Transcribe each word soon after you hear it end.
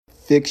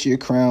Fix Your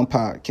Crown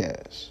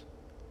podcast.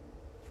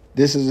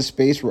 This is a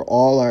space where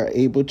all are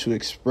able to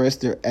express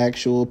their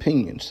actual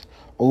opinions,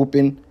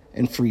 open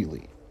and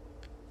freely,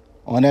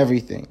 on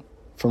everything,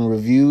 from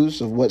reviews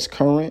of what's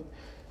current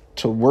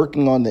to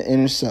working on the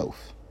inner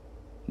self.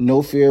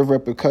 No fear of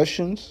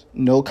repercussions,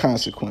 no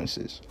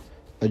consequences.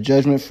 A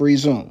judgment-free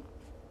zone,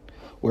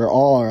 where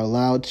all are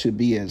allowed to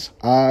be as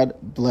odd,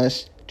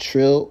 blessed,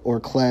 trill, or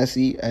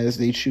classy as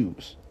they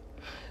choose.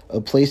 A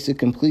place to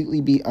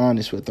completely be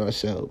honest with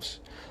ourselves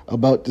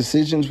about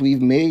decisions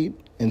we've made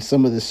and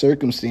some of the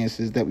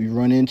circumstances that we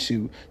run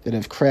into that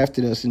have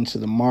crafted us into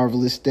the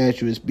marvelous,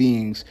 statuesque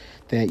beings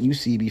that you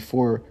see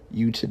before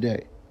you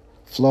today.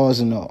 Flaws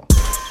and all.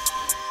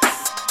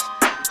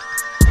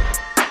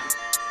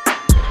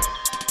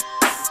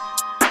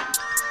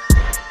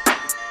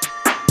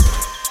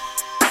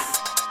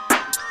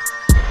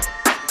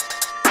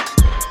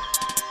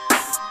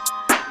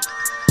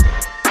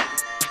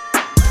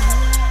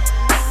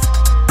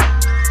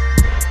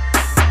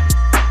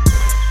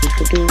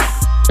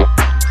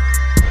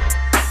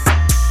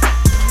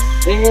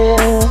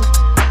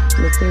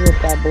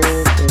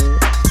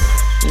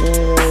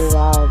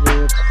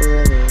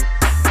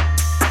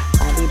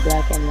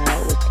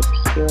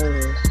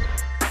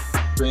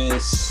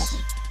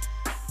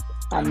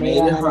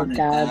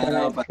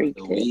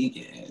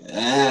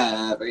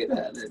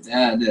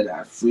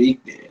 I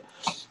freaked it.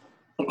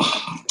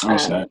 I'm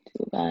sorry.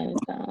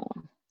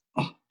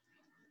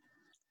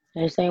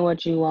 This ain't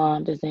what you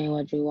want. This ain't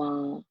what you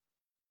want.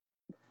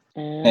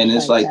 And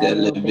it's like that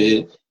little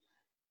bitch.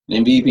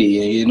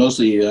 MVP, ain't get no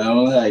sleep. I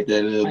don't like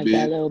that little bitch.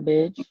 That little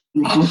bitch.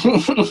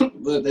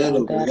 Look, that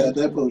little bitch. Got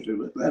that poster.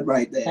 Look, that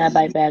right there. That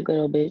bite back,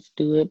 little bitch.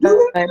 Do it.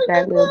 Bite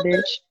back, little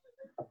bitch.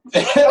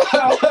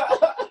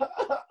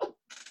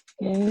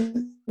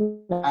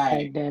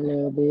 Like that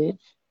little bitch.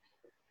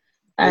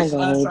 I ain't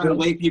gonna trying to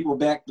wake people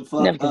back the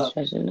fuck up.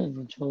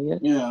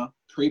 You know,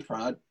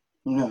 pre-prod.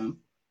 You know.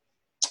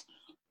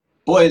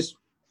 Boys,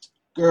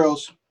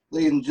 girls,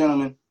 ladies and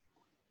gentlemen,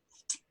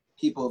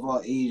 people of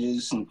all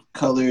ages and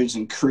colors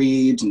and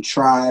creeds and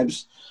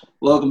tribes,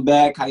 welcome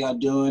back. How y'all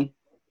doing?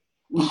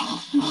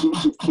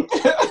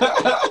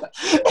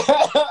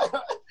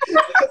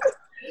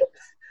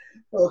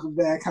 Welcome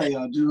back. How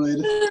y'all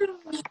doing?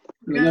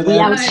 You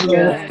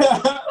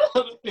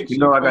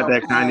know I got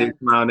that Kanye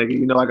smile, nigga.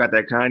 You know I got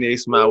that Kanye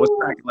smile. What's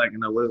cracking like in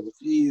the world?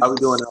 How we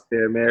doing out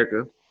there,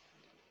 America?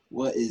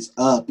 What is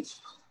up,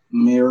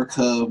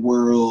 America,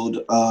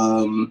 world?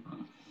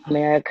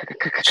 America.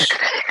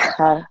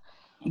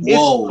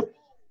 Whoa.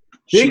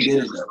 She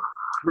did it.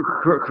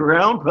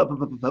 Crown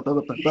podcast.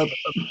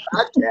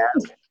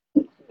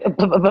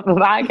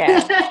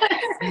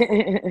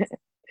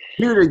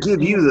 Here to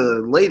give you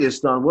the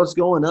latest on what's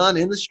going on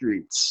in the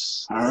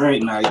streets. All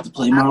right, now I have to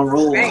play my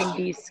role.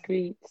 These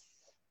streets.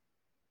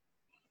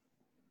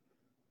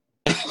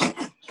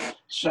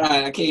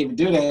 Shy, I can't even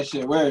do that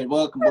shit. Word.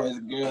 Welcome, boys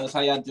and girls.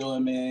 How y'all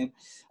doing, man?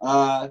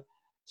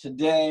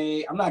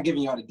 Today, I'm not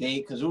giving y'all the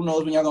date because who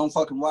knows when y'all gonna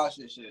fucking watch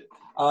this shit.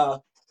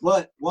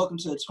 But welcome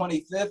to the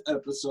 25th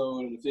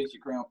episode of the Fix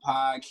Your Crown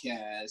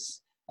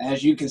podcast.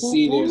 As you can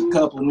see, there's a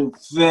couple new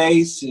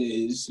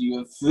faces.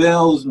 You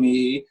feels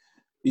me.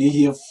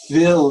 He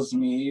feels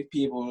me.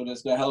 People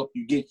that's gonna help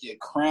you get your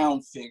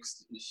crown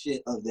fixed and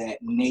shit of that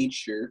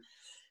nature.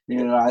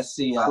 You know, I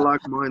see. I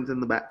like mine's in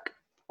the back.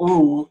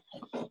 Ooh,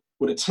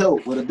 with a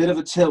tilt, with a bit of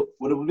a tilt,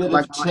 with a bit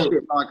like of a tilt.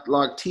 Shit,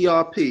 like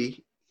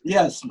TRP.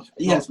 Yes,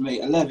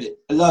 mate. I love it.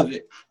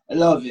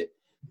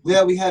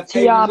 There we have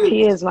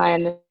TRP is my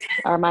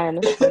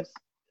initials.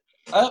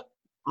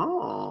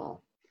 Oh.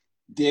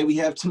 There we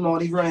have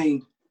Tamani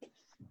Rain.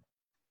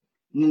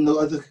 In the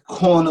other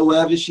corner,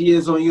 wherever she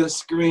is on your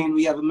screen,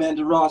 we have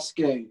Amanda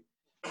Roscoe.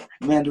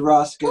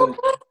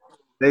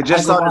 They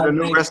just started a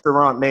new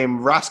restaurant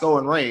named Roscoe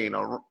and Rain.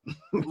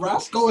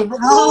 Roscoe and Rain.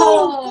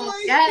 Oh,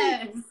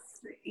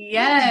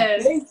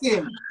 yes.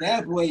 Thinking.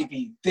 That boy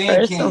be thinking.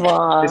 First of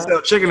all, they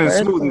sell chicken and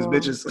smoothies,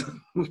 bitches.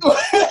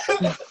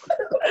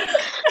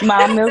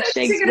 My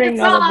milkshakes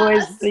bring all the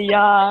boys to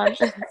y'all.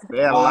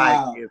 They're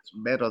like, it's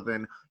better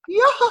than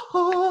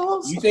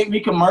yours. You think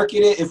we can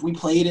market it if we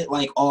played it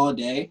like all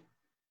day?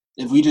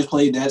 If we just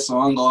played that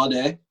song all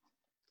day?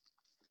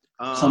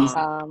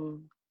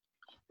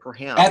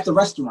 Perhaps. At the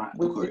restaurant,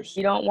 of course.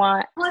 You don't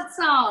want... What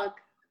song?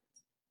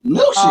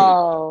 Milkshake.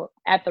 Oh,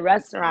 at the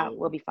restaurant,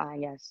 we'll be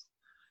fine, yes.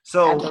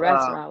 So, at the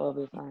restaurant, we'll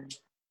be fine.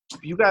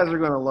 You guys are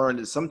going to learn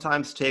that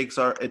sometimes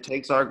it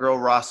takes our girl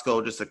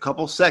Roscoe just a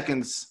couple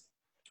seconds.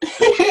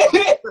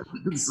 Look,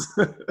 just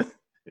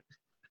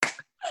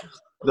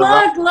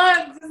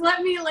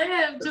let me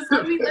live.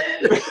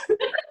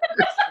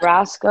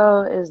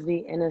 Roscoe is the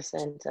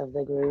innocent of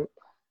the group.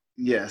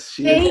 Yes,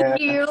 she Thank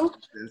you.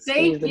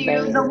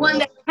 The one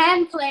that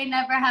can play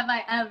Never Have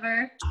I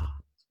Ever.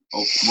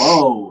 Oh,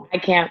 whoa. I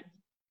can't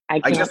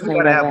play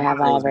Never Have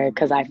I Ever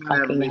because I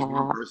fucking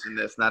have. Person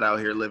that's not out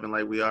here living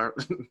like we are.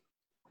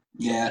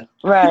 Yeah.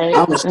 Right.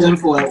 I was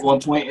sinful at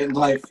one point in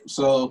life,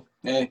 so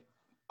hey.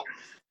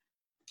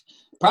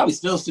 Probably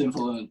still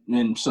sinful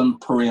in some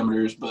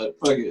parameters, but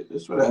fuck it,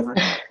 it's whatever.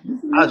 I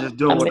was just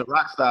doing what the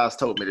rock stars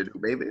told me to do,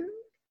 baby.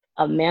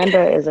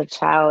 Amanda is a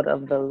child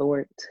of the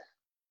Lord.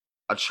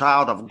 A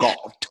child of God.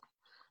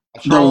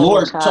 The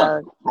Lord.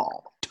 Child.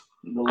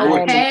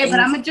 Okay, but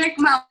I'm gonna drink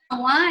my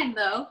wine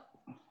though.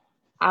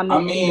 I'm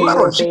an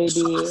angel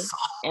baby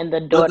and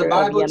the daughter the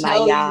Bible of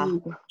Yemaya. tells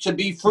you to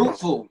be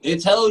fruitful.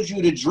 It tells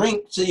you to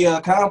drink to your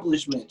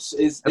accomplishments.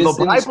 It's the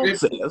Bible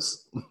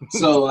says.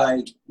 So,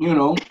 like, you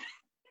know,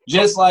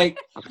 just like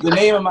the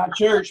name of my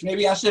church,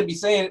 maybe I should be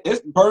saying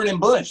it's Burning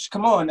Bush.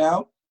 Come on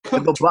now.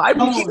 Come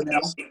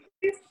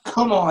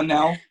on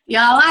now.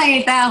 Y'all, I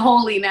ain't that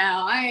holy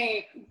now.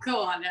 Come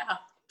on now.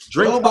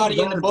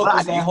 Nobody in the book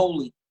is that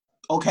holy.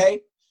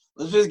 Okay?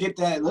 Let's get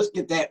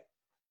that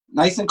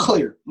nice and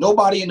clear.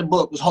 Nobody in the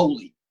book was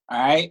holy. All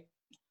right?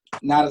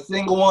 Not a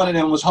single one of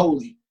them was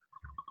holy.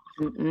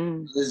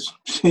 Mm-mm.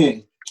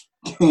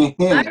 All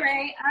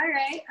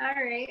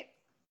right.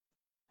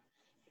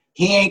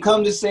 He ain't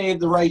come to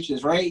save the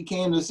righteous, right? He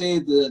came to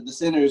save the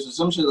sinners or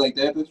some shit like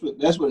that.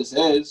 That's what it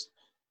says.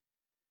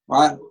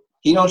 Right?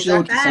 He don't chill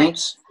with the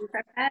saints.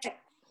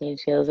 He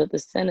chills with the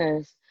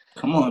sinners.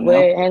 Come on.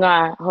 Wait, hang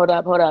on. Hold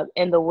up.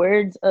 In the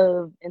words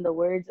of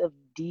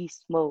D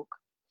Smoke,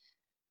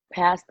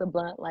 pass the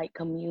blunt like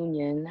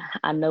communion.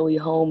 I know we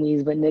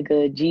homies, but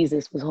nigga,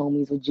 Jesus was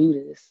homies with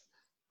Judas.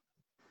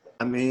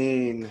 I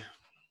mean,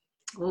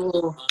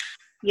 ooh.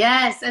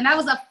 Yes, and that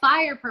was a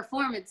fire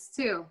performance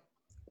too.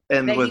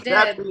 And with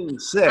that being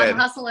said, on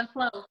Hustle and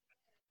Flow.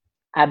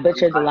 I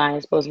butchered the line.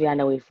 It's supposed to be I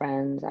know we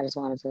friends. I just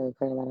wanted to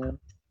clear that up.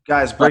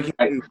 Guys, breaking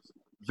news.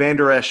 Van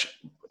Der Esch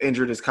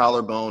injured his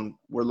collarbone.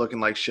 We're looking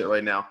like shit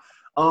right now.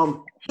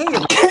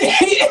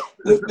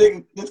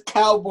 This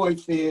cowboy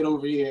fan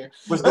over here.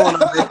 What's going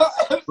on, baby?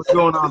 What's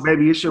going on,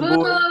 baby? It's your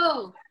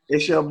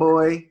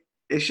boy.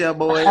 It's your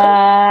boy.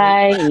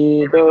 Fly,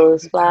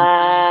 Eagles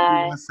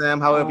fly.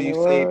 Sam, however you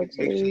say it,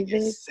 make sure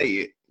you say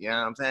it. You know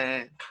what I'm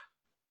saying?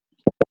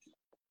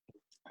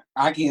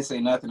 I can't say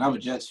nothing. I'm a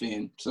Jets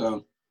fan,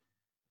 so.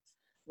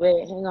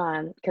 Wait, hang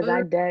on, because I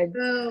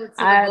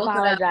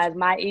apologize.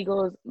 My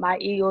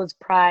Eagles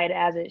pride,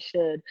 as it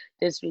should,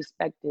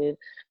 disrespected.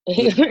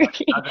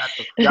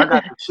 Y'all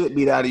got the shit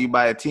beat out of you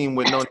by a team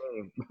with no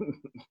name.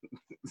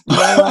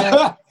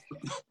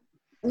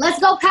 Let's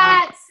go,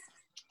 Pats!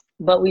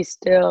 But we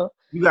still.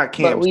 You got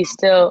Cam.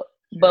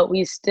 But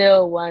we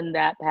still won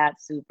that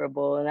Pats Super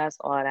Bowl, and that's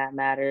all that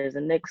matters.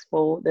 And the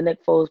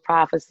Nick Foles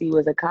prophecy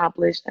was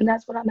accomplished, and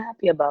that's what I'm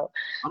happy about.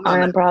 I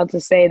am proud to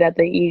say that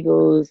the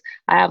Eagles,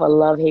 I have a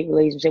love-hate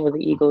relationship with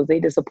the Eagles. They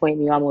disappoint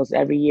me almost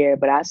every year,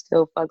 but I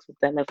still fucks with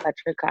them. And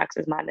Fletcher Cox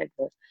is my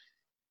nigga.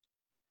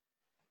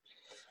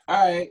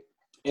 All right.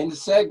 And to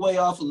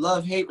segue off of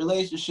love-hate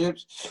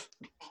relationships,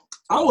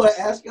 I want to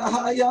ask y'all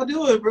how y'all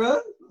doing, bro.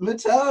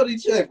 Mentality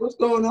check. What's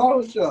going on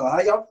with y'all?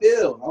 How y'all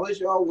feel? How was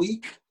y'all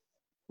week?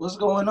 What's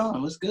going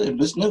on? What's good?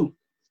 What's new?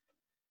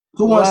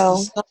 Who wants to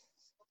start?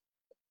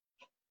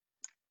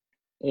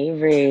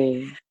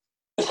 Avery.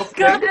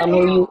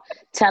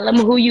 Tell him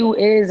who you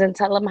is and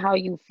tell him how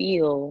you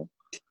feel.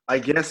 I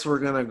guess we're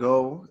gonna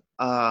go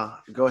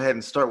ahead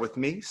and start with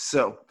me.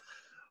 So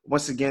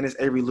once again, it's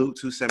Avery Luke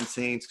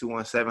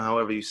 217-217.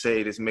 However you say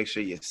it, just make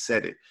sure you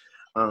said it.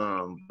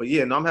 But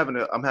yeah, no,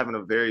 I'm having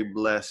a very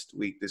blessed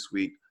week this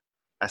week.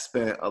 I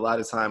spent a lot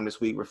of time this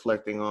week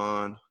reflecting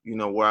on,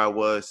 where I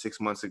was 6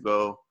 months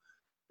ago,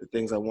 the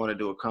things I wanted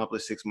to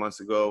accomplish 6 months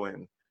ago,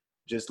 and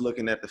just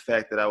looking at the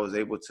fact that I was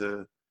able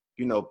to,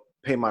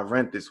 pay my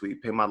rent this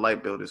week, pay my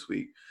light bill this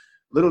week.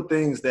 Little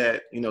things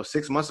that,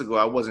 6 months ago,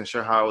 I wasn't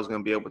sure how I was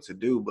going to be able to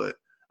do, but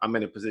I'm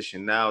in a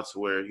position now to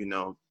where,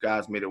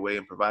 God's made a way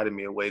and provided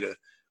me a way to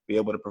be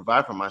able to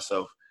provide for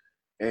myself.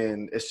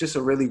 And it's just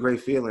a really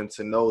great feeling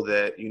to know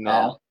that,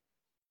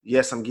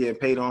 yes, I'm getting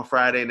paid on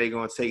Friday and they're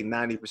going to take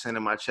 90%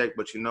 of my check,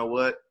 but you know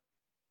what?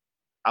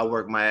 I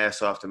work my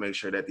ass off to make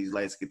sure that these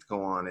lights get to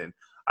go on. And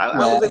I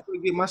was able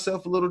to give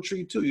myself a little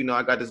treat too.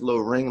 I got this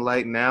little ring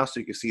light now so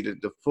you can see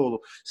the full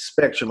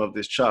spectrum of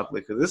this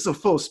chocolate, because this is a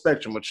full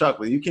spectrum of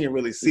chocolate. You can't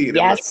really see it.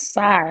 Yes,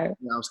 sir.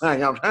 You know what I'm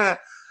saying?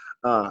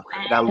 Got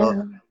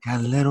a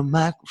little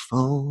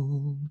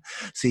microphone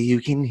so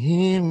you can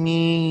hear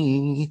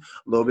me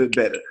a little bit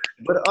better.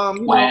 But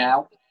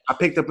I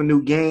picked up a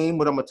new game,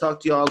 what I'm gonna talk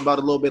to y'all about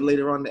a little bit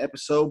later on in the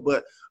episode.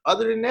 But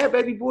other than that,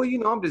 baby boy,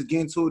 I'm just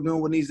getting to it, doing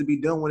what needs to be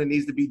done when it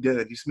needs to be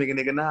done. You smig a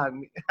nigga nog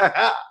me.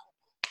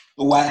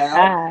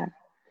 Wow.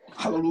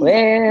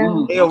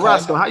 Well, hey,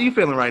 Roscoe, how you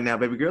feeling right now,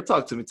 baby girl?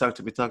 Talk to me.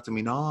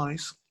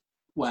 Nice.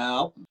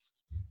 Wow.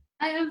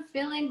 I am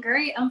feeling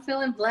great. I'm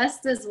feeling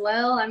blessed as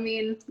well. I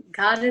mean,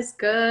 God is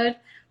good.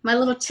 My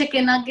little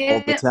chicken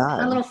nugget,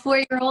 my little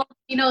 4-year-old,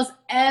 he knows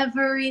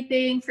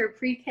everything for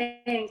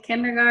pre-K and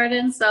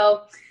kindergarten.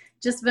 So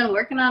just been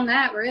working on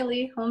that,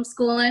 really.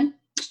 Homeschooling,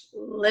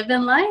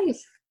 living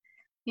life,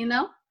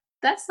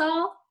 that's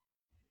all.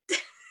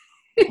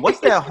 What's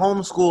that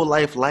homeschool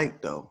life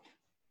like, though?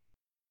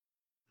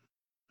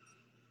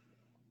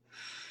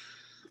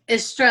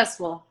 It's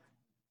stressful.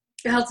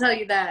 I'll tell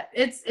you that.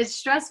 It's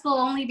stressful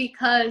only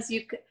because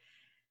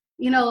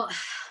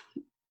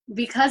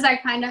because I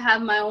kind of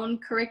have my own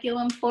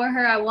curriculum for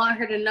her, I want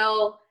her to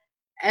know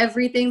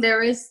everything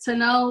there is to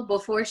know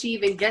before she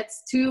even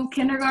gets to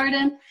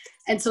kindergarten.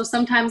 And so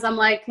sometimes I'm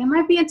like, am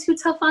I being too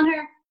tough on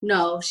her?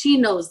 No, she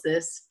knows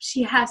this.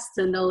 She has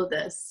to know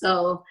this.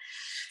 So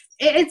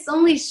it's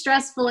only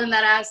stressful in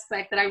that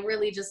aspect that I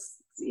really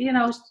just,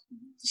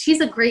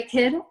 she's a great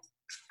kid.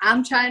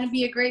 I'm trying to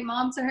be a great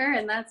mom to her,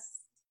 and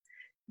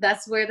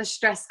that's where the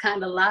stress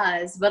kind of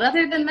lies. But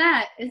other than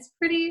that, it's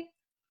pretty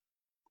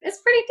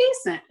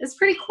decent. It's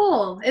pretty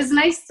cool. It's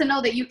nice to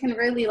know that you can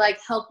really like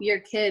help your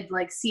kid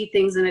like see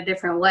things in a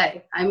different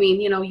way. I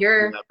mean,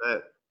 you're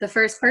the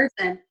first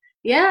person.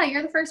 Yeah,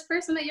 you're the first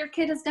person that your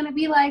kid is going to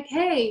be like,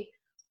 hey,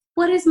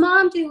 what is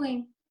mom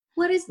doing?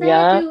 What is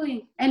dad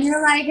doing? And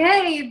you're like,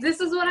 hey,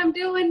 this is what I'm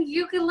doing.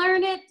 You can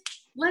learn it.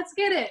 Let's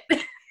get it.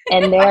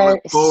 And they're I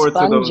look forward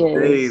sponges. to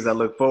those days. I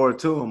look forward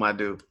to them. I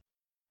do.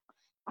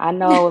 I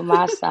know with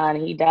my son,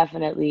 he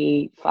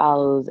definitely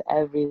follows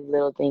every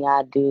little thing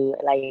I do,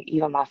 like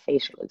even my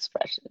facial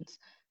expressions.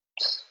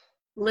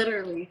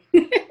 Literally.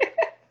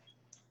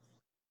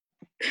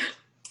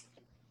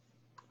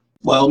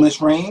 Well,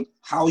 Miss Rain,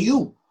 how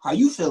you? How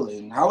you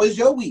feeling? How is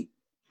your week?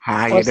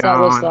 How you What's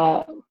doing?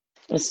 up?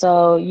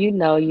 So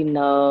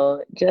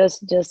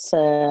just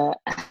to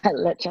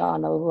let y'all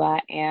know who I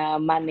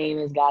am. My name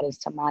is Goddess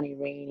Tamani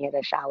Rain, here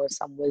to shower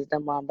some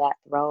wisdom on that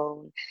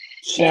throne.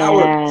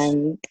 Showers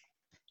And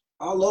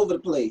all over the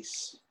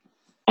place.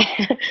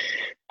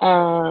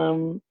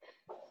 and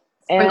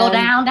Sprinkle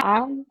down.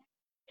 I'm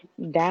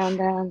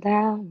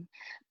down.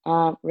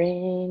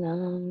 Rain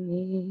on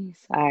me.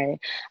 Sorry.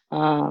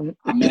 Man,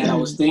 I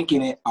was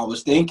thinking it. I'm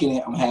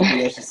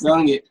happy that she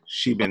sung it.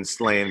 She been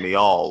slaying me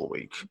all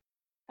week.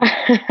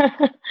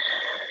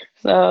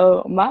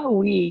 So my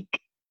week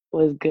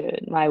was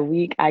good. My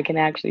week, I can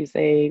actually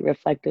say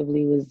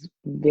reflectively, was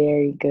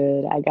very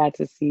good. I got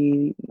to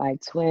see my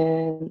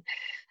twin.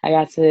 I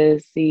got to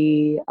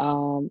see a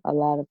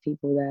lot of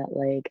people that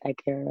like I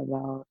care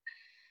about.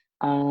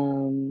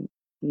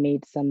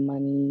 Made some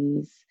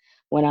monies.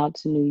 Went out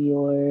to New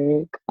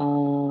York.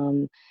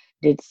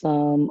 Did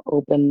some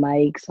open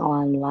mics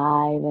on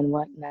live and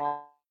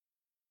whatnot.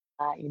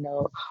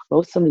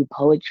 Wrote some new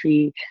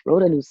poetry,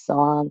 wrote a new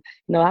song.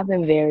 I've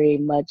been very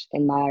much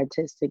in my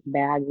artistic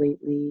bag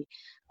lately.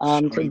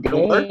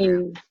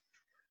 Today,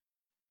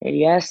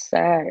 yes,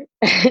 sir.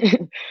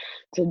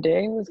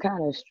 Today was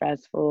kind of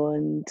stressful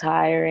and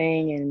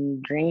tiring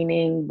and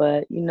draining,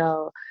 but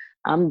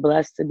I'm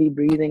blessed to be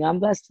breathing. I'm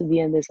blessed to be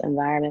in this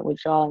environment with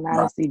y'all, and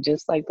honestly,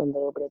 just like the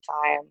little bit of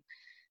time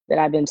that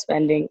I've been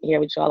spending here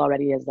with y'all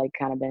already has like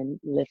kind of been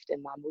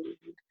lifting my mood.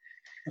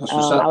 That's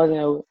what's up.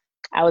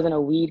 I was in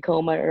a weed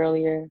coma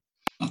earlier.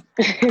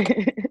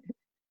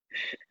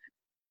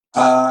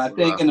 I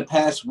think in the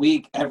past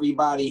week,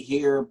 everybody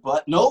here,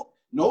 but nope,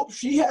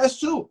 she has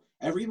too.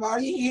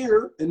 Everybody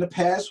here in the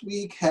past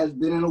week has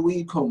been in a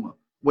weed coma.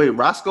 Wait,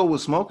 Roscoe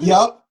was smoking?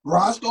 Yup,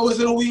 Roscoe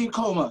is in a weed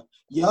coma.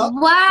 Yup.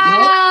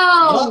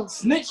 Wow. Yup.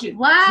 Snitching.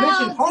 Wow.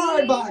 Snitching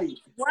hard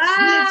body.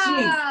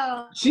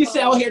 Wow. Snitching. She's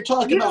out here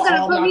talking about,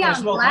 I'm not going to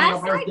smoke on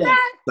your birthday. Like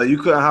So you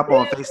couldn't hop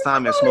on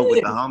FaceTime and smoke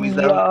with the homies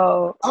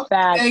though? Yo,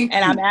 facts. And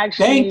I'm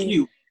actually... Thank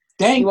you.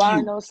 You want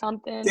to know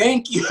something?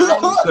 Thank you. You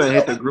couldn't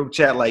hit the group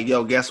chat like,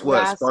 yo, guess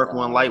what? Roscoe. Spark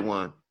one, light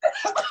one.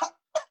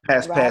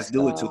 Pass,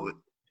 do it to it.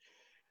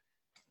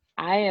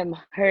 I am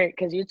hurt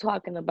because you're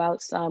talking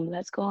about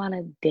let's go on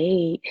a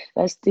date.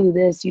 Let's do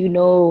this.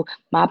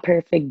 My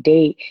perfect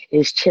date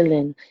is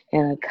chilling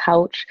in a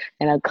couch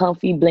and a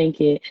comfy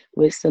blanket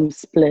with some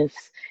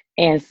spliffs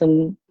and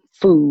some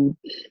food.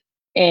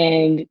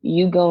 And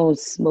you gonna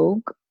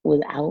smoke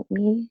without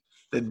me?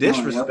 The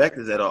disrespect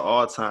is at an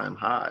all-time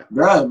high.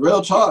 Bruh,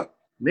 real talk.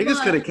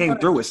 Niggas could have came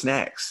through with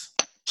snacks.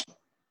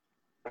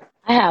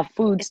 I have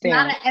food stamps. It's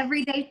not an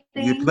everyday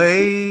thing. You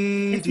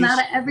played. It's not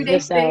an everyday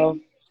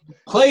thing.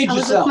 Played I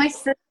was yourself. with my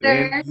sister.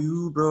 And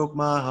you broke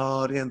my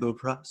heart in the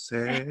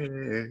process.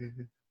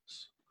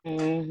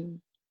 Mm-hmm.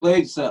 Played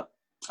yourself.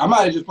 I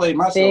might have just played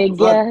myself.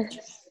 Figures.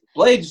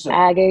 Played yourself.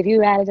 I gave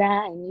you Raja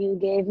and you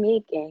gave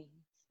me games.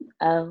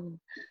 Oh,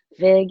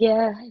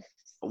 figures.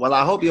 Well,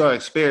 I hope your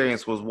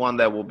experience was one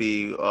that will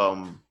be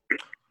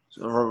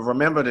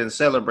remembered and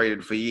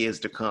celebrated for years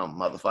to come,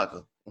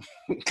 motherfucker.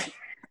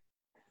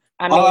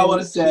 I mean, all I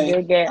want to say, she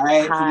did get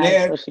high,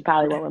 there, so she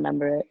probably won't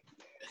remember it.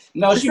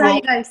 No, she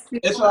won't.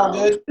 It's all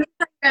good. How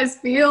you guys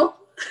feel?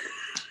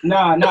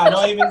 Nah,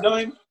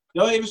 don't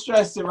even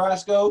stress it,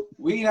 Roscoe.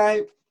 We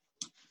night.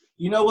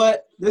 You know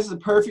what? This is a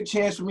perfect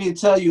chance for me to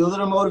tell you a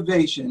little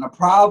motivation. A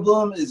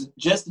problem is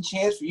just a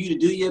chance for you to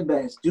do your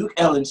best. Duke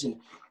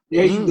Ellington.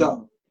 There you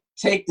go.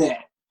 Take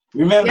that.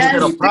 Remember, yes,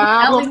 the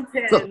problem.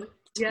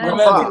 Yes.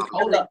 Remember,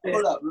 hold up.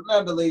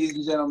 Remember, ladies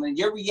and gentlemen,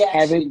 your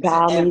reaction to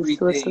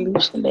everything,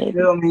 you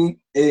feel me,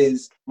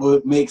 is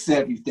what makes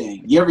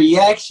everything. Your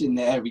reaction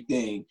to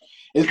everything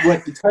is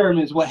what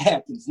determines what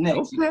happens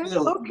next.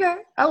 Okay.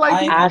 I I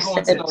like ain't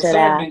going to no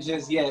sermon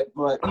just yet,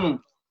 but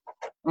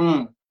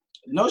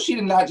No, she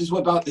did not just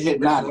whip out the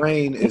hypnotic.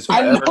 Rain is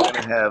forever going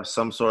to have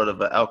some sort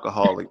of an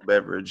alcoholic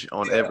beverage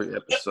on every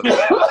episode.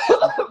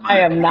 I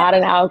am not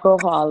an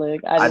alcoholic.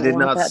 I did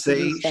not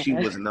say she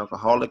was an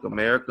alcoholic,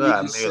 America.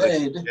 I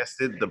merely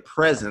suggested the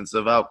presence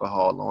of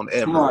alcohol on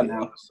every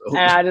episode. And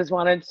I just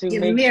wanted to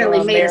make sure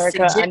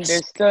America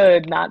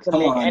understood not to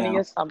make any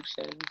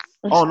assumptions.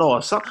 Oh,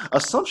 no.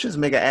 Assumptions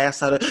make an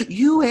ass out of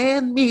you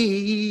and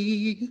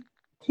me.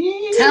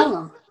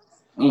 Tell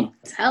them.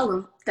 Tell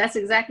them. That's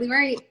exactly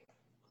right.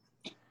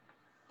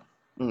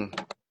 You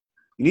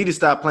need to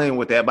stop playing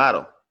with that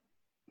bottle.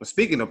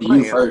 Speaking of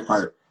playing,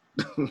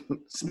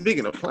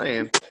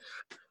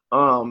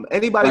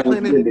 anybody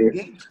playing any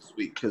games this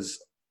week? Because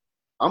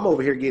I'm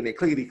over here getting it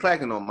clickety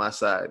clacking on my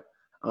side.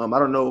 I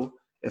don't know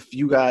if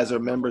you guys are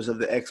members of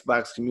the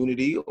Xbox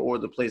community or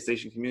the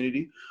PlayStation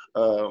community,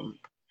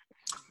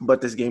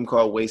 but this game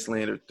called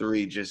Wastelander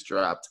 3 just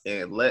dropped,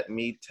 and let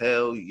me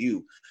tell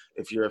you,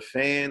 if you're a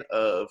fan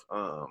of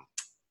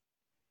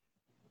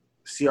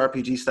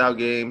CRPG style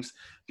games,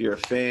 if you're a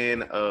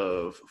fan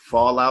of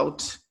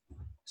Fallout,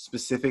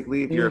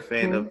 specifically, if you're a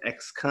fan of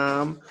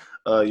XCOM,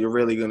 you're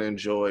really going to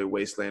enjoy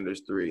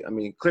Wastelanders 3. I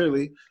mean,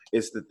 clearly,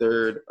 it's the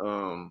third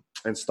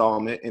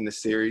installment in the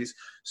series,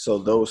 so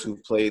those who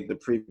played the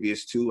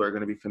previous two are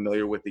going to be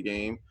familiar with the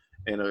game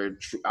and are,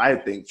 I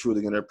think,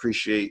 truly going to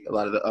appreciate a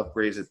lot of the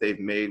upgrades that they've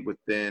made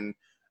within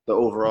the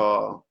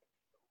overall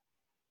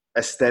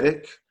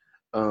aesthetic.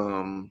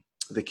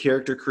 The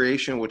character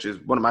creation, which is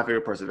one of my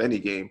favorite parts of any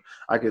game.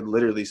 I could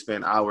literally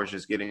spend hours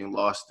just getting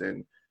lost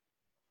in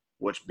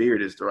which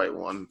beard is the right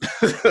one,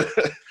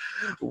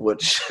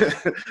 what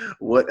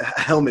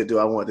helmet do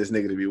I want this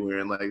nigga to be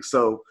wearing? Like,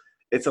 so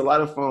it's a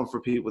lot of fun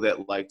for people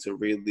that like to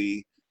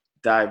really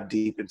dive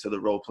deep into the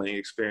role-playing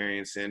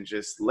experience and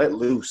just let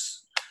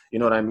loose, you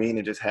know what I mean?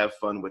 And just have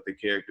fun with the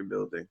character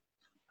building.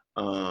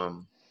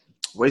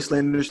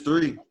 Wastelanders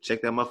 3,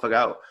 check that motherfucker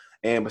out.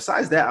 And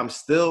besides that, I'm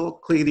still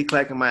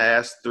clickety-clacking my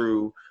ass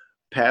through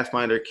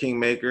Pathfinder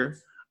Kingmaker.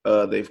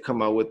 They've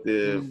come out with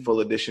the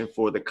full edition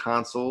for the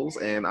consoles,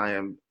 and I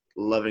am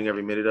loving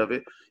every minute of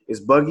it. It's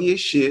buggy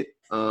as shit,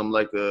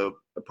 like a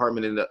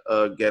apartment in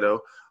the ghetto.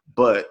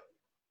 But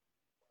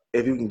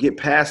if you can get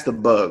past the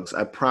bugs,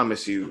 I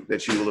promise you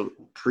that you will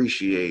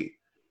appreciate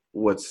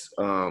what's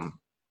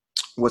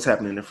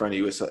happening in front of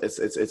you. It's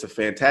a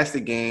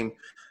fantastic game.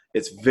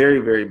 It's very,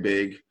 very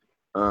big.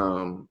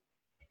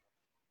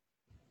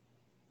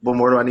 What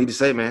more do I need to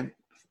say, man?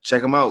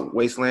 Check them out.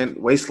 Wasteland.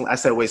 I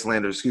said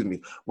Wastelander. Excuse me.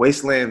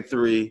 Wasteland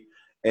 3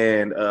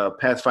 and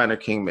Pathfinder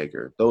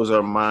Kingmaker. Those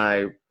are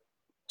my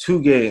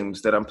two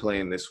games that I'm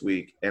playing this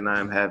week, and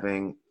I'm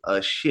having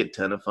a shit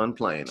ton of fun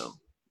playing them.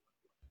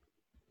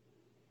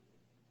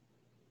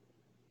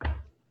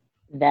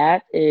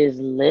 That is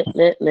lit.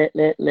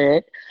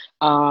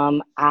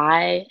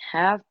 I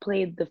have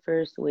played the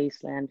first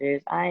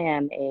Wastelanders. I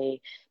am a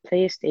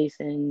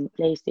PlayStation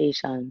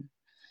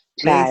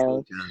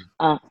child.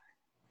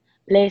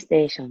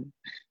 PlayStation.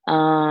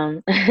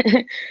 I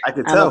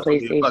could tell from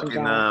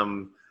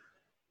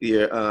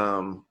your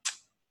fucking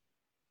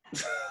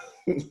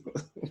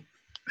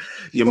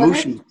your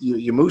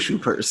Mushu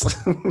purse.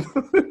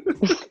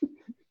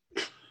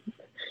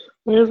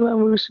 Where's my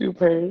Mushu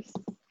purse?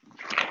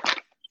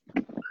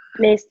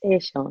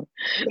 PlayStation.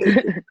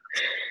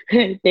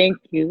 Thank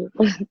you.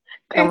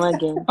 Come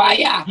again.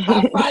 Fire!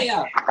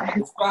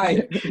 It's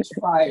fire! It's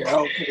fire!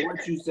 Okay,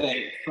 what you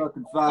say? It's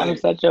fucking fire. I'm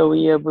such a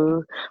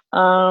weeaboo.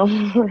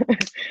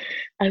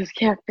 I just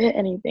can't fit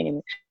anything in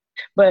it.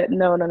 But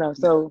no.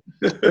 So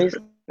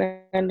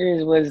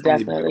Wastelanders was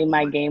definitely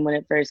my game when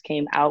it first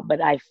came out,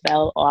 but I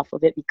fell off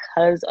of it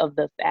because of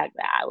the fact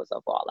that I was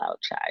a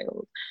Fallout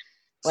child.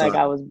 Like,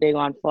 I was big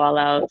on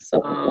Fallout, so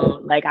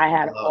like I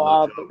had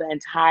the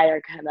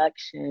entire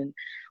collection.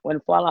 When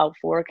Fallout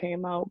 4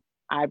 came out,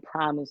 I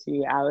promise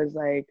you, I was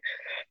like,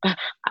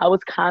 I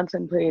was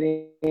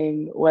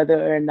contemplating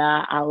whether or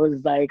not I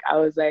was like,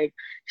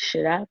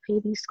 should I pay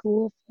these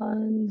school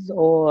funds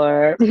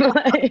or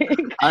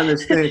like? I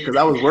understand because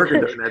I was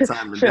working during that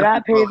time. Should I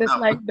pay this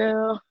light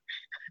bill?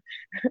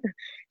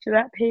 Should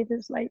I pay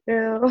this light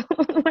bill?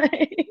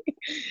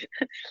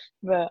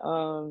 But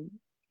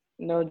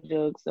no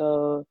joke.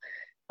 So,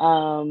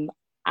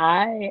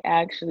 I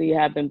actually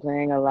have been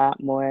playing a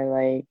lot more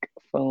like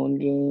phone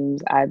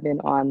games. I've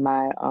been on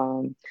my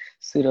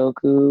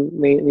Sudoku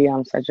lately.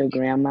 I'm such a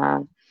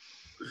grandma.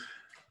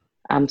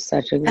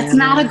 That's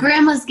not a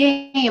grandma's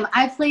game.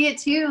 I play it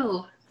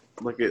too.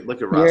 Look at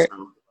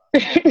Roscoe.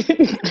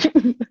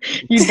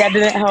 That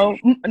didn't help.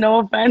 No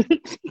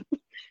offense.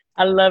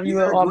 I love you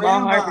with all my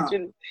heart.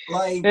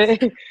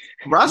 Like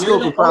Roscoe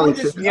could probably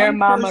your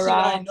mama,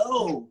 right?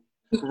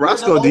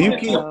 Roscoe, do you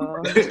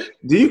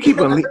keep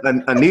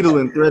a needle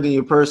and thread in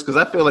your purse? Because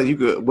I feel like you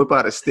could whip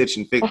out a stitch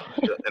and fix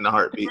it in a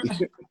heartbeat.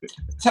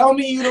 Tell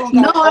me you don't.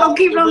 No, I don't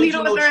keep no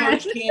needle and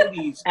thread.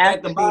 Candies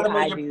at the bottom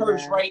of your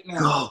purse right now.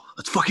 Go,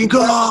 let's fucking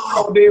go.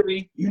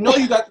 Strawberry. You know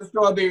you got the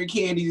strawberry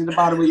candies at the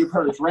bottom of your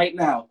purse right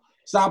now.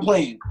 Stop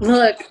playing.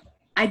 Look,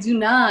 I do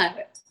not.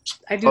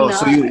 I do not.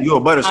 So you a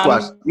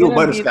butterscotch. You a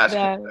butterscotch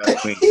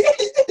queen.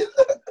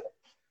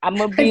 I'm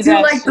gonna be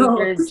that like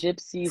super those.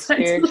 gypsy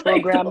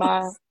spiritual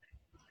grandma.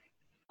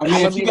 I mean, I'm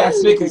gonna if be you that got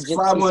super Snickers,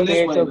 fry gypsy one this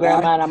way, spiritual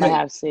grandma, and I'm gonna hey.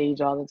 have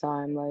sage all the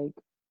time. Like,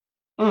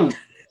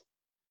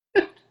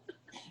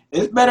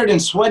 It's better than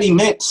sweaty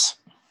mints.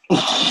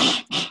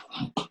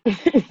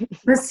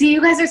 But see,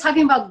 you guys are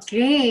talking about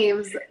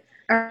games.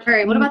 All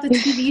right, what about the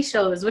TV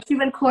shows? What you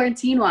been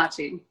quarantine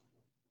watching?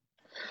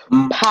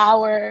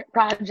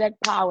 Project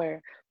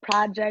Power.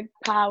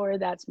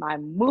 That's my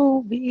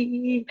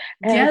movie.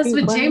 Yes,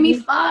 with Jamie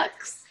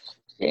Foxx.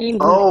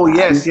 Oh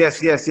yes.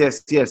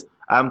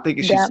 I'm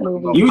thinking she's that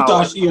movie. You Power.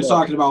 thought she was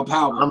talking about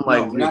Power. I'm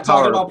like, no, we're not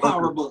talking about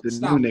Power books. The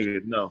Stop new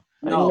it. nigga.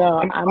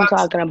 No, I'm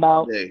talking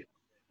about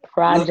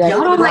Project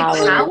Y'all don't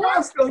like Power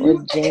Power?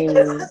 with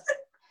Jamie.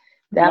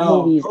 That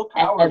movie's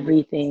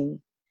everything.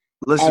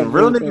 Listen,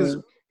 real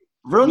niggas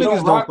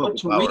don't fuck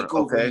with Power.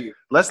 Okay, here.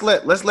 let's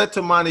let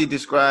Tamani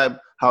describe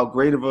how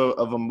great of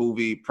a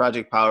movie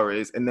Project Power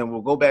is, and then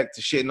we'll go back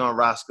to shitting on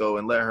Roscoe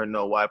and let her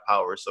know why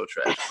Power is so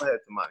trash. Go ahead,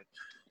 Tamani.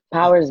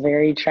 Power is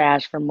very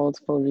trash for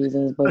multiple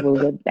reasons, but we'll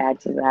get back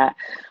to that.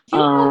 You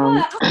know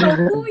what? I don't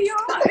know who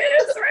y'all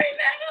is right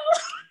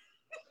now.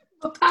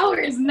 But Power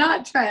is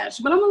not trash.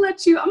 But I'm gonna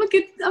let you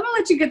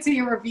get to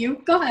your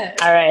review. Go ahead.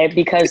 All right,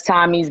 because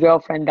Tommy's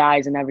girlfriend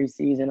dies in every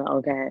season.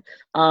 Okay.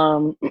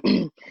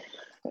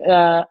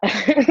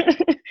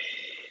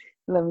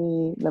 Let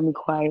me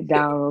quiet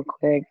down real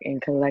quick and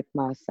collect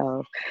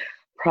myself.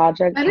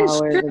 Project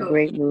Power is a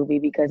great movie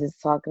because it's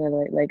talking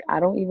like I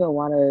don't even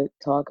want to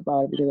talk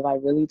about it because if I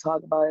really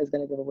talk about it, it's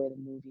gonna give away the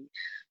movie.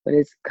 But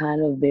it's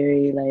kind of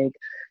very like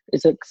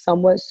it's a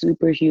somewhat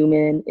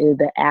superhuman.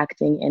 The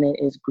acting in it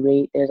is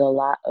great. There's a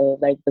lot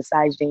of like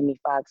besides Jamie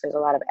Foxx, there's a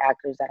lot of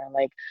actors that are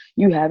like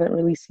you haven't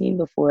really seen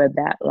before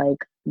that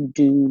like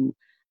do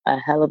a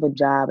hell of a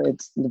job.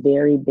 It's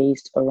very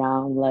based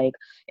around like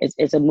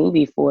it's a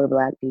movie for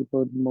Black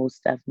people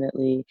most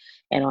definitely,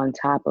 and on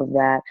top of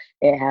that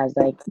it has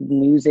like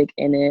music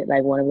in it.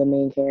 Like one of the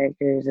main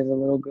characters is a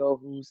little girl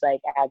who's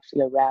like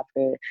actually a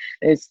rapper.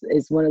 It's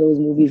one of those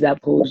movies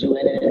that pulls you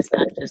in, and it's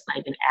not just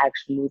like an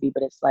action movie,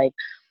 but it's like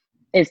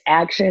it's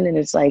action and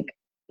it's like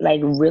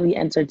really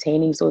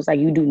entertaining. So it's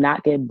like you do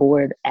not get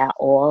bored at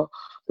all,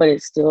 but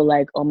it's still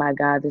like, oh my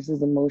God, this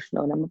is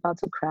emotional and I'm about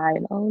to cry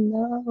and oh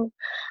no,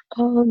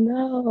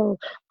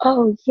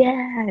 oh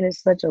yeah. And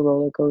it's such a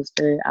roller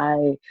coaster.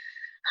 I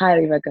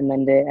highly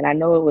recommend it. And I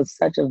know it was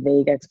such a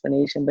vague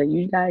explanation, but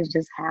you guys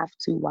just have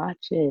to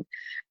watch it.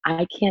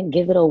 I can't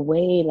give it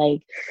away.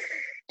 Like,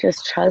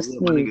 just trust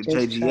me.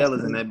 JGL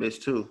is in that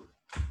bitch too.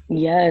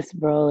 Yes,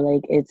 bro.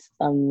 Like, it's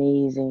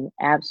amazing.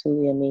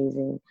 Absolutely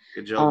amazing.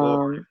 Good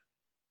job.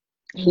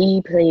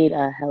 He played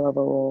a hell of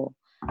a role.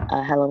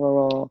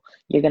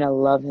 You're gonna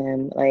love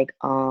him. Like,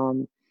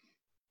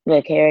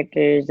 the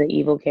characters, the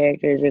evil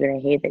characters, you're gonna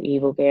hate the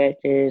evil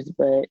characters,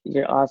 but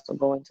you're also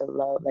going to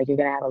love, like, you're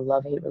gonna have a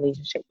love-hate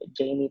relationship with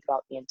Jamie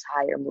throughout the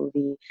entire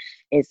movie.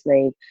 It's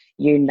like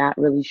you're not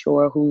really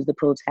sure who's the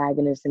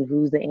protagonist and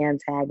who's the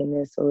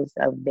antagonist, so it's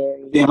a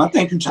very I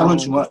think you're telling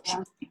too much.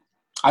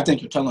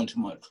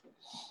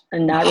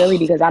 And not really,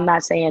 because I'm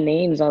not saying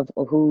names of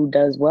who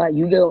does what.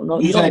 You don't know.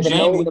 You don't even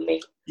know who the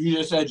main. You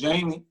just said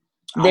Jamie.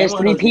 There's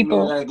three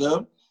people. That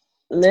good.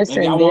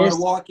 Listen, I want to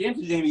walk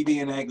into Jamie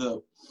being that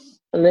good.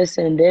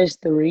 Listen, there's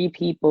 3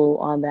 people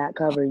on that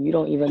cover. You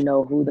don't even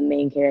know who the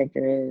main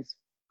character is.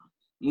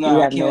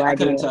 No, I can't. I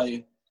couldn't tell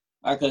you.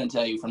 I couldn't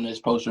tell you from this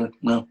poster.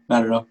 No,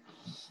 not at all.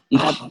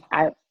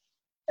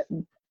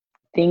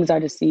 Things are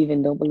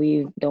deceiving. Don't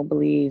believe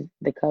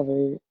the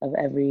cover of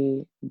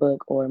every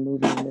book or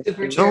movie in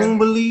this. Don't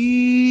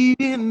believe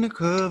in the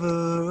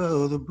cover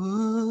of the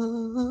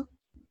book.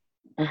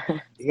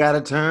 You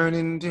gotta turn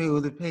into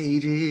the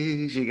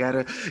pages. You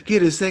gotta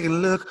get a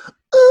second look.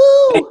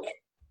 Ooh.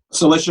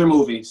 So what's your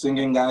movie,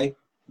 singing guy?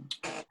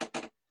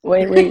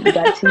 Wait,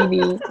 got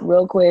TV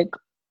real quick.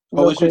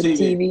 What's your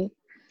TV?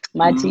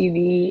 My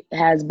TV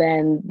has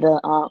been the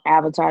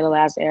Avatar: The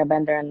Last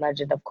Airbender and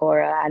Legend of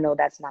Korra. I know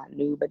that's not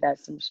new, but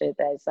that's some shit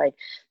that's like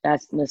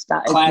it's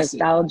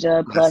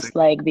nostalgia plus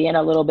like being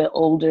a little bit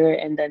older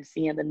and then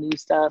seeing the new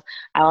stuff.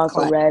 I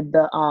also read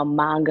the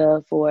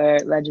manga for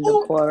Legend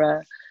of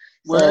Korra.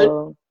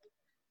 So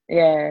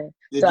yeah.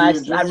 So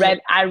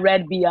I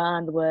read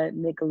beyond what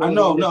Nickelodeon. I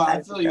know, I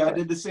feel you. I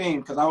did the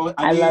same because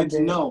I needed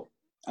to know.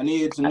 I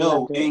needed to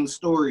know Aang's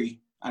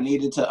story. I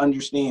needed to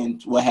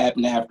understand what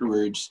happened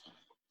afterwards.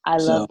 I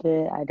loved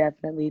it. I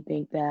definitely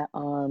think that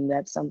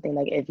that's something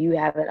like if you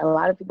haven't, a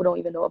lot of people don't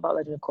even know about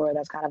Legend of Korra.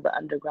 That's kind of the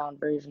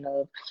underground version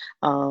of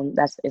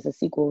it's a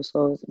sequel,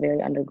 so it's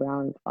very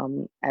underground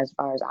as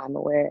far as I'm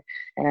aware,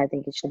 and I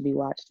think it should be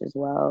watched as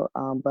well.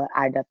 But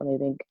I definitely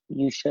think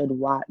you should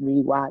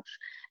rewatch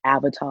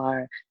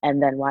Avatar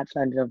and then watch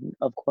Legend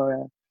of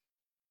Korra.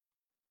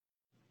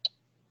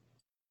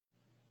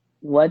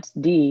 What's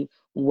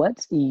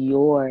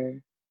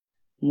your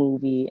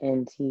movie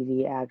and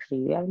TV? Actually,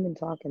 you haven't been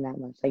talking that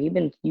much. Like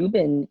you've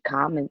been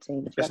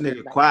commenting. This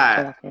nigga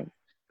quiet.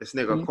 This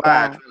nigga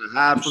quiet, trying to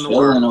hide from the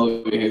chilling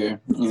world. over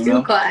here.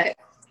 Too quiet.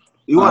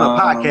 You want a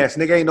podcast,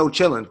 nigga? Ain't no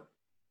chilling.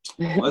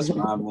 What's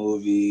my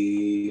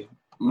movie?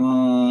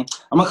 I'm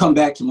gonna come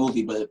back to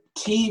movie, but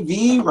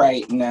TV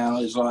right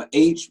now is on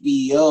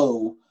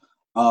HBO.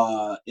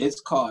 It's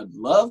called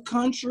Love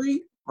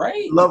Country,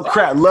 right?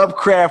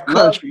 Lovecraft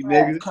Country,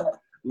 nigga.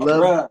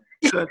 Lovecraft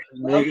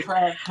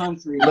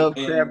Country.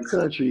 Lovecraft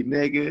Country,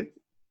 nigga.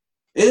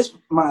 It's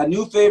my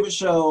new favorite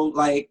show.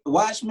 Like,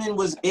 Watchmen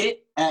was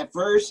it at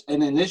first,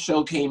 and then this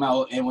show came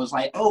out and was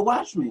like, oh,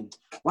 Watchmen,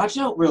 watch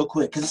out real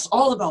quick, because it's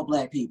all about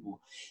Black people.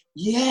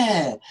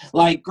 Yeah.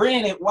 Like,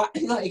 granted,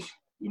 like,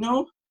 you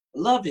know,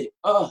 love it.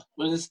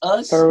 When it's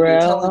us. For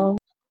real.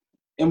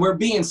 And we're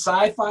being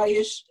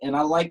sci-fi-ish, and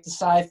I like the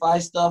sci-fi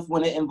stuff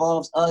when it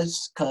involves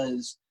us,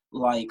 because,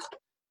 like,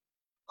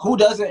 who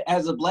doesn't,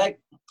 as a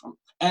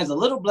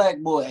little Black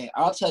boy,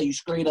 I'll tell you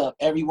straight up,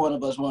 every one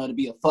of us wanted to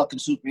be a fucking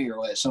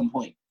superhero at some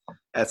point.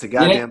 That's a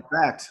goddamn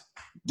fact.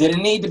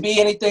 Didn't need to be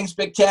anything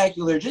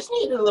spectacular. Just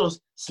needed a little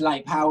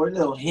slight power, a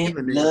little hint,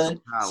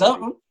 blood,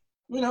 something.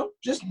 You know,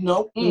 just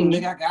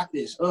nigga, I got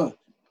this. But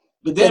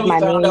then we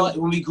found out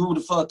when we grew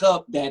the fuck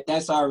up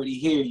that's already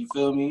here. You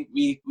feel me?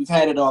 We've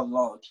had it all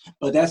along.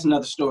 But that's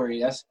another story.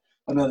 That's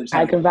another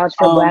time. I can vouch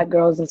for Black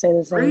girls and say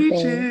the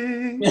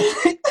same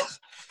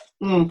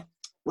thing.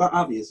 Well,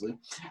 obviously.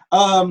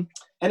 And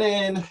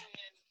then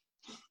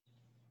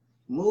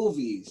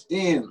movies.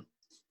 Damn.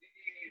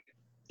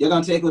 You're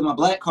going to take with my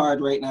Black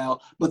card right now.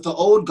 But the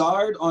Old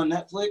Guard on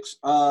Netflix,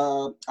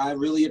 I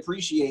really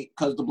appreciate,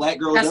 because the Black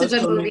girl does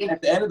come in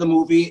at the end of the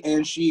movie,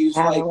 and she's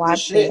like, the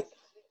shit.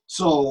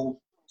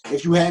 So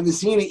if you haven't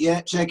seen it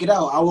yet, check it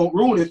out. I won't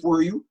ruin it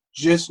for you.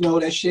 Just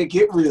know that shit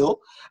get real.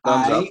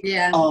 Yeah,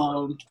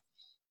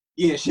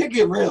 shit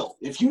get real.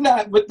 If you're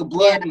not with the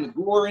blood and the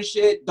gore and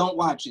shit, don't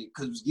watch it,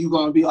 because you're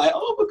going to be like,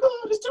 oh my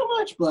God, it's too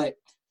much. But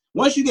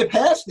once you get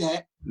past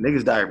that.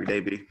 Niggas die every day,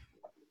 B.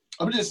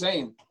 I'm just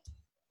saying.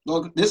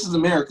 Look, this is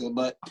America,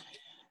 but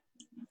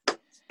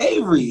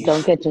Avery.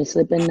 Don't catch you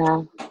slipping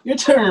now. Your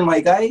turn, my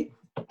guy.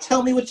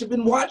 Tell me what you've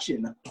been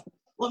watching.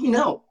 Let me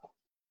know.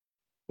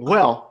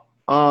 Well,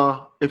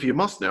 if you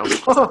must know,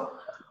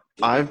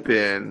 I've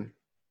been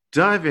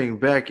diving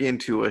back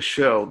into a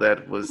show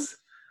that was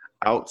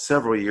out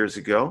several years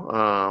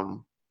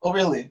ago. Oh,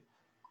 really?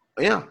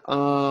 Yeah.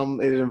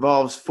 It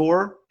involves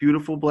 4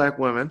 beautiful Black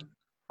women.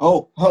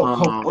 Okay.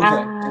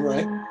 All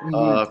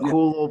right.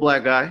 Cool little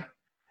Black guy.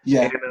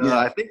 Yeah. And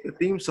I think the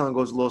theme song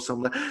goes a little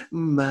something like,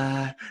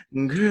 my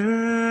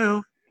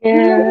girlfriend.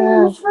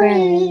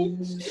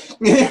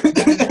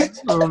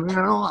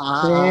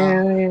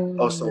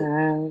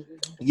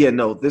 Yeah,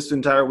 no, this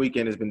entire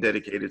weekend has been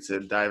dedicated to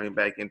diving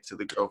back into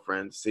the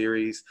Girlfriend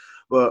series.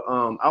 But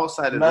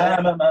outside of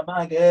that,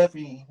 my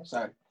girlfriend. I'm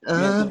sorry.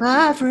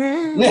 My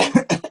friend.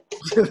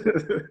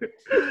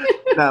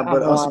 Nah,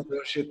 but also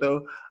real shit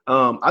though.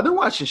 I've been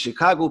watching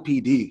Chicago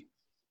PD.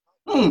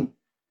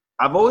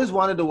 I've always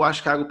wanted to watch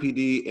Chicago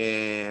PD,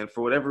 and for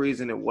whatever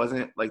reason, it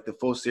wasn't, like, the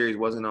full series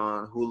wasn't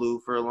on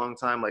Hulu for a long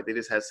time. Like, they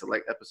just had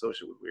select episodes.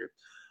 Shit was weird.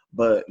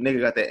 But nigga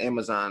got that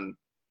Amazon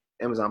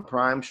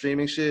Prime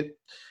streaming shit,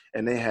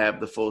 and they have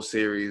the full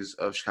series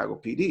of Chicago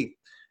PD.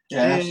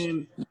 Yes.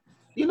 And,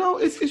 you know,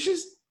 it's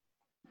just,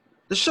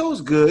 the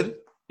show's good,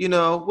 you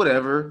know,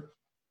 whatever,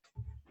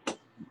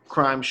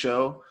 crime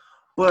show.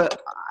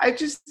 But I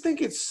just think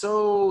it's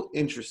so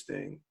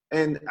interesting.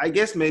 And I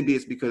guess maybe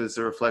it's because it's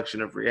a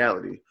reflection of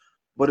reality.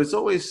 But it's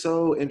always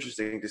so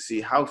interesting to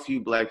see how few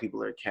Black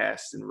people are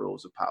cast in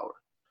roles of power.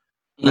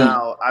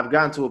 Now, I've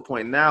gotten to a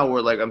point now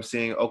where, like, I'm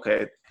seeing,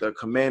 okay, the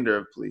commander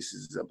of police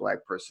is a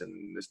Black person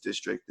in this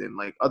district and,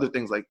 like, other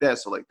things like that.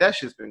 So, like, that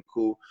shit's been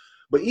cool.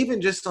 But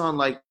even just on,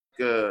 like,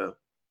 so,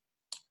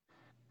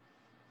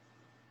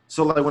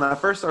 like, when I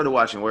first started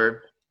watching,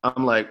 where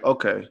I'm like,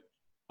 okay,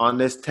 on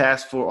this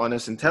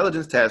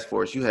intelligence task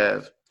force, you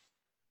have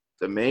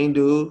the main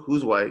dude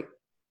who's white.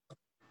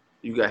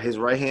 You got his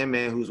right-hand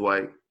man who's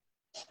white.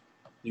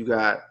 You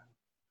got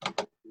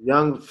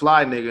young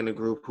fly nigga in the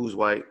group who's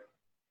white.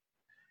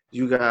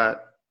 You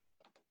got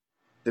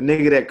the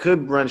nigga that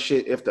could run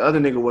shit if the other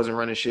nigga wasn't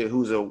running shit,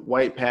 who's a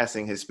white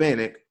passing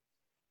Hispanic.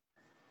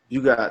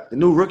 You got the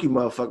new rookie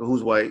motherfucker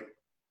who's white.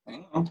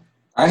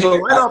 So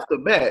right off the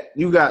bat,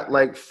 you got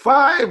like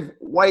 5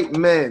 white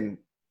men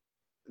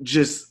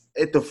just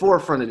at the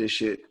forefront of this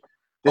shit.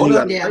 Then you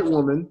got a white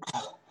woman.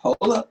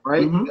 Hold up.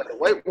 Right? You got a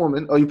white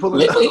woman. Oh, you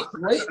pulling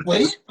it?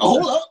 Wait.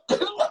 Hold up.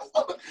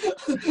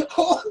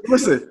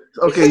 Listen,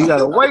 okay, you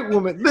got a white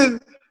woman. Then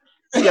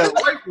you got a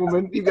white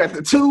woman. You got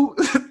the 2.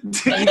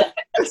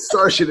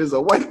 Sergeant is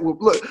a white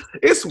woman. Look,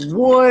 it's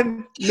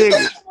one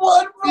nigga.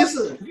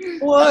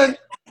 It's one.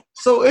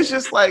 So it's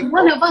just like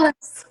one of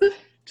us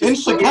in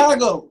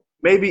Chicago.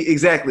 Maybe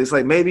exactly. It's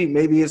like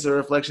maybe it's a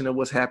reflection of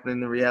what's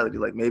happening in reality.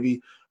 Like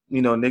maybe,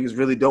 you know, niggas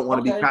really don't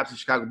want to be cops in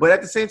Chicago. But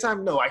at the same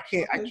time, no, I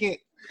can't. I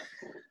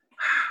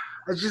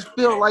just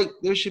feel like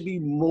there should be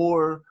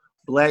more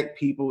Black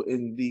people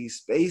in these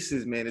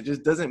spaces, man. It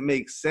just doesn't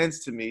make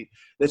sense to me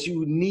that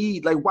you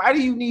need, like, why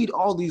do you need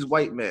all these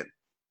white men?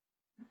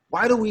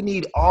 Why do we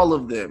need all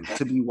of them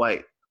to be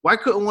white? Why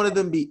couldn't one of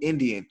them be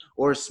Indian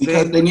or Spanish?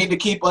 Because they need to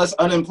keep us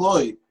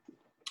unemployed.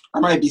 I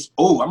might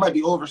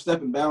be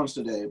overstepping bounds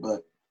today,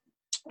 but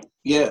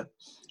yeah,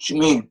 what you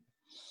mean?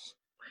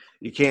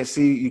 You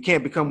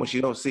can't become what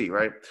you don't see,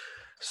 right?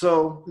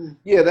 So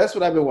yeah, that's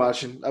what I've been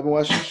watching. I've been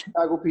watching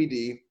Chicago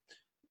PD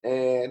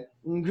and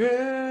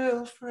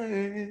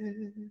Girlfriends.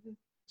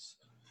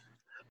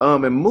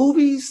 And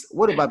movies.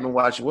 What have I been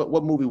watching?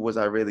 What movie was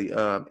I really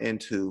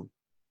into?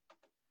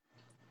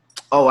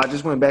 Oh, I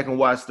just went back and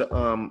watched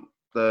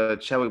the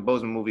Chadwick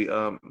Boseman movie,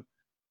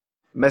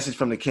 Message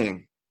from the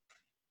King.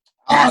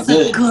 That's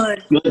a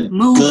good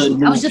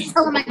movie. I was just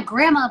telling my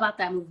grandma about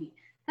that movie.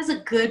 That's a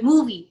good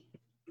movie.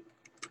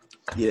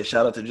 Yeah,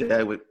 shout out to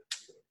Chadwick.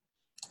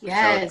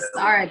 Yes,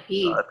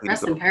 R.I.P.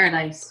 Rest in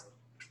paradise.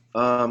 He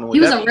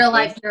was a real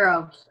life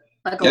hero,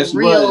 like a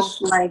real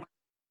life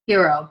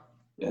hero.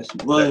 Yes,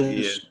 he was.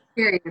 Yeah.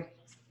 Period.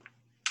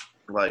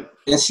 Like,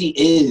 yes, he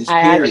is.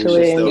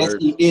 Yes,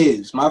 he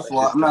is. My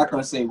fault. I'm not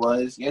gonna say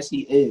was. Yes,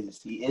 he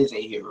is. He is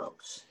a hero.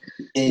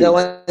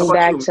 Going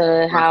back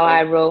to how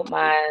I wrote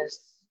my.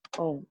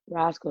 Oh,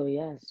 Roscoe,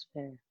 yes.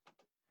 Fair.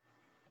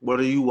 What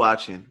are you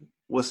watching?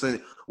 What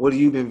have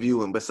you been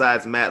viewing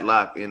besides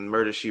Matlock and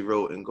Murder, She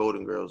Wrote and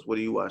Golden Girls? What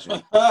are you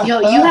watching? Yo,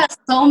 you have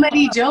so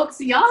many jokes.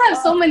 Y'all have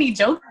so many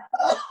jokes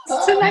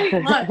tonight.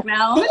 Look,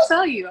 now I'm gonna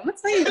tell you. I've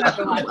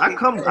been watching.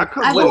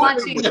 I've been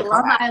watching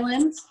Love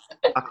Island.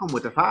 I come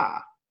with the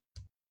fire.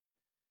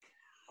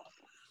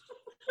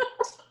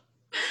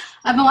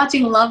 I've been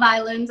watching Love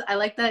Island. I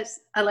like that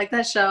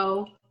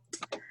show.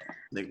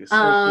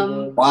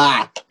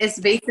 Why? It's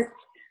basic.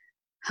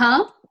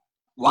 Huh?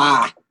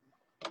 Why?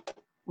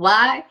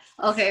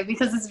 Okay,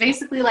 because it's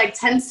basically like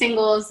 10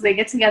 singles. They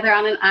get together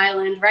on an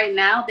island. Right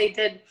now, they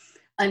did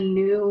a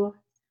new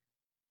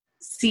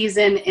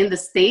season in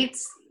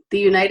the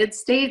United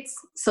States.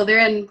 So they're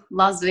in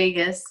Las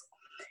Vegas.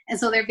 And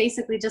so they're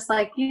basically just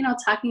like,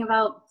 talking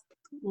about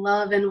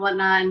love and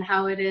whatnot and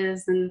how it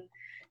is. And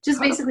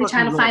just basically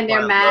trying to find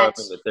their match.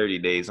 In the 30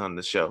 days on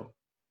the show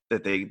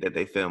that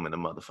they film in the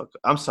motherfucker.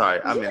 I'm sorry,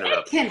 I'm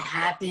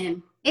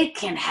interrupting. It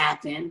can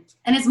happen.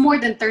 And it's more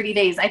than 30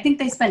 days. I think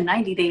they spend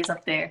 90 days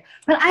up there.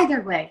 But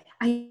either way.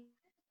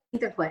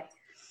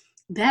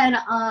 Then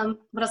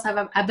what else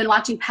have I've been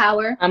watching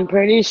Power. I'm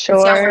pretty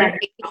sure.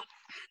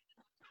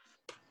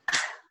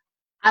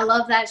 I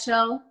love that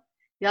show.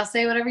 Y'all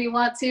say whatever you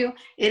want to.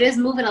 It is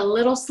moving a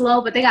little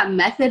slow, but they got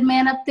Method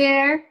Man up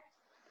there.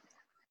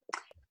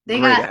 They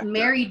got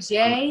Mary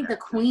J, the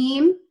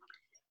Queen.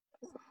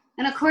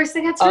 And of course,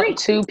 they got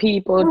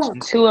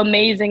Tariq. Two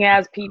amazing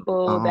ass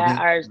people that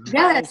are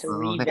trying to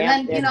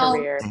revamp their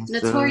career.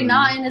 Naturi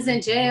Naughton is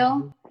in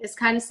jail. It's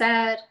kind of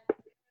sad.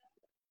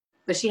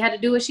 But she had to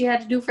do what she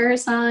had to do for her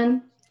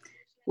son.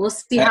 We'll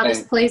see how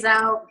this plays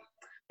out.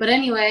 But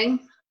anyway,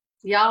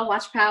 y'all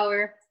watch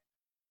Power.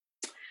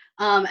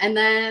 And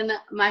then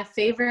my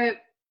favorite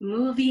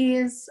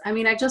movies. I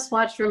mean, I just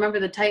watched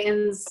Remember the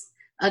Titans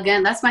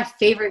again. That's my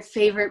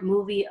favorite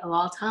movie of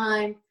all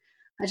time.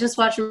 I just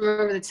watched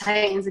Remember the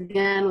Titans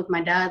again with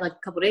my dad like a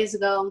couple days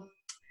ago.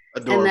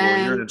 Adorable.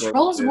 And then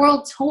Trolls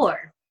World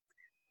Tour.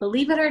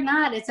 Believe it or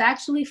not, it's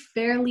actually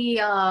fairly,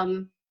 I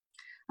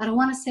don't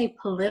want to say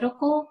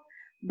political,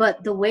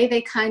 but the way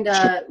they kind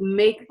of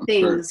make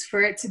things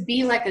for it to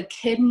be like a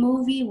kid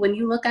movie, when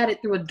you look at it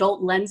through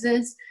adult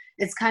lenses,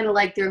 it's kind of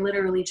like they're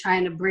literally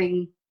trying to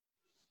bring,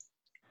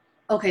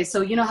 okay, so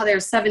you know how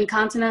there's 7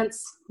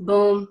 continents?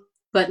 Boom.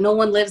 But no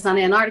one lives on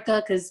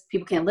Antarctica because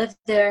people can't live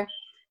there.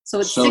 So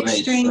it's 6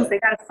 strings. They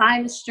got to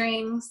find the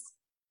strings.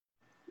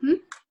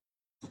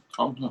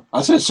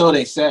 I said so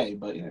they say,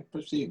 but yeah,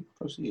 proceed.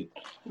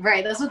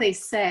 Right, that's what they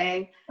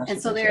say.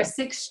 And so there are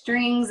 6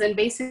 strings, and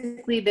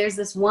basically there's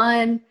this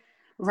one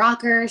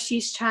rocker.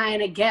 She's trying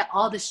to get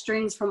all the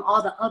strings from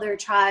all the other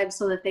tribes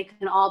so that they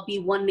can all be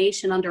one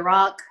nation under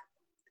rock.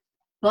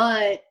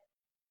 But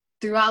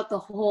throughout the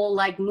whole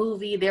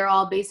movie, they're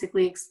all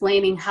basically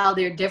explaining how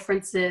their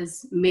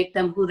differences make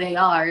them who they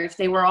are. If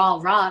they were all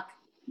rock,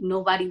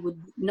 nobody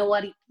would know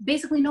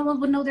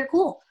they're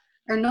cool,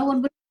 or no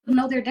one would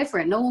know they're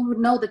different. No one would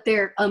know that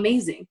they're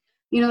amazing.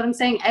 You know what I'm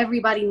saying?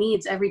 Everybody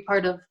needs every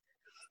part of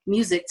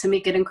music to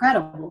make it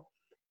incredible.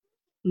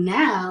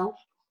 Now,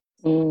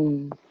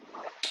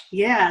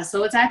 yeah,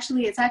 so it's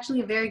actually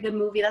a very good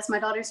movie. That's my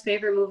daughter's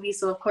favorite movie,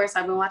 so of course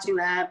I've been watching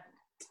that.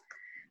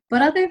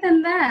 But other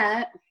than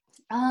that,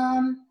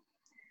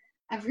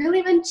 I've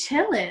really been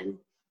chilling.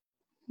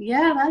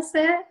 Yeah, that's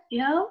it.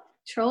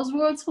 Trolls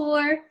World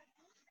Tour.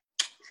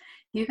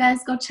 You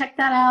guys go check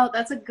that out.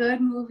 That's a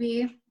good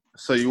movie.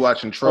 So you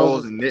watching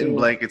Trolls and knitting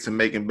blankets and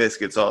making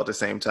biscuits all at the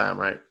same time,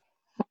 right?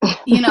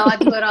 I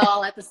do it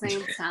all at the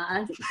same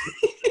time.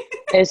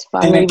 It's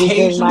funny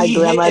because my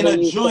grandmother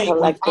used to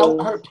collect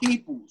without her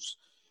peoples.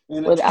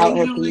 Without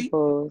her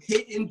peoples.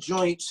 Hitting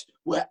joints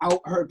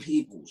without her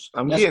peoples.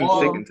 I'm getting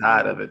sick and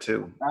tired of it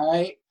too. All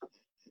right.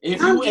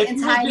 If I'm you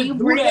getting tired of you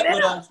bringing it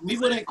with us, we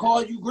wouldn't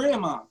call you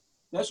grandma.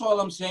 That's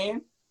all I'm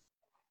saying.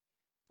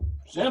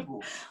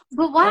 Simple.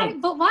 But why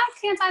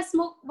can't I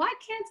smoke?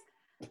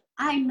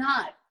 I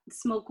not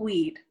smoke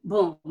weed?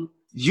 Boom.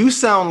 You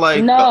sound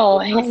like no.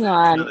 Hang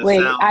on,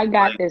 wait. I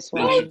got this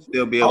one. You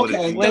still be able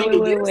Okay, to. Wait.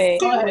 Go ahead, Wait.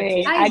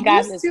 Keith. I got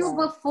used this to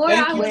one. before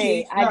Thank I you, was. Keith.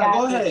 Wait, I got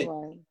go this ahead.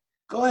 one.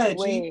 Go ahead,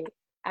 G. Wait,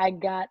 I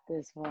got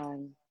this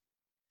one.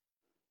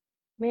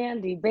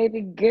 Mandy,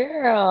 baby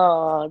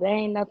girl, there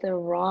ain't nothing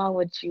wrong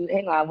with you.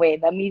 Hang on,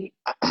 wait. Let me.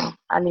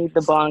 I need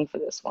the bong for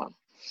this one.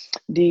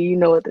 Do you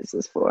know what this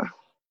is for?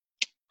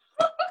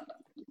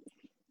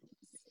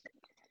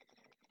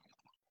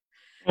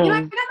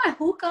 I got my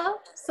hookah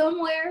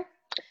somewhere.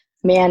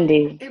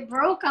 Mandy. It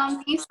broke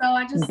on me, so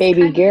I just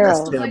baby girl.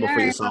 That's terrible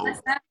for your soul.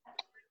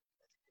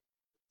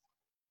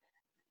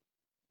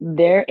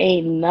 There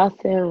ain't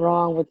nothing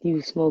wrong with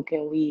you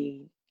smoking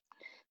weed.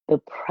 The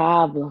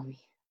problem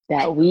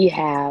that we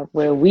have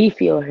where we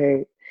feel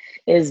hurt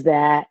is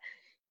that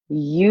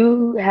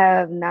you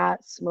have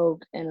not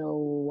smoked in a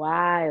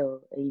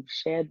while. You've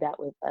shared that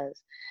with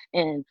us.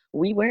 And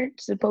you weren't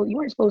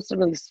supposed to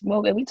really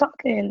smoke. If we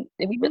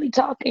really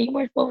talking, you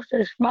weren't supposed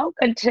to smoke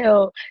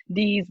until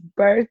Dee's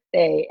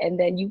birthday. And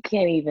then you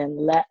can't even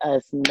let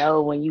us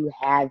know when you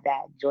had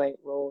that joint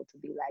roll to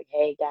be like,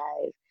 hey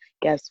guys,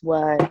 guess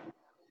what?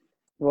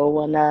 Roll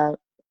one up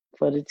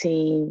for the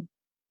team.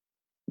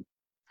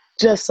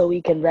 Just so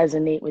we can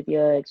resonate with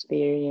your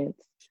experience.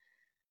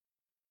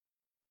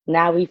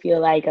 Now we feel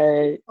like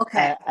a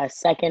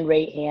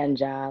second-rate hand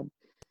job.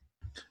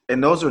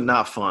 And those are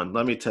not fun,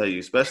 let me tell you,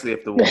 especially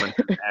if the woman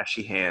has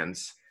ashy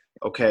hands.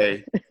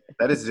 Okay,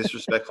 that is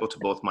disrespectful to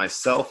both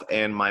myself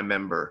and my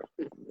member,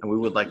 and we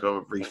would like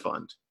a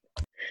refund.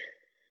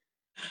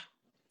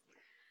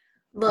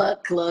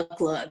 Look.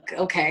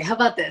 Okay, how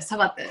about this?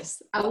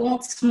 I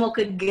won't smoke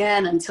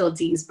again until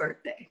Dee's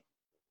birthday.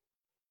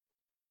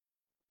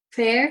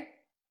 Fair?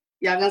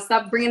 Y'all gonna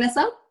stop bringing this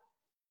up?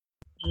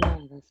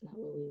 No, that's not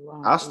what we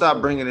want. I'll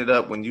stop bringing it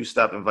up when you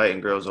stop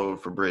inviting girls over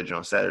for bridge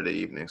on Saturday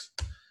evenings.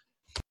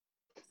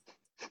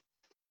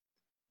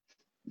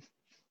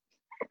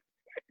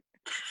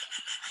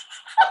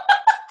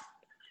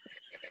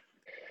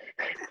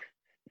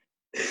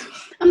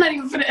 I'm not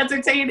even gonna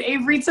entertain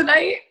Avery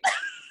tonight.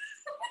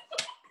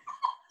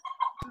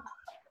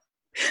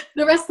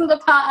 The rest of the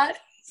pod.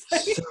 So,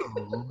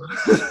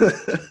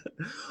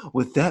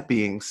 with that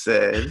being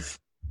said,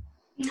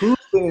 who's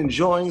been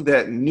enjoying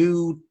that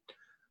new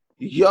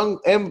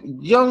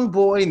young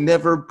boy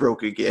never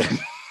broke again?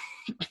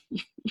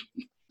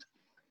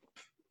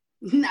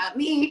 Not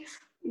me.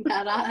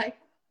 Not I.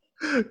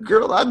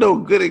 Girl, I know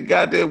good and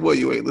goddamn well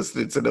you ain't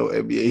listening to no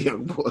NBA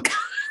young boy.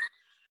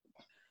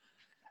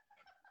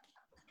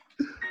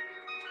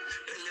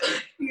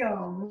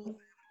 Yo.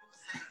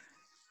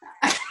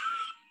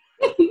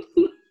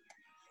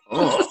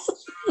 Oh.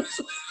 I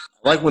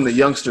like when the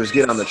youngsters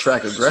get on the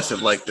track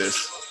aggressive like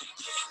this.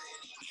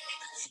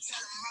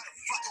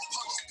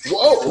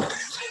 Whoa.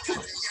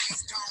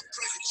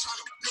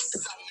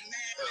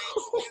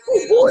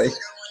 Oh boy.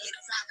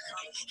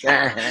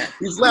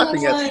 He's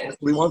laughing at us.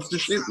 He wants to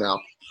shoot now.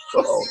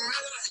 Oh.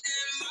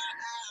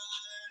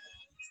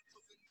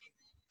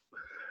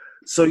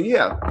 So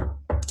yeah.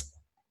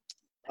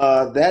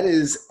 That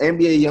is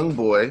NBA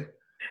Youngboy.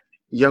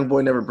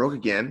 Youngboy never broke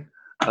again.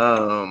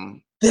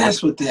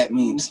 That's what that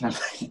means.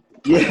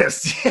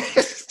 Yes.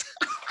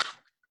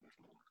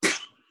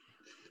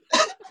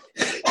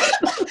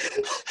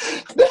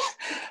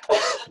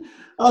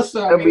 I'm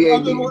sorry.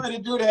 I've been wanting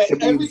to do that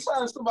every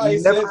time somebody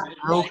says it. Like,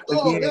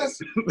 oh,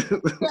 that's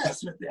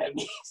what that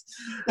means.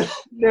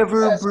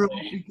 Never broke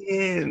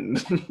again.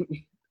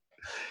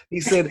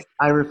 He said,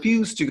 I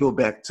refuse to go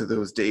back to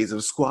those days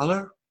of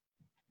squalor.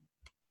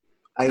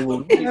 I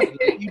will never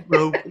be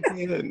broke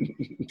again.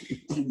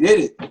 He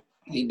did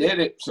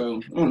it.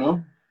 So, you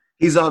know.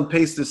 He's on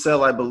pace to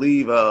sell, I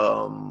believe,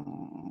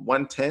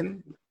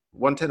 110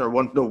 or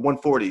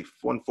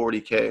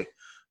 140K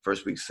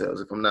first week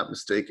sales, if I'm not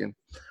mistaken.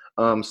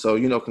 So,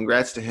 you know,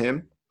 congrats to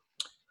him.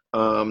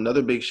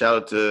 Another big shout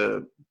out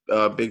to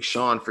Big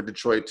Sean for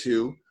Detroit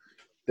too.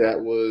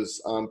 That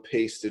was on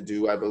pace to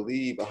do, I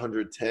believe,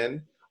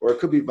 110, or it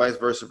could be vice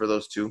versa for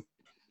those two.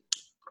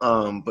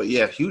 But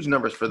yeah, huge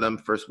numbers for them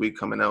first week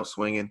coming out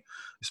swinging,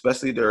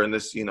 especially during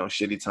this, you know,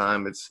 shitty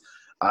time.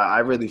 I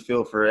really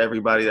feel for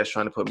everybody that's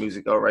trying to put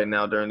music out right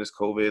now during this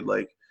COVID.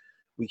 Like,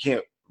 we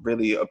can't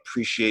really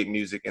appreciate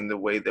music in the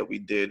way that we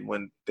did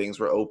when things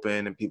were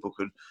open and people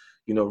could,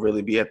 you know,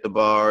 really be at the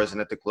bars and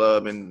at the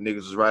club and niggas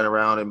was riding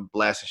around and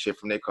blasting shit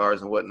from their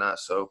cars and whatnot.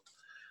 So,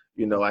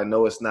 you know, I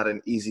know it's not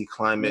an easy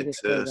climate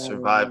to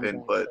survive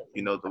in, but,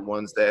 you know, the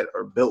ones that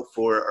are built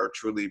for it are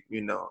truly,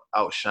 you know,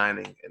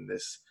 outshining in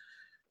this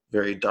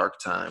very dark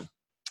time.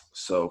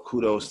 So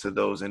kudos to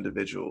those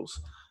individuals.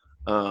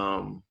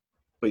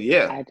 But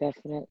yeah. I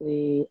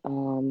definitely,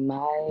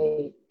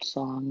 my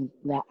song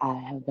that I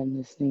have been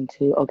listening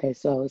to, okay,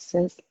 so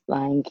since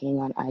Lion King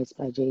on Ice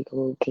by J.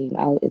 Cole came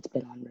out, it's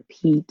been on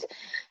repeat.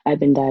 I've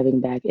been diving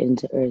back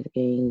into Earth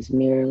Gang's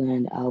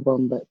Mirrorland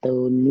album, but the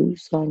new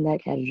song that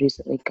has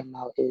recently come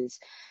out is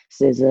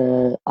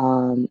SZA,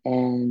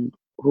 and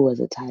who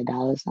was it, Ty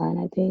Dolla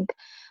 $ign, I think,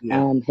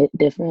 Yeah. Hit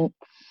Different.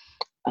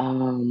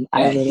 I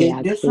really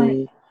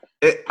actually.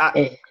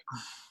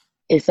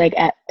 It's like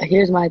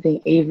here's my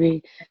thing,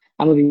 Avery.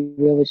 I'm gonna be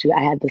real with you.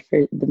 I had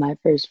my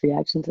first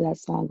reaction to that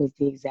song was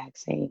the exact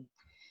same.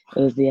 It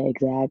was the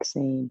exact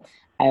same.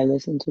 I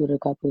listened to it a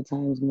couple of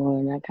times more,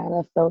 and I kind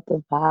of felt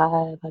the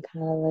vibe. I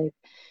kind of like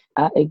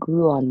it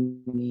grew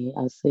on me.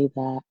 I'll say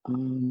that.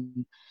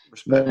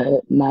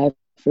 But my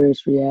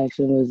first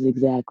reaction was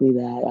exactly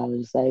that. I was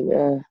just like,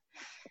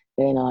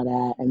 ain't all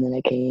that. And then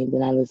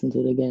then I listened to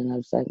it again, and I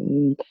was like,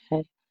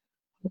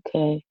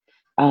 okay.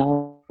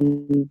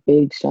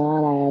 Big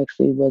Sean, I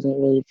actually wasn't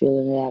really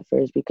feeling it at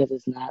first because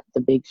it's not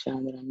the Big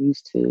Sean that I'm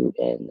used to.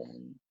 And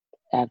then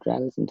after I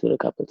listened to it a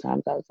couple of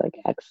times, I was like,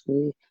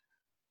 actually,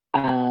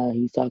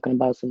 he's talking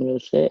about some real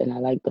shit, and I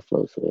like the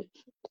flow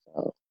switch.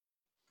 So.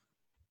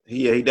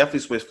 Yeah, he definitely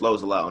switched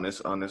flows a lot on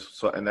this.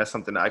 So, and that's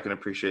something that I can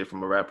appreciate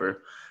from a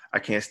rapper. I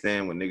can't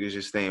stand when niggas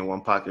just stay in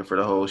one pocket for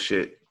the whole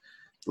shit.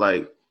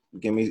 Like,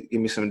 give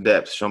me some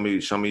depth. Show me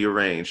your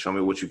range. Show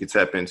me what you can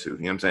tap into. You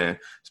know what I'm saying?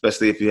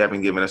 Especially if you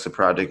haven't given us a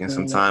project in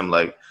some time.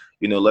 Like,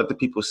 let the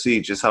people see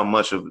just how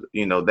much of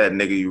that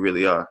nigga you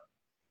really are.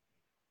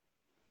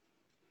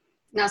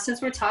 Now,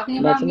 since we're talking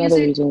about music, that's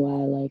another reason why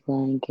I like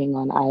Lion King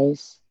on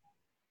Ice.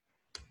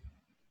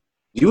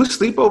 You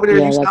asleep over there?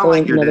 Yeah, you sound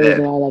like your dad.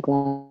 Reason why I like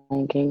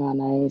Lion King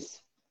on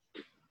Ice.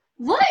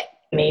 What?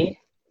 Me?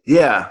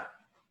 Yeah.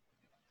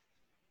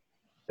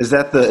 Is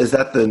that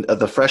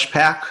the fresh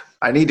pack?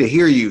 I need to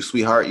hear you,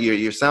 sweetheart.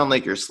 You sound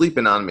like you're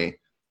sleeping on me.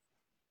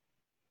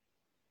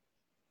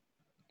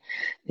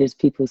 There's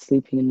people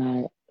sleeping in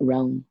my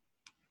realm.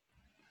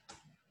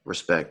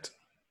 Respect.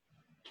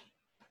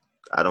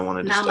 I don't want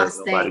to disturb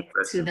nobody.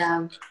 To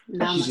them.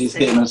 She's just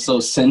hitting us so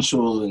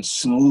sensual and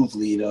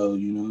smoothly, though.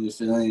 The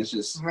feeling is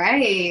just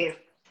right.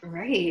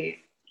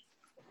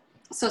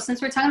 So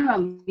since we're talking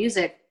about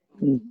music,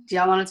 do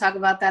y'all want to talk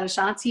about that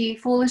Ashanti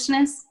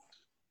foolishness?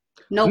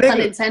 No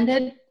pun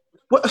intended.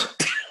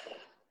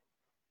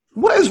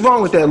 What is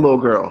wrong with that little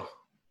girl?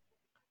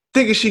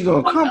 Thinking she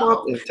gonna come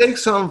up and take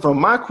something from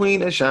my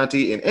queen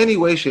Ashanti in any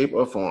way, shape,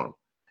 or form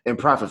and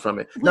profit from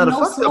it. Now the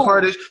fucked up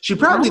part is she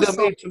probably done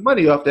made some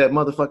money off that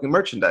motherfucking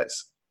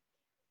merchandise.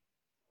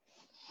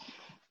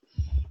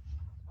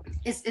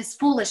 It's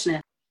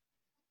foolishness.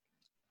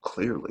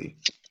 Clearly.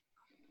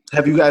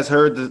 Have you guys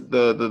heard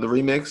the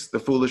remix, the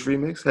Foolish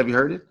remix? Have you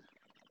heard it?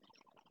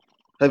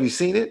 Have you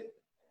seen it?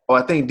 Oh,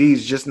 I think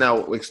D's just now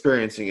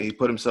experiencing it. He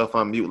put himself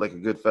on mute like a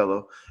good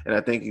fellow, and I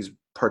think he's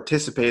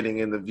participating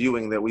in the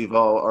viewing that we've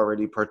all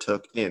already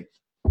partaken.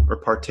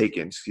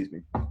 Excuse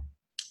me. I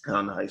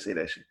don't know how you say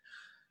that shit.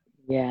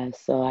 Yeah,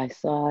 so I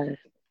saw it.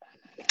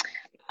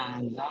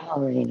 Y'all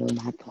already know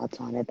my thoughts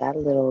on it. That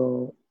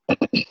little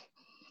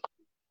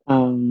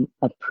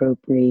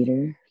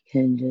appropriator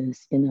can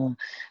just,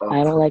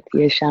 I don't like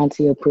the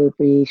Ashanti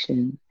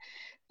appropriation.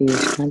 The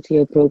Ashanti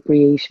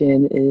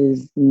appropriation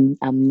is,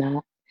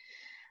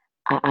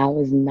 I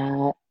was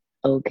not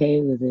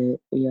okay with it,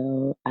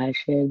 I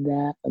shared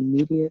that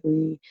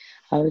immediately.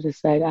 I was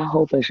just like, I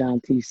hope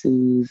Ashanti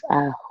sues.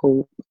 I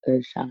hope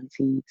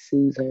Ashanti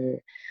sues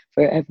her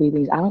for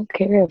everything. I don't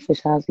care if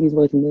Ashanti's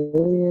worth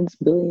millions,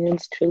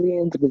 billions,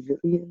 trillions,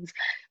 gazillions.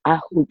 I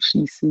hope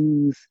she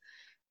sues.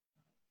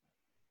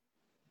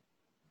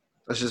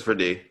 That's just for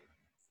D.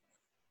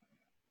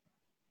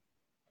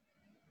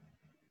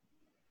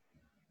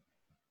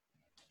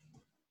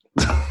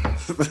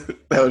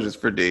 That was just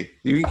for D.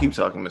 You can keep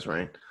talking, Miss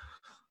Rain.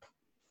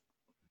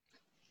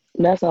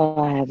 That's all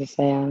I have to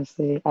say,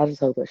 honestly. I just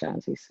hope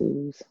Ashanti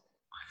sues.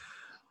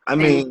 I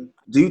mean,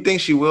 do you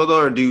think she will, though,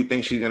 or do you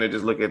think she's going to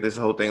just look at this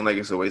whole thing like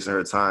it's a waste of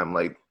her time,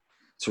 like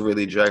to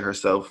really drag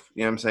herself,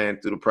 through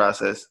the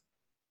process?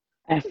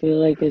 I feel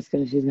like she's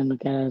going to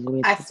look at it as a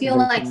waste of her time. I feel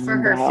like for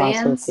her fans.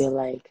 I also feel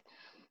like,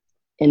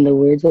 in the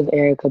words of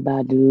Erykah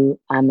Badu,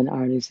 I'm an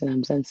artist and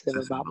I'm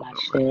sensitive about my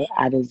shit.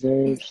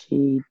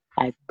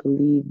 I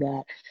believe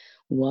that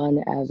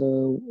one as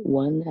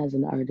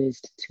an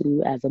artist,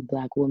 two as a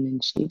Black woman,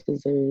 she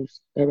deserves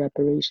the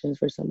reparations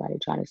for somebody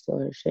trying to steal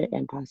her shit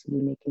and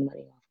possibly making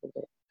money off of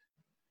it.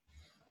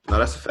 No,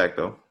 that's a fact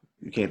though.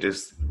 You can't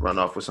just run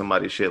off with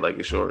somebody's shit like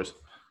it's yours.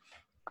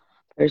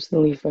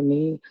 Personally, for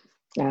me,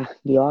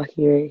 y'all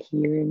hear it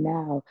here and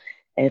now.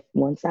 If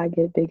once I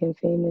get big and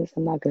famous,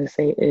 I'm not gonna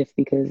say if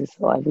because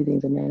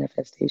everything's a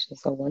manifestation.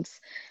 So once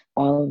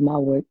all of my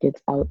work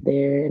gets out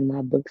there and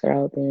my books are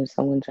out there and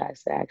someone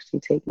tries to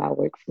actually take my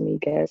work from me,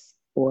 guess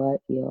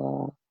what,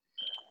 y'all?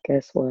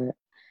 Guess what?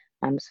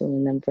 I'm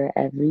suing them for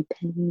every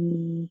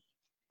penny.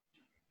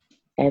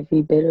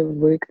 Every bit of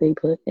work they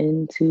put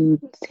into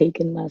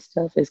taking my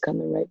stuff is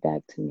coming right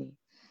back to me.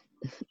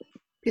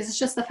 Because it's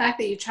just the fact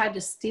that you tried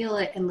to steal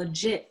it and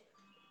legit.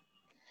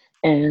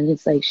 And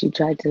it's like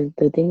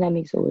the thing that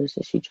makes it worse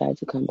is she tried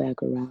to come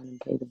back around and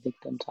play the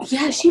victim.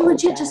 Yeah, she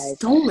legit just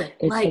stole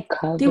it. Like,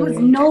 there was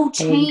no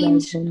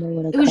change.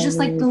 It was just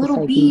like the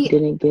little beat. You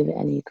didn't give it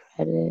any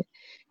credit.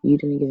 You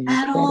didn't give it any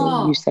credit.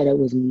 All. You said it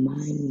was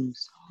mine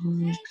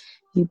song.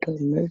 You put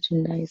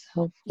merchandise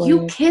out for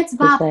it. Kids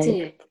bopped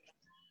it.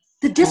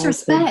 The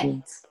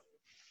disrespect.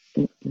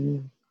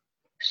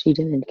 She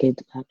didn't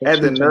kidnap it.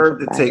 Had the nerve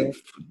to take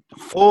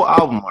full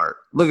album art.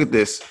 Look at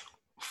this.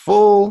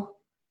 Full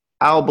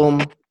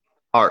album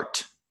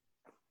art.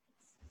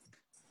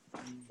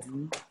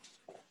 Mm-hmm.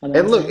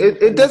 And look,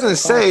 it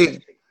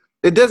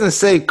doesn't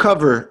say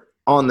cover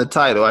on the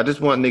title. I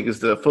just want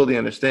niggas to fully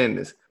understand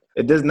this.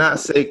 It does not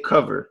say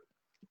cover.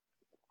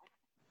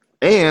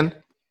 And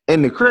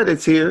in the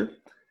credits here,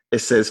 it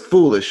says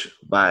Foolish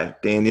by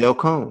Danielle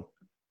Cohn.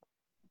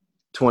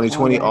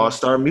 2020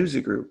 All-Star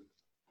Music Group.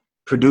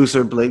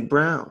 Producer Blake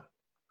Brown.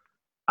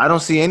 I don't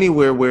see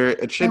anywhere where it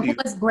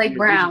attributes. Who is Blake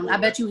Brown? I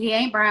bet you he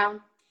ain't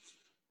Brown.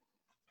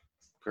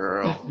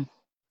 Girl.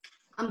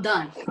 I'm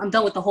done. I'm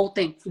done with the whole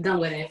thing. I'm done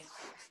with it.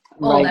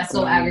 Oh, right, that's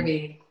so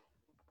aggravating.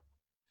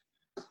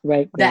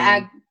 Right.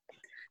 The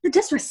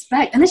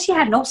disrespect. And then she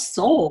had no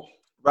soul.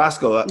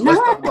 Roscoe,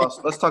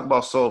 let's talk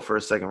about soul for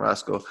a second,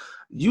 Roscoe.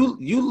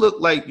 You look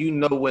like you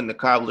know when the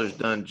cobbler's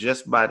done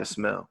just by the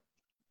smell.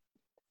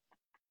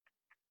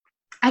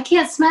 I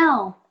can't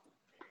smell.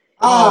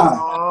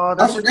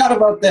 I forgot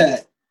about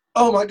that.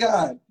 Oh my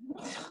God.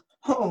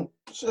 Oh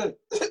shit.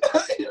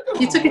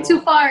 You took it too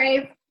far,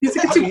 Abe. You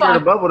took it too far. You can hear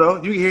the bubble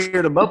though. You can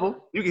hear the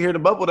bubble. You can hear the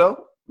bubble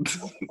though.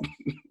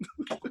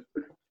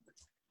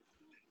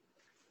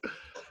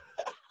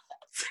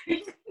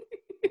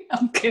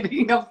 I'm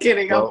kidding.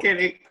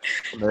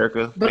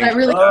 America. But I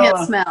really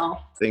can't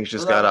smell. Things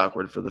just got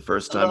awkward for the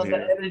first time here.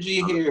 The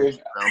energy here.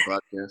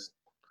 Podcast.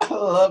 I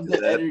love the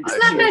energy. It's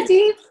not that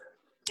deep.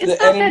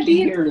 The energy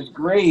here is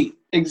great.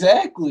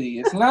 Exactly.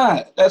 It's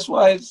not. That's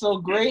why it's so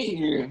great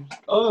here.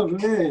 Oh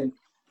man.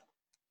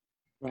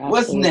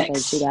 What's next?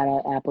 Like she got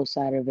an apple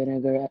cider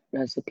vinegar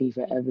recipe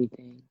for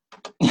everything.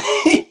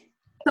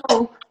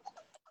 So,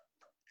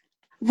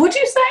 what'd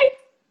you say?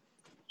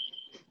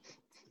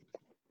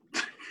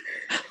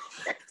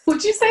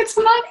 What'd you say,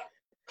 somebody?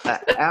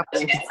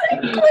 Apple.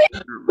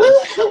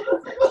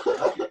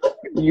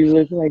 You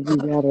look like you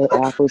got an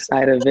apple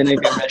cider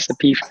vinegar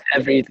recipe for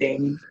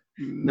everything.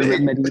 The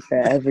remedy for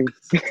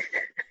everything.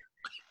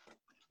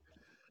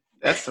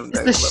 That's some.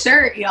 It's the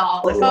shirt,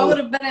 y'all. If I would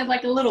have been in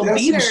like a little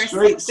beater or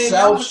something,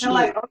 I would have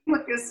like, oh, you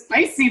looking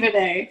spicy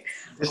today.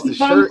 It's the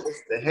shirt,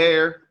 it's the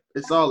hair,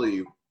 it's all of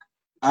you.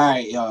 All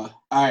right,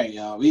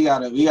 y'all. We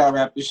gotta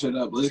wrap this shit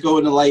up. Let's go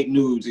into light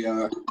news,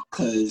 y'all.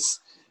 Cause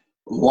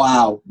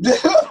wow.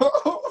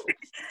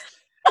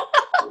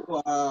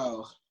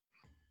 Wow.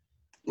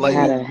 I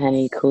had a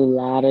Henny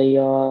Colada,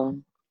 y'all.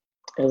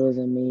 It was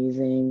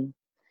amazing.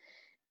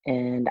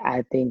 And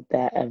I think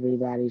that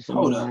everybody should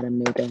know how to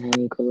make a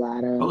Henny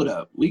Colada. Hold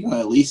up. We gonna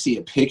at least see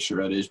a picture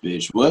of this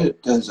bitch.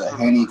 What does a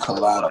Henny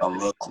Colada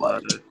look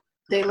like?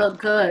 They look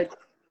good.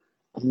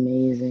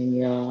 Amazing,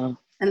 y'all.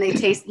 And they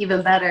taste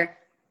even better.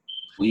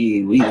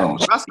 We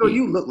don't. Roscoe,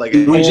 you look like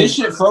it. Was this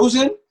shit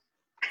frozen?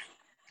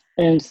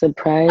 And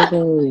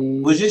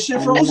surprisingly, was this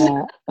shit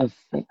frozen?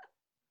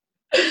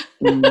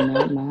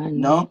 Not mine.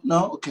 No.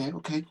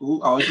 Okay,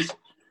 cool. I was just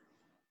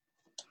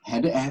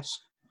had to ask.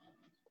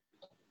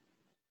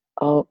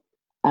 Oh,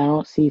 I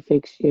don't see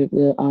fixture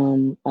the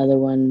other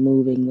one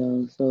moving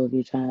though. So if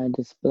you're trying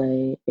to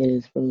display, it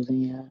is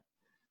frozen yet.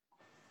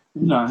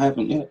 No, I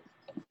haven't yet.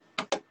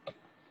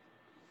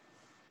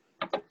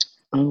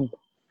 Oh,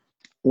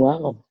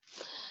 wow.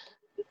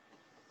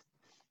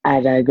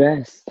 I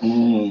digress.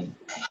 Henny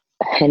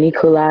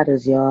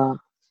Coladas, y'all.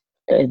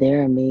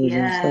 They're amazing.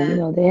 Yeah.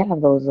 So they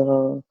have those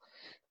little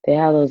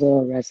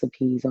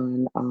recipes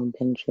on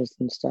Pinterest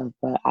and stuff,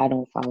 but I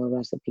don't follow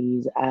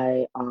recipes.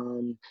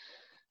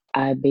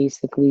 I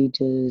basically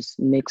just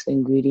mix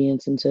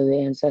ingredients until the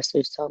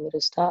ancestors tell me to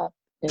stop,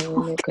 and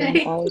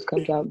it always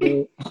comes out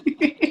great.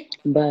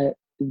 But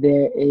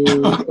there is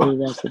a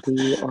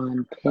recipe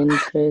on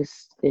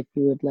Pinterest. If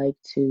you would like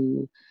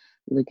to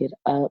look it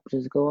up,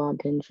 just go on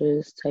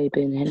Pinterest, type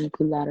in Henny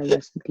Colada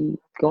recipe.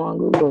 Go on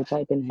Google,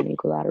 type in Henny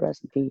Colada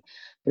recipe.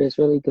 But it's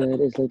really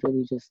good. It's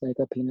literally just like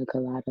a pina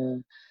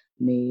colada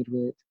made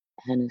with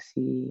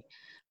Hennessy.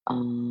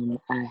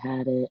 I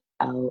had one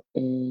out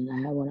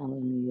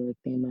in New York.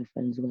 Me and my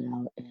friends went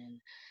out,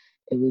 and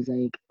it was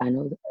like, I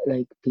know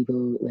like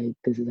people like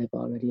this is like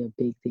already a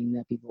big thing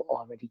that people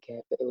already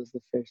get, but it was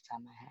the first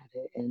time I had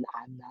it, and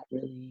I'm not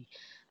really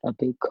a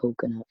big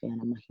coconut fan.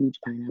 I'm a huge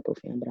pineapple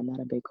fan, but I'm not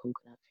a big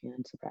coconut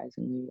fan,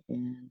 surprisingly.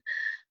 And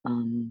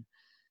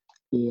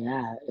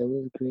yeah, it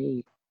was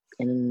great.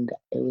 And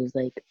it was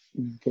like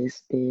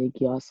this big.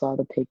 Y'all saw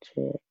the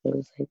picture. It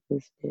was like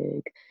this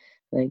big,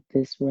 like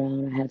this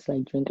round. I had to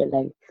like drink it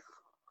like,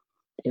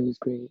 it was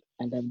great.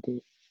 I loved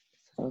it.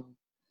 So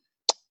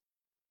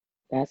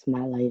that's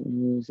my light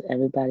news.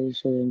 Everybody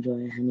should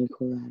enjoy a Henny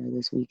Colada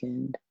this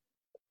weekend,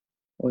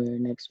 or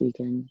next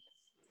weekend,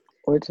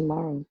 or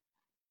tomorrow.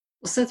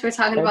 Well, since we're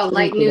talking about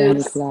light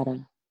news,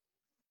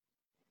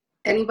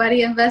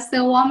 anybody invest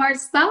in Walmart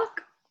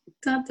stock?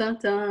 Dun, dun,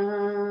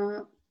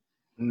 dun.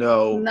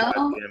 No. God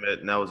damn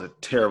it. That was a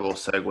terrible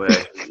segue.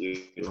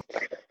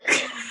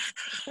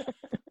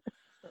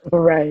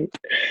 Right.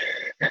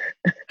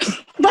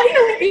 Why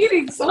are you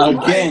eating so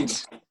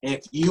much?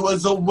 if you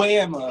was a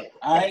whammer,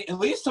 all right, at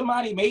least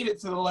somebody made it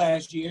to the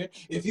last year.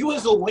 If you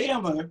was a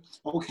whammer,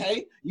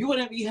 okay, you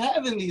wouldn't be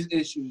having these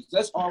issues.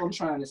 That's all I'm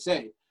trying to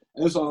say.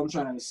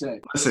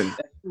 Listen,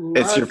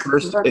 it's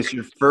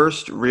your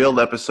first real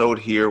episode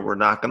here. We're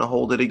not gonna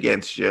hold it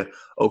against you,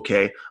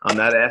 okay? I'm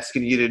not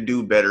asking you to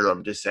do better.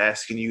 I'm just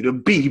asking you to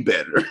be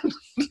better.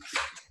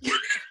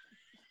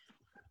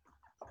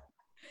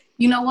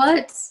 You know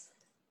what?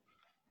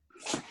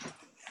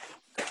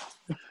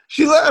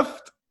 She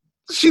left.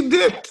 She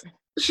dipped.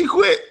 She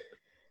quit.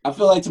 I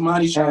feel like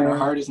Tamani's trying her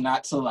hardest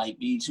not to like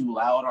be too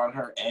loud on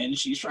her end.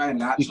 She's trying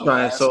not to. She's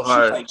trying so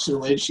hard. She's like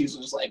chilling. She's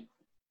just like.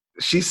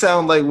 She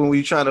sound like when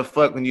we trying to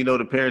fuck when you know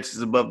the parents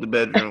is above the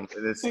bedroom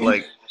and it's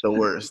like the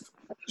worst.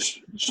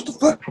 Shut the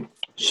fuck.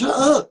 Shut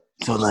up.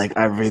 So like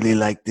I really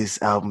like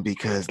this album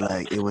because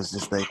like it was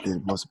just like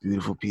the most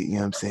beautiful piece, you know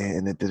what I'm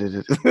saying? And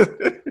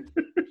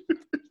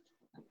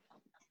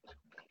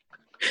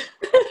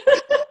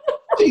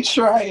She's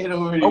trying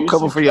over there. I'm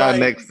coming for y'all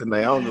next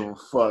tonight. I don't give a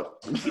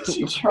fuck.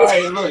 She's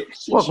trying. Look,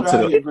 welcome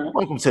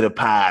to the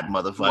pod,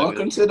 motherfucker.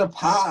 Welcome to the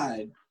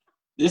pod.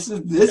 This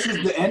is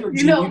the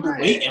energy we've been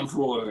waiting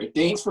for.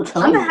 Thanks for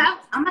coming.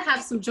 I'm gonna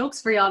have some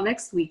jokes for y'all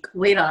next week.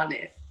 Wait on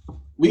it.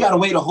 We gotta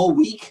wait a whole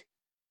week.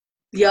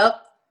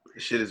 Yep.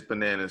 This shit is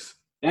bananas.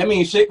 That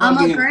means shit. I'm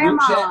a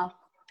grandma.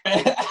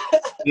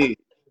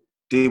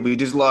 Dude, we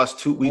just lost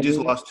two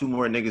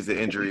more niggas to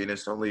injury, and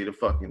it's only the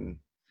fucking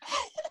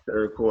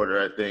third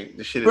quarter. I think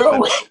the shit is.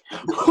 Bro,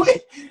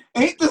 wait,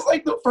 ain't this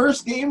like the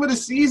first game of the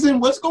season?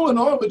 What's going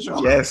on with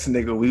y'all? Yes,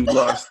 nigga, we've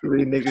lost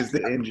 3 niggas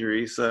to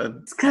injury, son.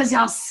 It's because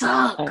y'all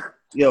suck.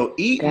 Yo,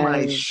 eat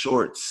my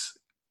shorts.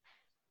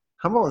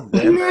 Come on,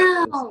 then.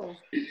 No.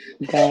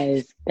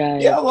 Guys.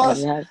 Y'all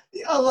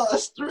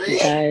lost 3.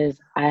 Guys,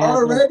 I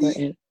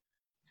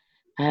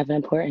have an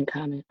important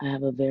comment. I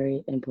have a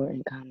very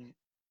important comment.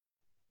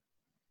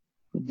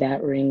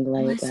 That ring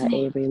light got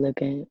Avery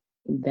looking.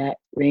 That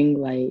ring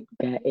light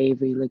got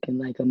Avery looking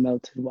like a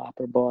melted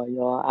Whopper ball,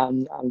 y'all.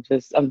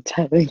 I'm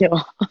telling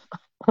y'all.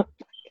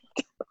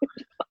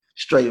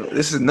 Straight.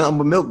 This is nothing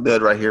but milk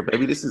dud right here,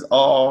 baby. This is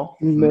all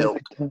milk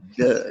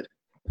dud.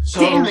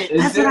 So damn it!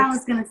 That's what I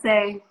was gonna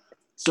say.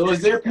 So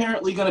is there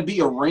apparently gonna be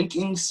a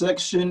ranking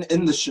section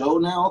in the show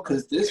now?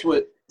 Because this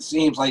what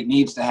seems like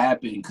needs to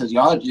happen. Because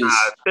y'all just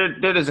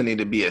there doesn't need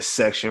to be a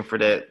section for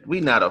that. We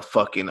not a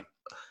fucking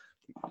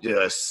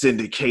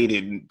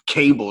syndicated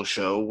cable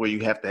show where you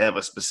have to have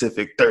a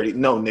specific 30.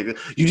 No, nigga,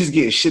 you just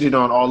get shitted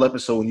on all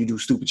episode when you do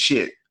stupid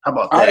shit. How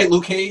about that? All right,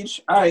 Luke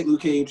Cage. I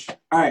got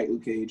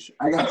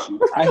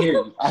you. I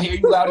hear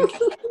you loud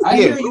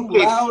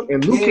and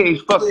And Luke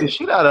Cage fucked the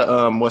shit out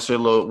of what's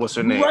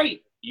her name?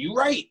 You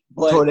right.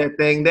 Tore that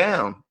thing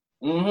down.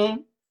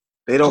 Mm-hmm.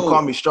 They don't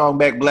call me strong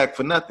back black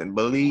for nothing.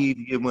 Believe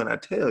you when I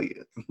tell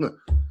you.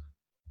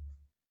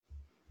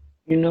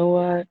 You know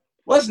what?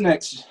 What's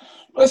next,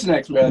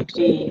 bro?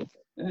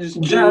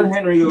 John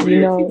Henry over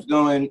here keeps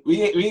going.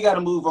 We got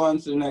to move on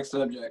to the next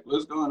subject.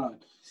 What's going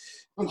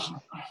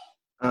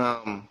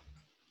on?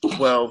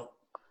 Well,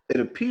 it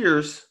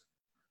appears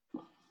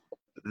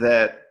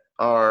that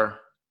our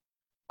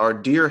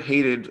dear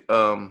hated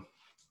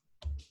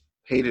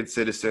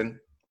citizen,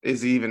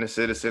 is he even a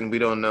citizen? We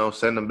don't know.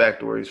 Send him back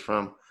to where he's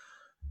from.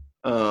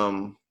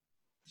 The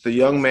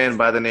young man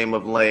by the name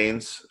of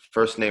Lanes,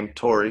 first name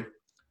Tory.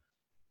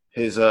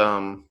 His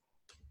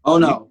Oh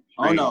no!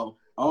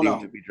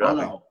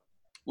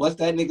 What's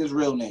that nigga's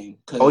real name?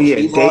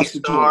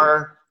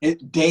 Daystar.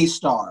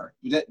 Daystar.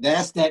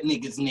 That's that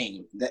nigga's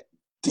name. That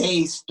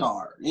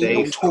Daystar.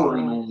 Ain't no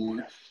Tory no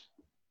more.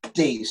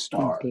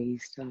 Daystar.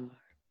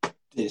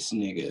 This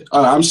nigga.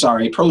 I'm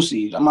sorry.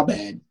 Proceed. My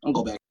bad. I'm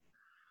go back.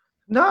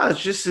 No, it's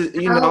just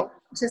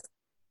Just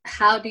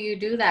how do you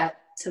do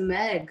that to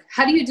Meg?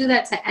 How do you do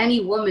that to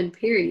any woman?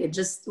 Period.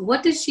 Just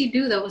what did she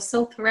do that was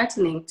so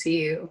threatening to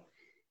you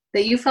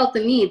that you felt the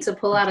need to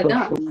pull out a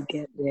gun?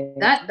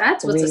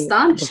 That's what's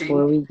astonishing.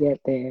 Before we get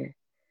there,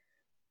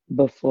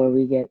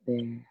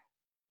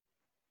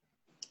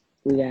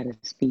 we gotta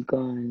speak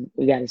on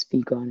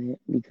it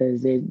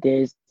because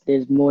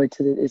there's more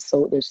to this.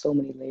 There's so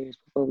many layers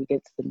before we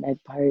get to the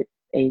Meg part.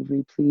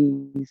 Avery,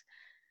 please.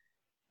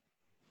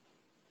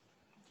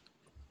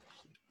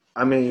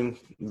 I mean,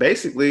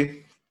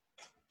 basically,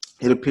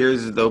 it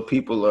appears as though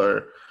people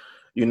are,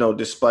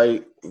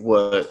 despite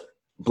what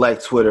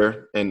Black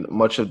Twitter and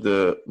much of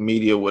the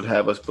media would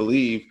have us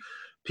believe,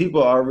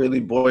 people are really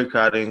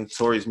boycotting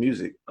Tory's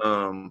music.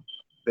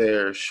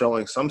 They're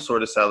showing some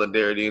sort of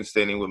solidarity and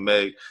standing with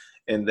Meg,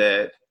 and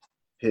that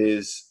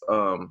his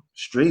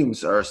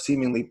streams are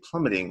seemingly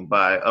plummeting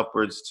by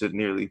upwards to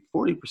nearly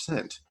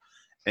 40%.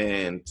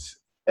 And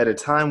at a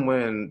time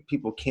when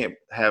people can't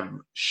have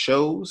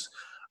shows,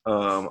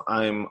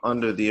 I'm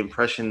under the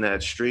impression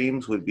that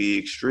streams would be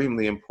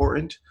extremely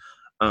important.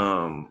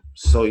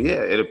 So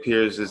yeah, it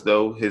appears as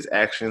though his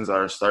actions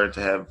are starting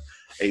to have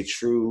a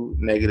true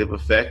negative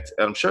effect.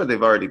 I'm sure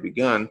they've already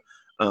begun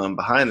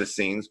behind the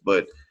scenes,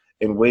 but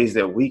in ways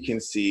that we can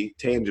see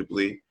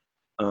tangibly,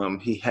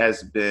 he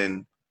has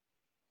been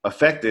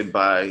affected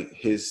by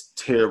his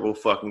terrible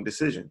fucking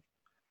decision.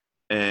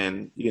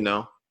 And, you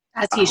know,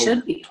 as he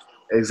should be.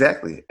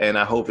 Exactly. And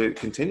I hope it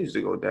continues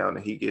to go down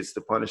and he gets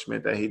the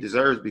punishment that he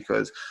deserves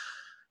because,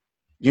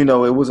 you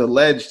know, it was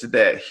alleged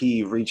that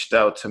he reached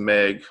out to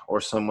Meg or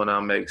someone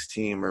on Meg's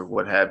team or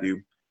what have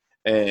you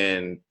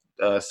and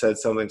said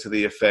something to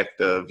the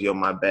effect of, yo,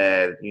 my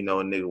bad, you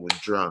know, a nigga was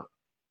drunk.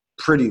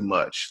 Pretty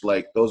much.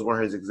 Like, those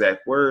weren't his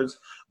exact words,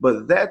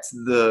 but that's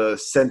the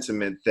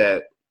sentiment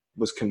that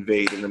was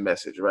conveyed in the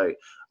message, right?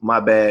 My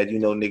bad, you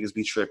know, niggas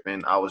be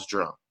tripping, I was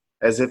drunk.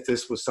 As if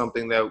this was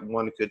something that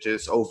one could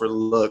just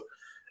overlook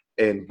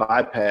and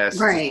bypass,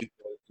 right? Just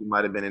because you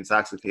might have been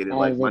intoxicated. As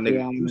like, my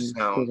nigga, you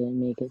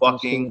sound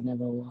fucking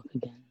never walk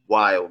again.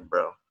 Wild,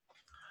 bro.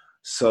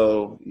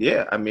 So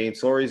yeah, I mean,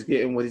 Tory's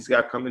getting what he's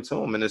got coming to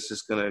him, and it's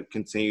just gonna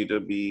continue to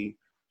be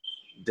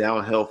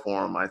downhill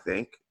for him, I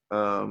think,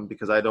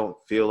 because I don't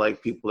feel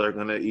like people are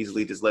gonna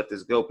easily just let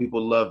this go.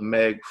 People love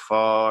Meg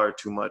far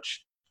too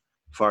much.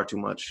 Most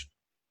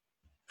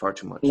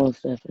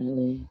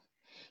definitely.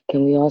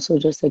 Can we also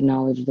just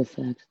acknowledge the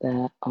fact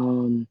that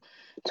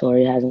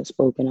Tory hasn't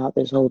spoken out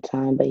this whole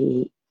time, but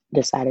he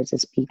decided to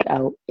speak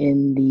out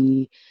in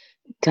the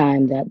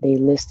time that they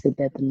listed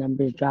that the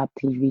numbers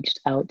dropped. He reached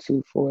out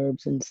to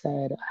Forbes and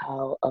said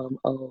how,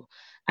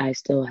 I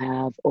still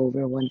have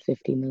over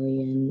 150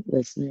 million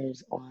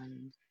listeners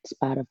on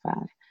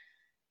Spotify,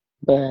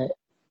 but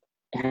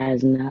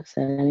has not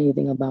said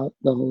anything about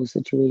the whole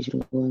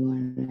situation going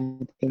on.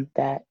 And I think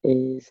that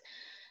is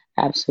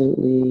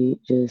absolutely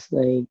just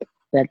like,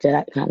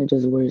 that kind of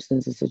just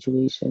worsens the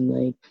situation,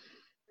 like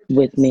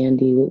with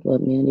Mandy, with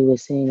what Mandy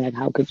was saying, like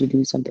how could you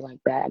do something like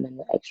that, and then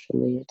the extra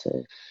layer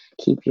to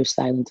keep your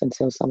silence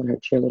until someone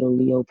hurts your little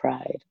Leo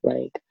pride,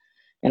 like,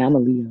 and I'm a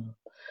Leo,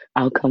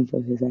 I'll come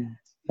for his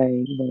ass,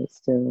 like, but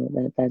still,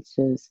 that's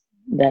just,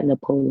 that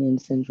Napoleon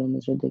syndrome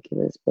is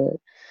ridiculous. But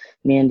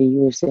Mandy, you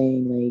were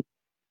saying like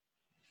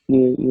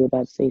you were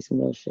about to say some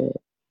real shit.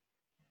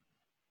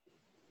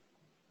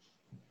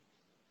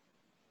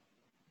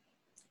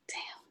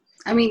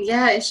 I mean,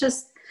 yeah, it's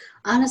just,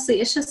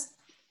 honestly, it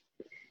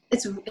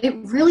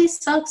really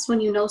sucks when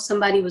you know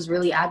somebody was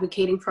really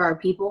advocating for our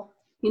people.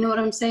 You know what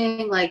I'm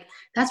saying? Like,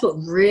 that's what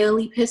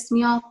really pissed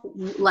me off.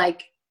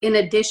 Like, in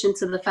addition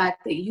to the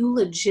fact that you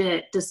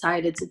legit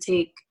decided to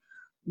take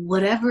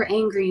whatever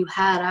anger you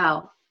had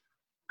out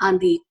on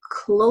the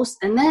close,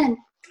 and then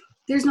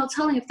there's no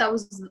telling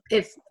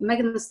if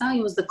Megan Thee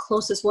Stallion was the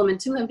closest woman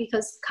to him,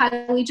 because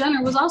Kylie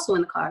Jenner was also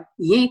in the car.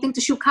 You ain't think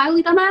to shoot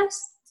Kylie, dumbass?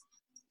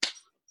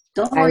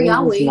 Don't worry,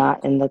 I'll wait. Kylie was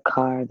not in the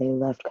car. They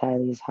left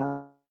Kylie's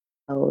house.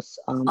 It was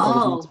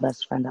Meg's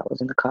best friend that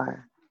was in the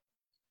car.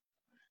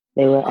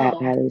 They were at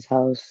Kylie's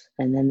house,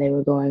 and then they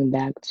were going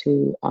back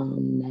to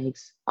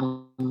Meg's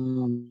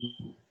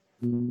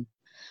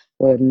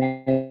where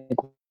Meg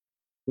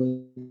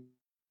was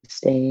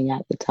staying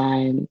at the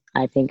time.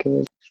 I think it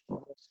was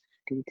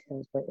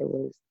details, but it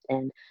was,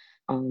 and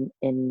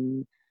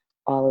in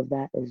all of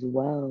that as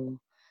well,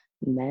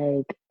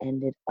 Meg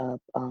ended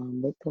up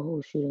with the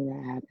whole shooting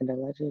that happened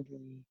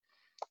allegedly.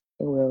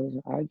 It was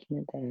an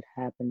argument that had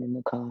happened in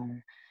the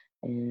car,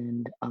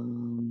 and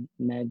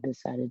Meg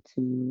decided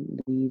to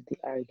leave the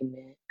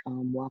argument,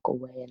 walk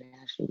away, and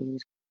as she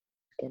was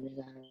getting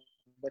out of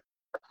the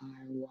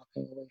car and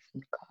walking away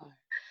from the car,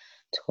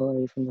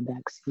 Tory from the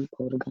back seat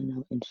pulled a gun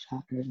out and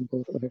shot her in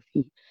both of her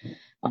feet.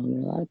 A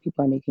lot of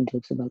people are making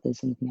jokes about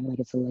this and looking at it like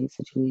it's a light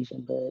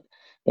situation, but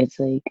it's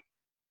like,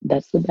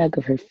 that's the back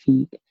of her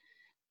feet.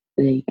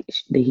 Like,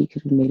 he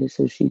could have made it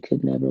so she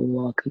could never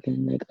walk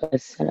again. Like, a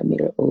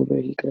centimeter over,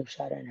 he could have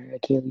shot her in her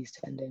Achilles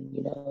tendon,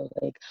 you know,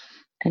 like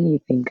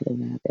anything could have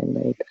happened.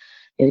 Like,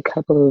 a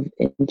couple of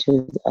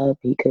inches up,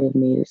 he could have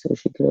made it so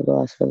she could have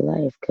lost her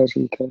life because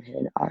he could have hit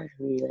an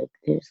artery. Like,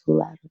 there's a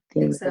lot of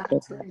things that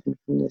could have happened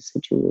from this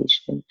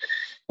situation.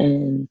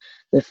 And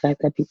the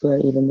fact that people are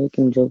even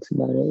making jokes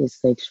about it,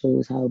 it's like,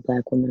 shows how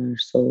Black women are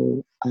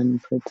so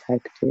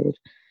unprotected.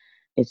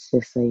 It's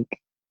just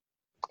like,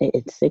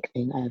 it's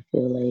sickening. I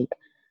feel like,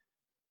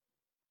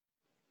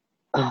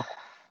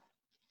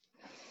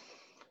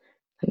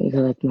 let me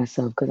collect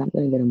myself because I'm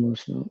gonna get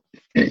emotional.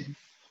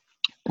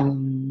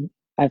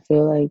 I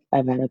feel like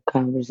I've had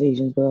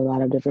conversations with a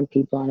lot of different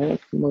people on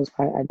it. For the most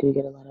part, I do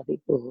get a lot of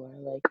people who are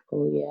like,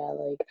 oh yeah,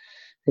 like,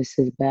 this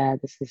is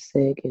bad, this is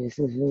sick, this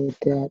is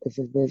that, this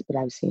is this. But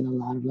I've seen a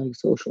lot of like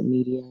social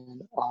media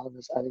and all of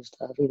this other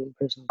stuff, even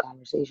personal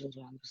conversations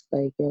where I'm just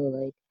like, yo,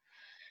 like,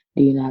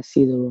 do you not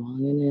see the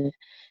wrong in it?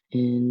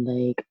 And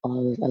like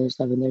all this other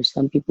stuff. And there's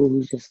some people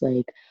who just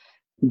like,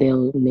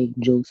 they'll make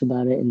jokes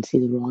about it and see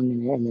the wrong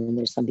in it. And then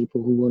there's some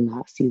people who will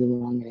not see the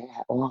wrong in it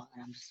at all.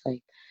 And I'm just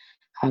like,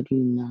 how do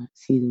you not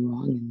see the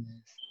wrong in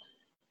this?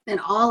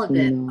 And all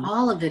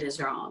of it is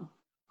wrong.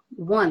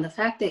 One, the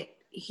fact that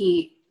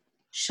he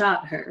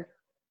shot her.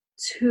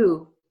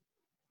 Two,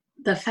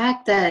 the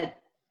fact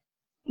that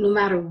no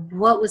matter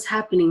what was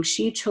happening,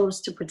 she chose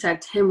to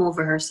protect him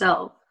over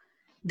herself.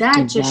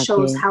 That just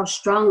shows how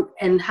strong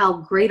and how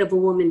great of a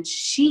woman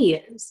she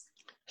is.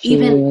 She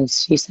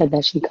said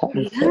that she cut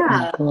her foot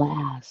in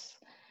glass.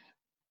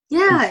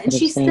 Yeah, and instead of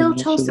she saying still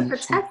that chose she to got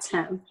shot. protect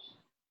him.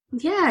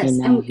 And Yes,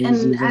 now and he's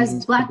using as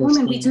this for Black the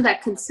women, we do same.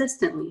 that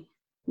consistently.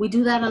 We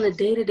do that on a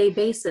day-to-day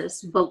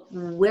basis. But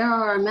where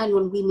are our men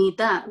when we need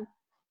them?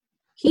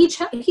 He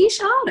shot her. He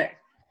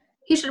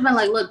should have been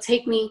like, "Look,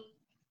 take me.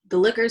 The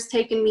liquor's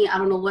taking me. I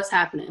don't know what's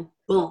happening."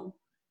 Boom.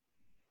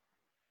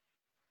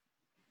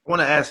 I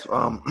want to ask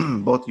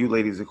both you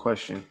ladies a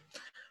question.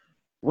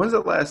 When's the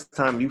last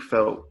time you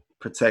felt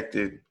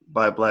protected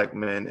by Black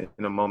men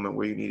in a moment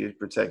where you needed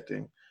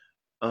protecting?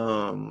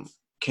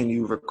 Can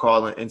you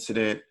recall an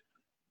incident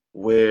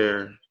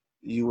where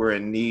you were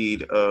in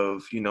need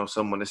of,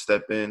 someone to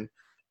step in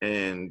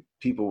and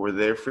people were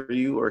there for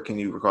you? Or can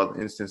you recall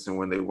an instance in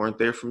when they weren't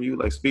there for you?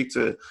 Like, speak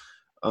to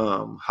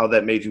how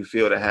that made you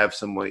feel to have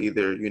someone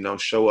either,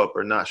 show up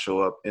or not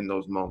show up in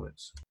those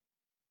moments.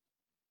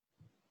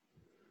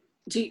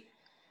 There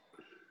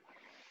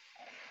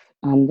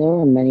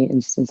were many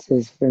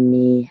instances for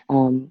me.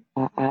 I'll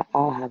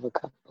have a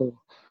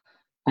couple.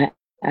 I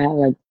have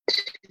like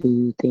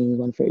two things,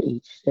 one for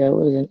each. There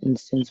was an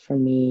instance for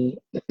me.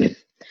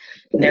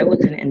 There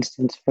was an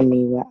instance for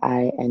me where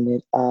I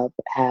ended up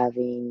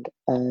having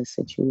a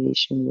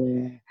situation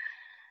where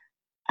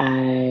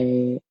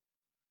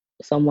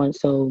so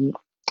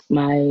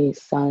my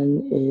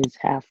son is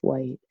half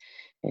white,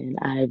 and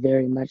I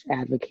very much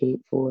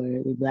advocate for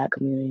the Black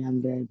community.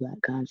 I'm very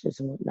Black conscious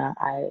and whatnot.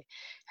 I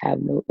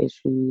have no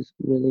issues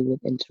really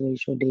with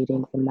interracial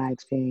dating from my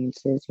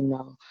experiences.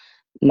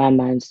 My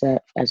mindset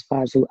as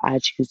far as who I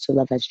choose to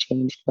love has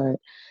changed, but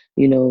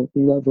you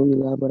love who you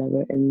love,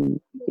 whatever.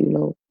 And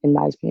in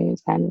my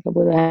experience, I ended up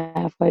with a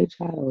half white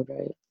child,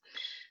 right?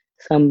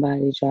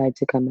 Somebody tried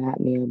to come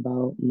at me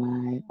about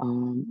my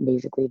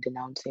basically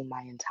denouncing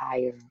my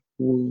entire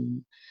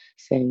womb,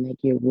 saying like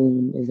your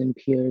womb is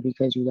impure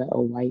because you let a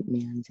white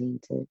man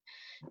taint it,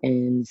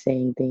 and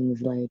saying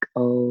things like,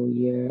 oh,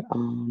 you're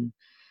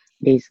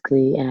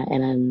basically,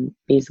 and I'm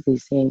basically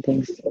saying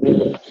things to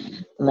me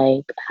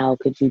like, how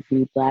could you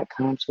be Black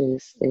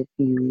conscious if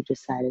you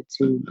decided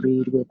to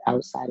breed with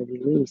outside of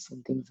your race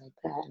and things like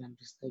that? And I'm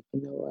just like,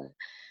 you know what,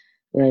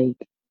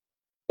 like,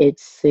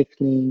 it's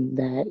sickening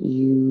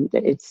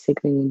it's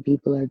sickening when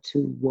people are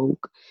too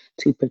woke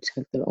to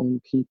protect their own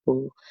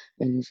people.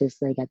 And it's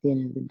just like, at the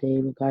end of the day,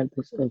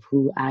 regardless of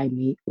who I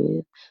meet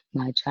with,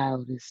 my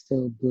child is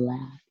still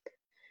Black.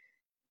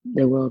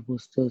 The world will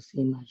still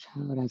see my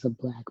child as a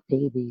Black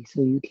baby.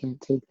 So you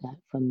can't take that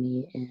from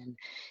me. And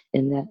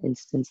in that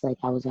instance, like,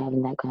 I was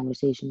having that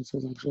conversation. This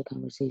was actually a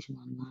conversation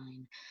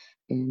online.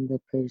 And the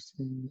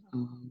person,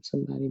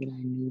 somebody that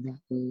I knew that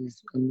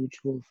was a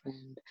mutual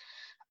friend,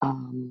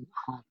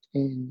 hopped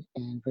in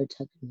and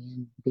protected me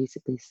and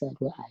basically said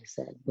what I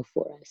said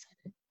before I said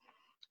it.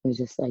 It was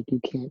just like,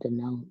 you can't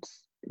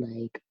denounce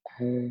like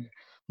her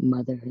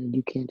motherhood,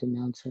 you can't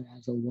denounce her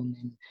as a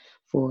woman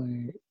for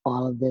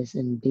all of this,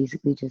 and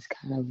basically just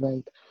kind of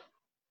like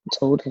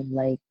told him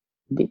like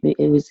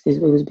it was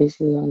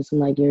basically on some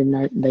like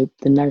like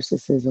the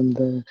narcissism,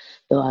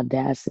 the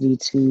audacity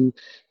to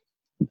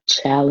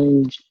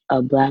challenge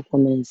a Black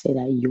woman and say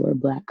that you're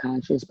Black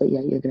conscious, but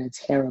yet you're gonna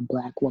tear a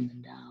Black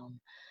woman down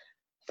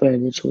for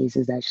the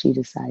choices that she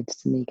decides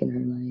to make in her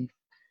life.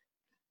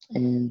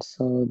 And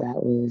so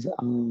that was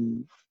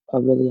a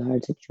really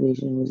hard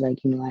situation. It was like,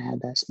 I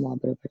had that small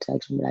bit of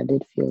protection, but I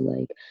did feel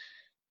like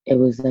it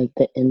was like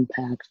the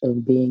impact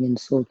of being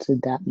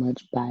insulted that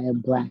much by a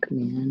Black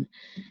man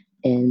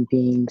and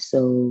being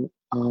so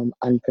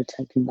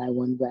unprotected by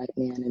one Black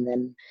man, and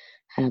then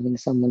having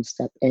someone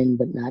step in,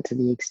 but not to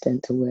the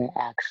extent to where it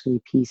actually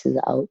pieces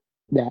out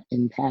that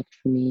impact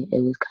for me.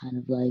 It was kind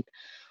of like,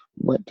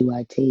 what do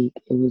I take?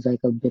 It was like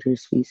a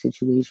bittersweet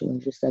situation.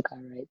 It's just like,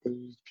 all right,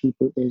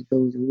 there's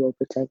those who will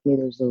protect me,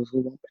 there's those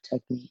who won't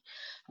protect me.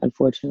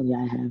 Unfortunately,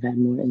 I have had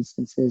more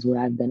instances where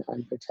I've been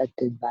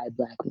unprotected by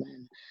Black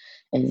men.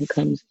 And it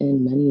comes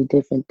in many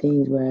different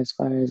things, where as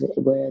far as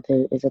where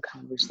there is a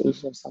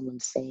conversation of someone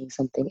saying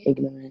something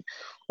ignorant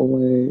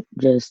or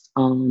just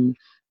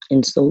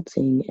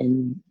insulting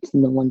and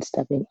no one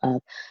stepping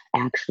up,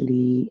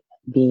 actually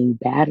being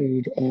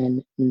battered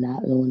and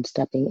not no one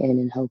stepping in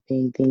and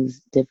helping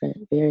things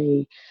different,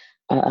 a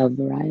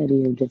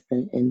variety of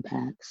different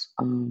impacts.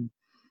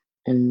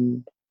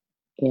 And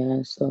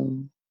yeah, so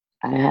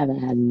I haven't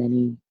had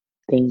many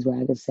things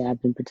where I could say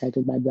I've been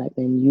protected by Black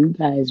men. You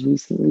guys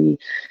recently,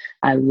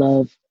 I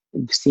love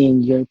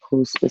seeing your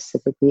post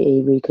specifically,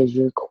 Avery, because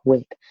you're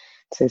quick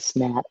to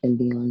snap and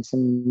be on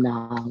some,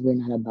 nah, we're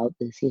not about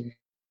this here.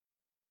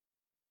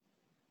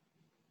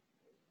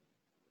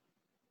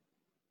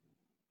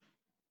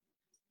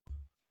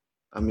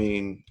 I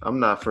mean, I'm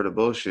not for the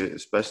bullshit,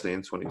 especially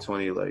in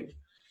 2020. Like,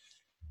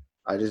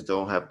 I just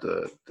don't have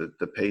the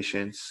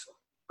patience.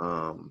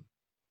 I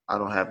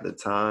don't have the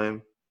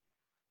time.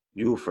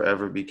 You will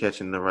forever be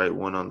catching the right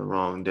one on the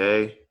wrong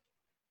day.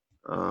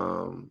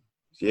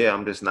 Yeah,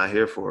 I'm just not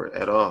here for it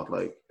at all.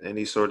 Like,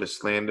 any sort of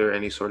slander,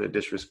 any sort of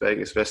disrespect,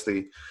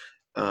 especially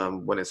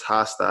when it's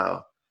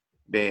hostile,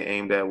 being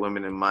aimed at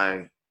women in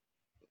my,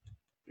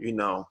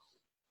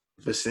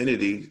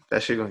 vicinity,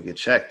 that shit gonna get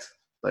checked.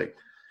 Like,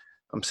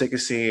 I'm sick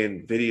of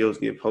seeing videos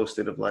get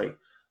posted of like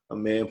a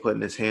man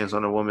putting his hands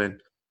on a woman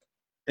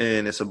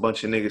and it's a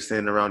bunch of niggas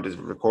standing around just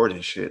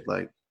recording shit.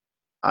 Like,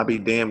 I'll be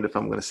damned if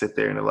I'm gonna sit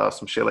there and allow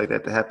some shit like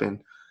that to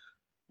happen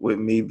with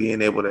me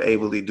being able to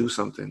ably do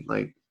something.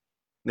 Like,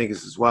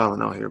 niggas is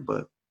wilding out here,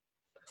 but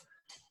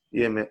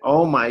yeah, man.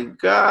 Oh my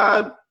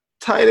God.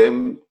 Tight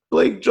end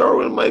Blake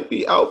Jarwin might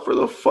be out for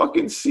the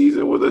fucking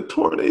season with a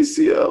torn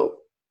ACL.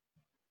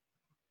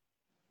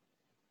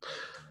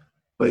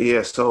 But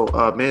yeah, so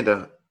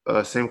Amanda,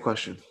 same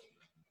question.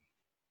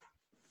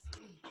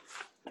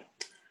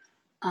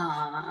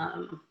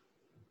 I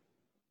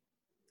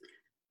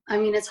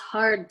mean, it's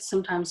hard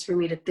sometimes for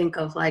me to think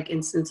of like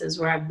instances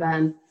where I've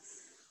been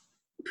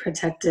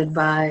protected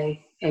by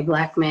a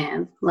Black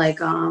man.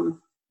 Like I'm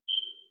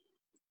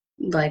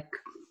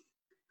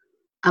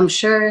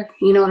sure,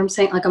 you know what I'm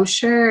saying? Like, I'm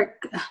sure,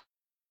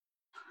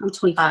 I'm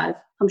 25.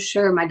 I'm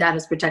sure my dad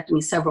has protected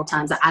me several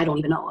times that I don't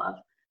even know of.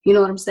 You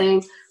know what I'm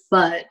saying?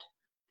 But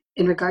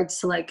in regards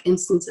to like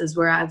instances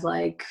where I've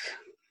like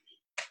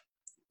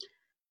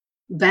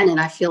been in,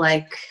 I feel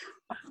like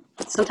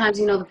sometimes,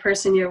 you know, the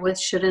person you're with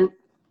should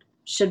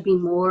be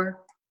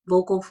more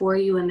vocal for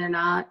you and they're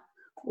not.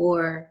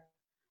 Or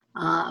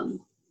I've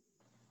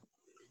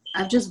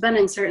just been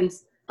in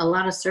a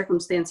lot of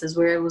circumstances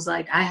where it was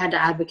like I had to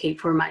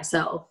advocate for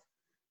myself,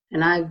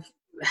 and I've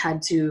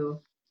had to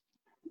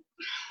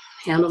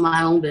handle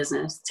my own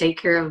business, take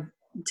care of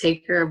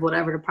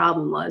whatever the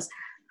problem was.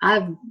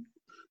 I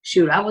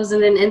was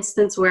in an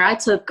instance where I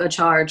took a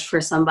charge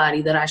for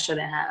somebody that I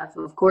shouldn't have.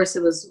 Of course,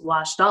 it was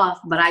washed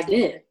off, but I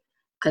did,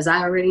 because I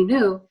already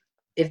knew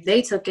if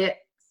they took it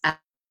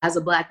as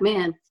a Black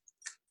man,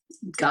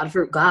 God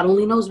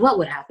only knows what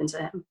would happen to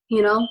him,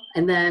 you know?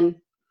 And then,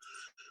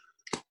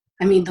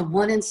 I mean, the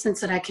one instance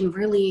that I can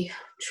really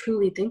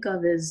truly think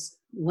of is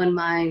when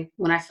I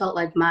felt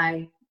like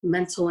my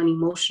mental and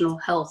emotional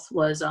health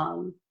was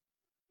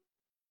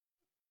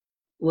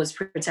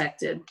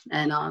protected.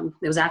 And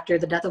it was after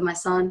the death of my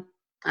son.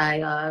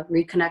 I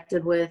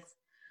reconnected with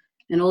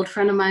an old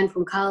friend of mine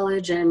from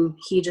college, and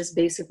he just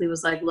basically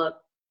was like,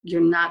 look,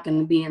 you're not going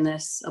to be in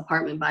this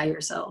apartment by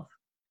yourself.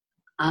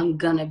 I'm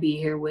going to be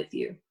here with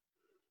you.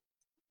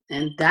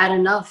 And that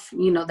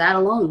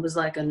alone was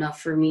like enough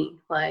for me.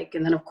 Like,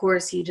 and then of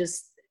course he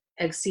just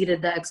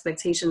exceeded the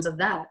expectations of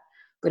that.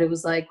 But it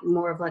was like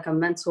more of like a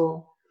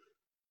mental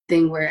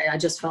thing where I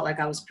just felt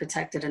like I was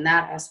protected in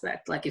that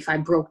aspect. Like if I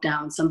broke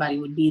down, somebody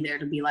would be there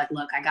to be like,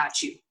 look, I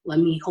got you. Let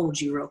me hold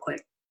you real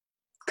quick,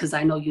 because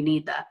I know you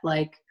need that.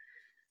 Like,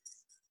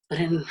 but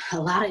in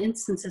a lot of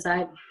instances,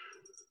 I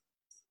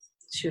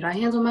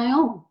handle my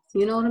own.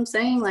 You know what I'm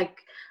saying? Like,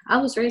 I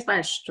was raised by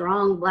a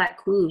strong Black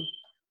queen.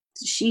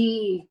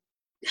 She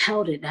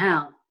held it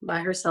down by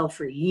herself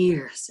for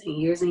years and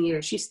years and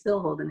years. She's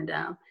still holding it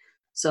down.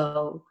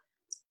 So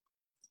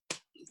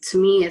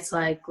to me, it's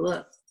like,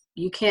 look,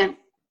 you can't,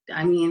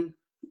 I mean,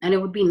 and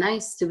it would be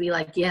nice to be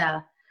like,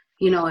 yeah,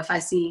 you know, if I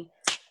see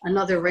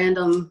another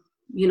random,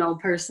 you know,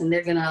 person,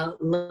 they're going to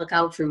look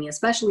out for me,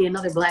 especially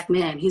another Black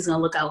man, he's going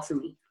to look out for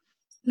me.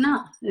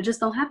 No, it just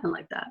don't happen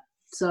like that.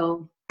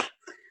 So,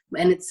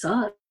 and it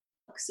sucks.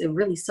 It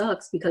really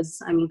sucks,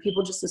 because, I mean,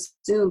 people just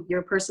assume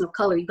you're a person of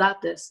color, you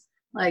got this.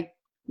 Like,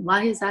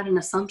 why is that an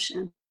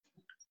assumption?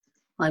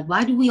 Like,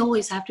 why do we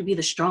always have to be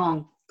the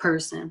strong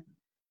person?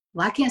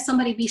 Why can't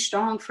somebody be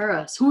strong for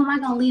us? Who am I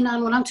going to lean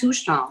on when I'm too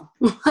strong?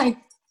 Like,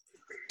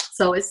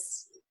 so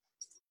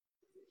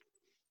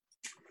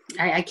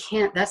I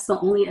can't, that's the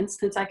only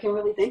instance I can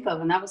really think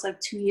of. And that was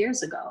like 2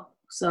 years ago.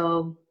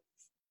 So.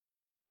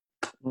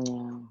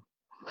 Yeah.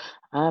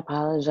 I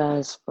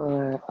apologize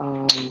for,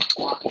 I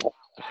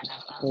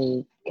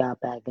definitely got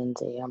back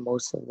into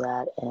most of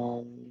that.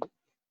 And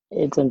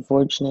it's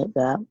unfortunate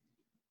that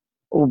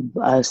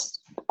us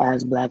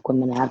as Black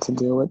women have to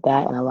deal with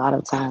that, and a lot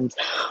of times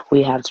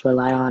we have to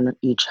rely on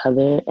each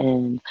other.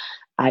 And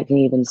I can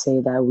even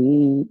say that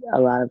we a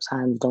lot of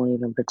times don't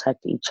even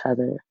protect each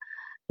other,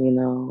 you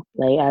know,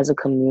 like as a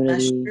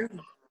community.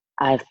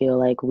 I feel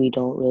like we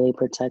don't really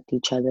protect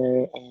each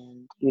other.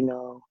 And you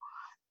know,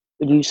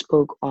 you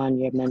spoke on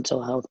your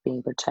mental health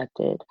being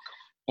protected,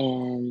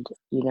 and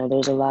you know,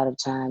 there's a lot of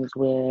times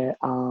where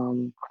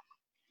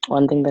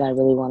one thing that I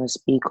really want to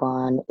speak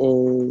on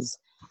is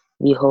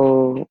the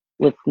whole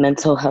with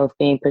mental health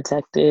being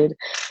protected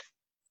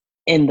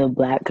in the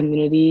Black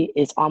community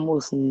is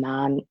almost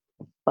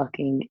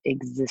non-fucking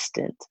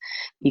existent,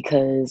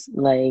 because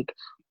like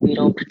we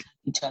don't protect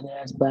each other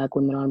as Black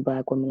women on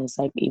Black women. It's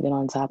like, even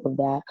on top of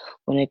that,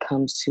 when it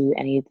comes to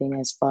anything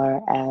as far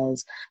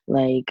as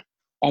like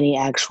any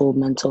actual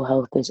mental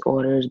health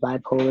disorders,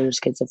 bipolar,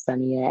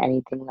 schizophrenia,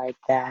 anything like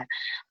that,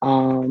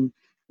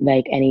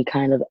 like any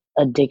kind of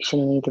addiction,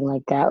 anything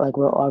like that, like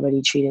we're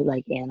already treated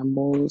like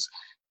animals.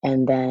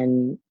 And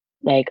then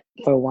like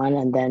for one,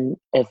 and then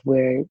if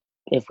we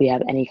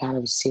have any kind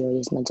of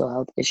serious mental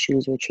health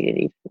issues, we're treated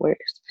even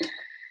worse.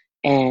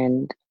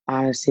 And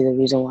honestly, the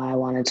reason why I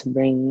wanted to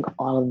bring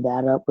all of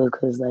that up was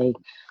because like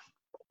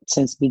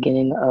since the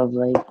beginning of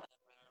like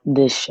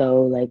this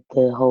show, like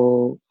the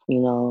whole, you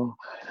know,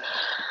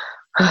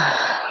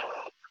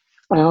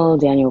 The whole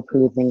Daniel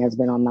Pooh thing has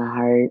been on my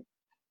heart,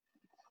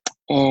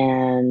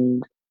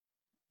 and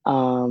I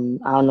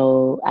don't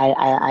know.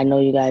 I know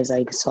you guys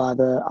like saw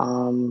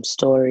the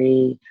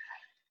story,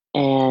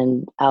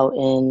 and out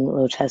in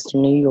Rochester,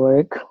 New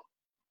York,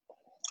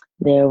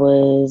 there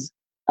was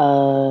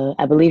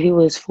I believe he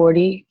was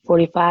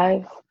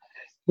 45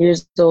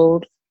 years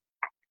old,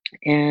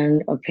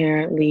 and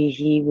apparently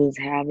he was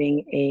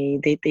having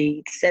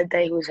they said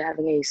that he was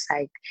having a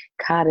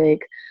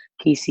psychotic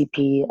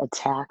PCP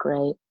attack,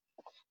 right?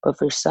 But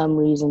for some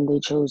reason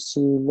they chose to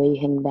lay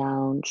him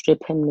down,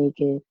 strip him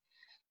naked,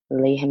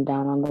 lay him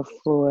down on the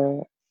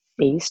floor,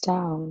 face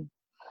down,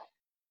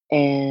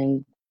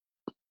 and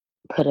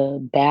put a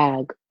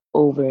bag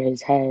over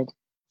his head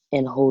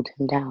and hold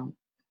him down.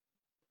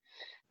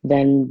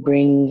 Then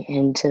bring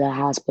him to the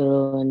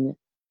hospital and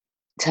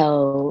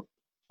tell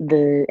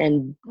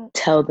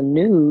tell the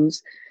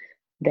news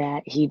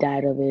that he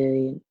died of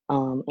a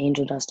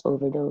angel dust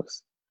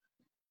overdose.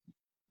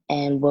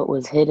 And what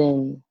was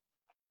hidden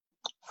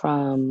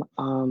from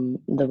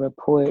the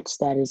reports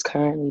that is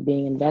currently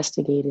being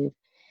investigated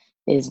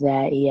is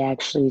that he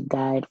actually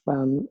died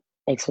from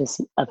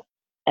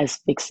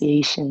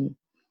asphyxiation,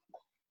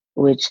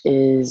 which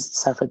is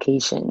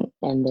suffocation,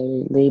 and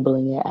they're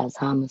labeling it as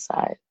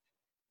homicide.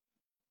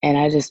 And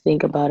I just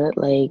think about it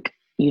like,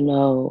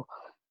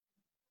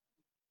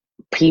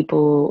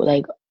 people,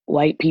 like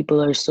white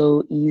people are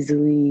so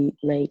easily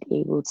like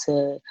able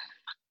to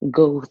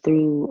go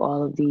through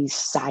all of these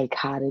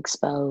psychotic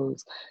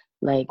spells,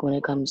 like when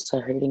it comes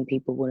to hurting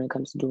people, when it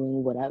comes to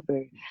doing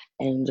whatever,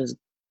 and just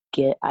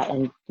get out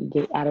of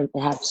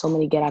and have so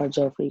many get out of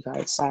jail free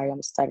cards. Sorry,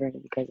 I'm stuttering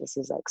because this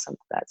is like something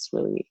that's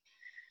really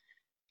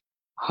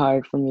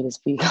hard for me to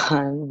speak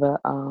on,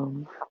 but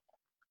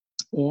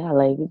yeah,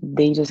 like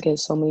they just get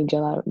so many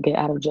get out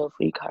of jail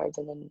free cards,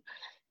 and then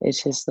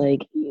it's just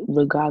like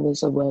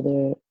regardless of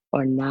whether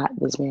or not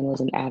this man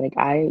was an addict,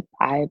 I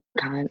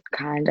kind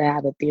of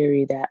have a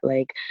theory that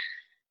like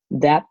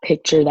that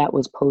picture that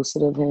was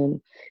posted of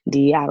him,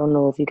 I don't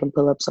know if you can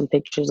pull up some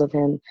pictures of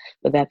him,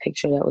 but that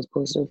picture that was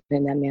posted of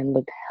him, that man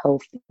looked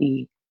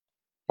healthy.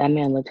 That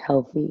man looked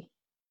healthy,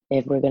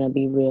 if we're gonna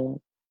be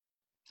real.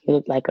 He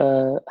looked like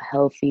a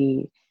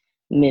healthy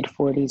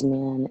mid-40s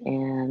man,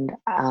 and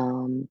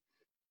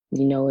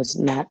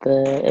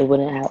it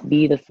wouldn't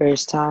be the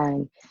first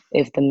time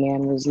if the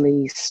man was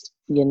laced,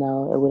 it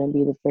wouldn't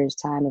be the first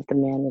time if the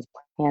man was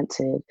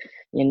planted,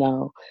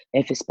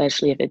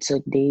 especially if it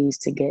took days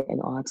to get an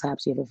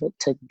autopsy, if it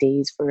took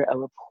days for a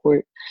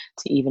report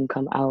to even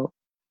come out,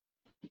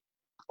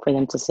 for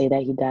them to say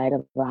that he died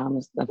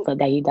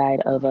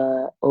of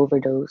a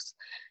overdose.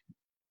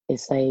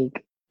 It's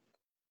like,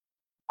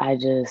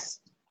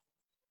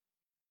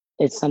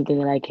 it's something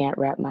that I can't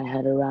wrap my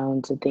head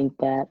around, to think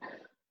that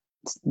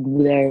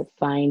they're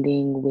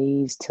finding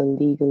ways to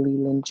legally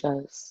lynch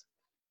us.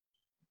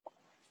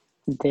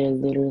 They're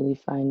literally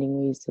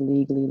finding ways to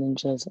legally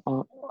lynch us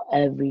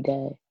every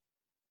day.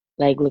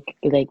 Like, look,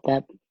 like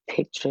that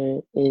picture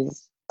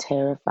is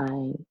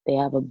terrifying. They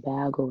have a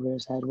bag over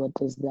his head. What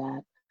does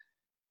that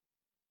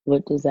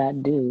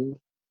do?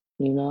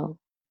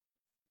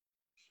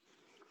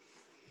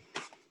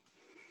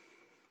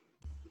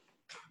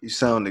 You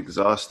sound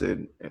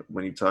exhausted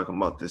when you talk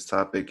about this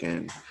topic,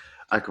 and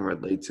I can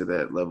relate to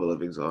that level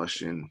of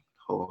exhaustion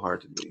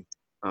wholeheartedly.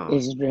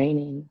 It's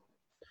draining.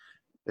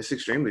 It's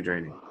extremely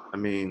draining. I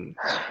mean,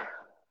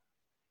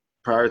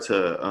 prior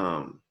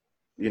to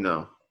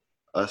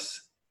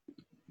us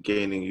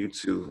gaining you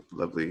two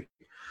lovely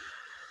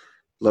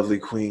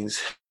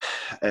queens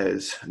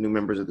as new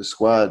members of the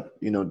squad,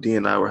 D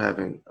and I were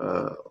having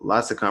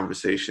lots of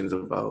conversations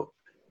about,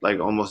 like,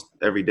 almost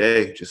every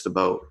day, just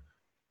about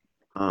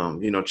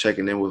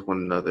checking in with one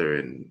another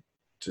and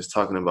just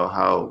talking about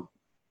how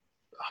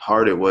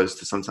hard it was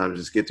to sometimes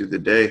just get through the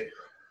day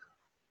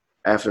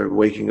after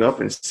waking up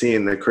and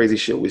seeing the crazy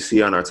shit we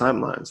see on our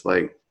timelines.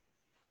 Like,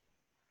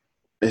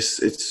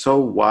 it's so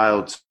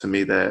wild to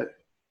me that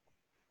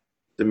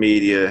the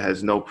media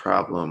has no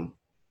problem,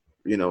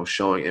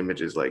 showing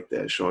images like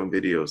that, showing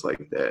videos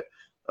like that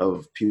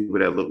of people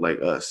that look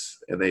like us,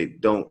 and they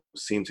don't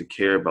seem to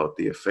care about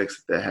the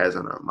effects that has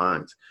on our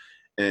minds.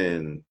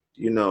 And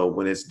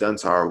when it's done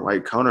to our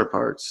white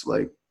counterparts,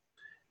 like,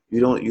 you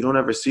don't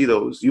ever see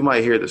those. You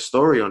might hear the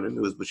story on the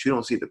news, but you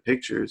don't see the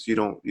pictures. You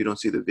don't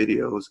see the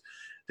videos.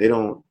 They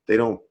don't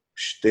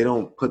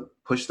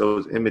push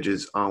those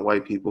images on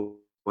white people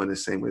in the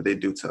same way they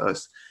do to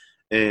us.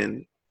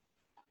 And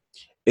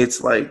it's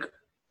like,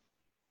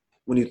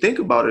 when you think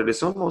about it,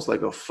 it's almost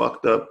like a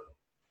fucked up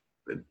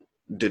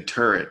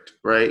deterrent,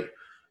 right?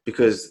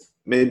 Because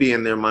maybe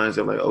in their minds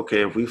they're like,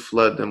 okay, if we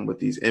flood them with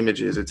these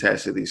images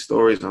attached to these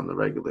stories on the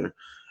regular,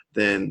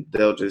 then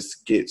they'll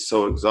just get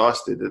so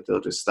exhausted that they'll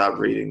just stop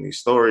reading these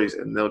stories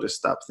and they'll just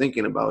stop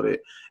thinking about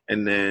it.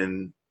 And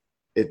then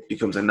it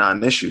becomes a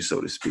non-issue,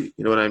 so to speak.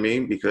 You know what I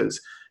mean? Because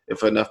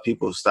if enough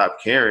people stop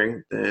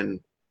caring, then,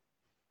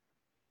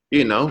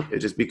 it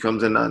just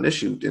becomes a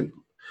non-issue. And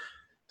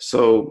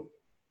so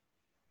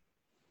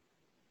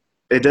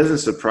it doesn't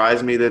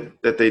surprise me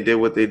that they did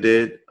what they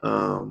did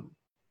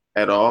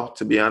at all.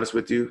 To be honest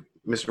with you,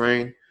 Miss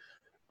Rain,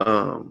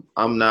 I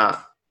am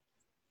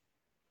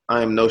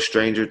no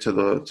stranger to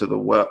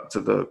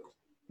the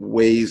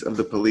ways of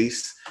the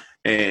police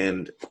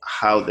and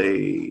how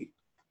they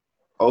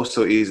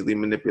also easily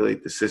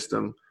manipulate the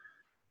system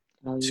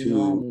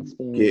to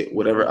get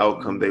whatever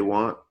outcome they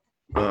want.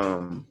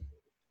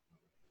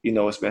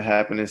 It's been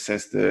happening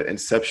since the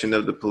inception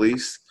of the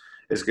police.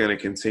 It's going to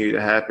continue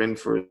to happen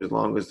for as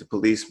long as the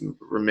police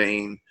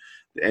remain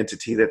the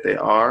entity that they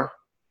are.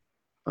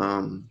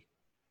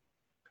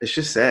 It's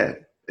just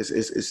sad.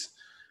 It's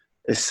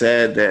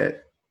sad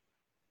that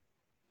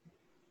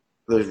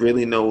there's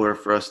really nowhere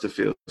for us to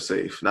feel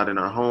safe. Not in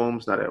our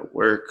homes, not at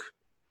work,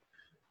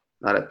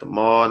 not at the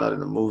mall, not in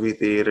the movie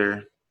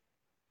theater.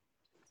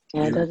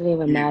 And it doesn't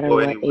even matter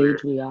what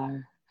age we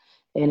are.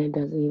 And it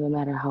doesn't even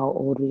matter how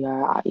old we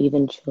are.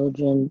 Even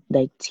children,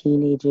 like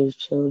teenagers,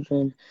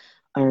 children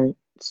aren't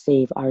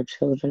safe. Our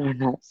children are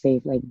not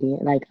safe.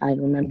 Like I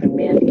remember,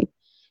 man,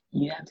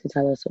 you have to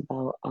tell us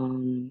about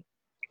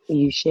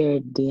you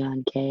shared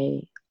Deon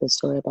K, the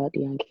story about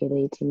Deon K, the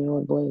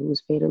 18-year-old boy who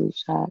was fatally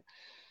shot.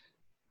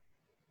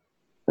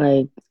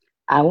 Like,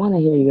 I want to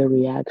hear your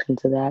reaction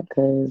to that,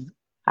 because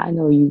I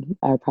know you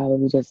are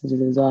probably just as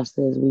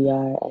exhausted as we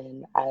are,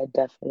 and I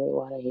definitely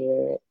want to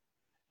hear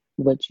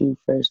what you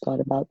first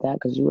thought about that,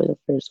 because you were the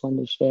first one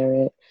to share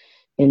it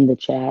in the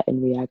chat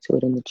and react to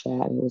it in the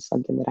chat, and it was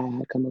something that I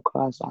had come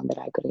across on that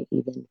I couldn't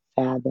even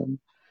fathom.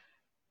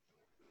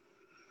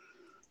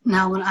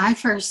 Now, when I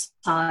first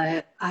saw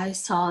it, I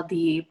saw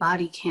the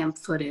body cam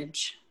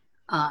footage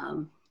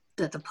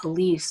that the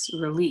police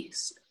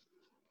released.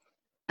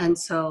 And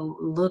so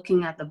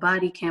looking at the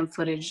body cam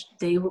footage,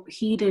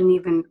 he didn't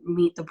even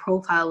meet the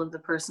profile of the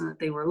person that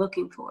they were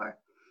looking for.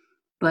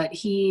 But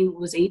he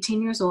was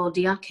 18 years old.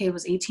 Deon K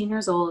was 18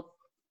 years old,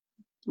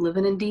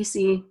 living in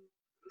D.C.,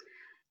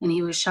 and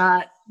he was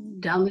shot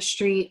down the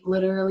street,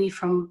 literally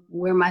from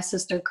where my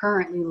sister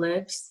currently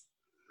lives.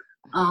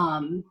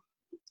 And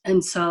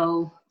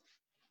so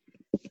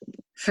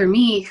for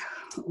me,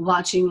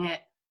 watching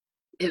it,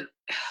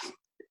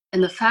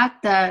 and the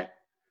fact that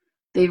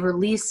they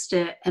released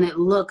it and it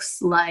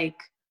looks like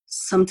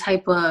some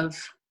type of,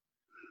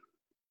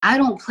 I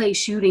don't play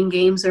shooting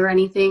games or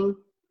anything,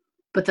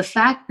 but the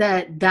fact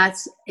that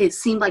it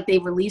seemed like they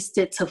released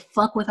it to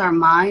fuck with our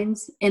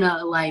minds in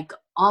a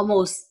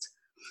almost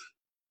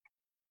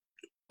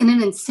in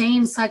an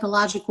insane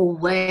psychological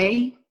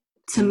way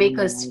to make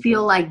us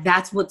feel like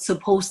that's what's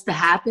supposed to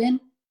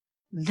happen.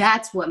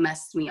 That's what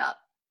messed me up.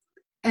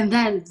 And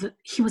then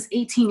he was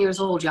 18 years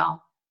old,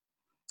 y'all.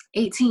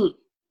 18.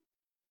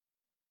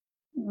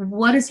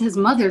 What is his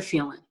mother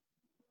feeling?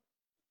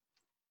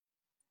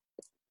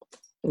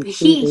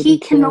 He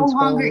can no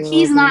longer,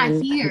 he's not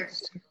here.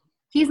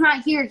 He's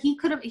not here. He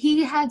could have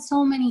had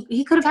so many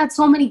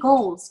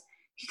goals.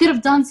 He could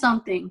have done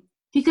something.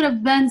 He could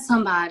have been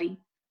somebody.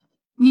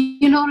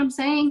 You know what I'm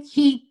saying?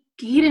 He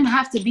didn't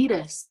have to be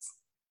this.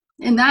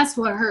 And that's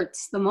what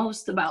hurts the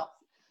most about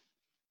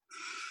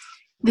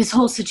this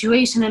whole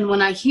situation. And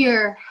when I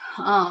hear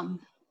our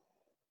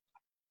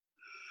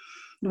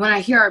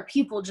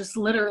people just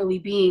literally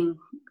being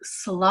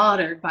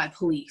slaughtered by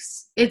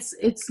police,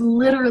 it's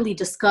literally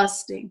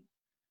disgusting.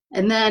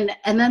 And then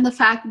the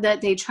fact that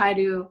they try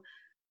to,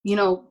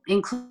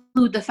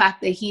 include the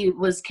fact that he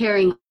was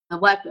carrying a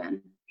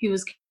weapon, he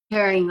was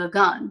carrying a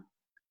gun.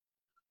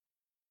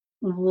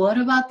 What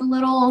about the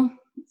little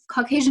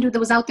Caucasian dude that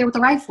was out there with a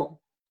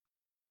rifle,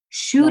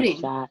 shooting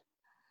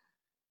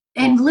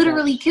and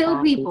literally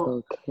killed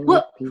people?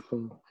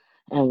 People.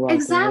 And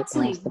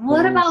exactly.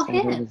 What about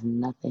him? It was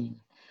nothing.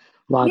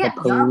 While the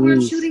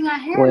police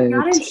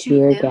were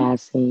tear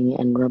gassing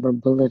and rubber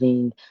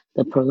bulleting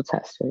the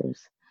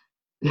protesters.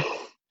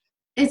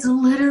 It's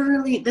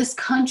literally, this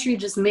country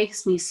just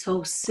makes me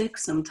so sick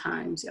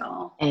sometimes,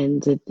 y'all.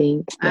 And to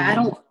think that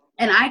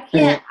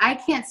I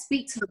can't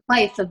speak to the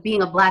plight of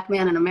being a black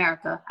man in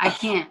America. I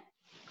can't.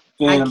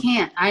 I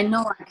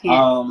know I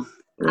can't.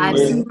 I've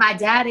seen my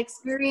dad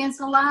experience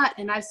a lot,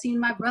 and I've seen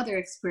my brother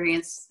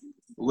experience.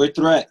 We're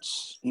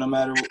threats. No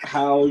matter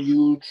how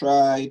you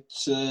try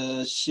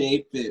to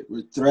shape it,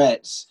 we're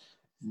threats.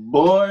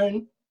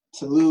 Born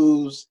to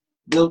lose,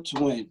 built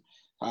to win.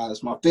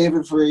 It's my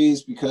favorite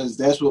phrase because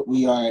that's what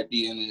we are at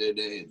the end of the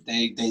day.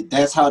 They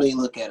that's how they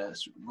look at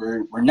us.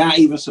 We're not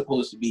even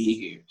supposed to be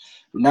here.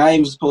 We're not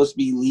even supposed to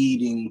be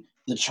leading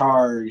the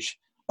charge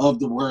of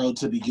the world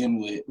to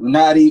begin with. We're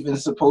not even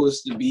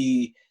supposed to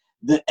be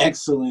the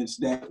excellence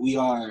that we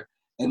are.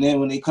 And then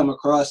when they come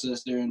across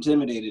us, they're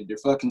intimidated. They're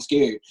fucking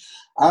scared.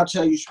 I'll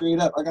tell you straight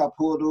up, I got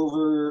pulled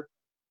over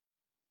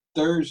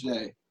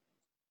Thursday.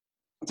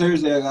 I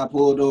got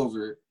pulled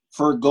over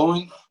for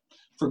going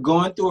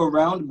through a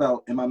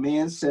roundabout, and my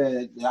man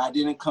said that I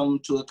didn't come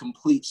to a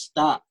complete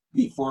stop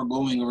before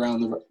going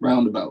around the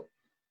roundabout.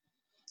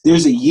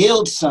 There's a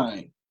yield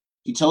sign.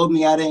 He told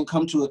me I didn't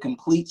come to a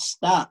complete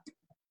stop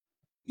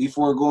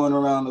before going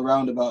around the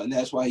roundabout, and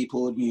that's why he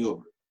pulled me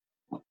over.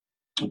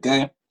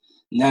 Okay?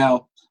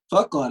 Now,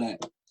 fuck all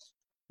that.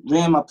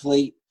 ran my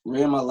plate,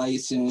 ran my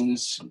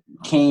license,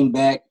 came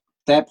back.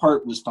 That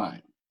part was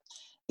fine.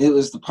 It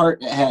was the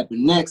part that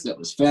happened next that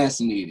was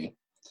fascinating.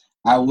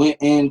 I went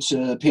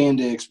into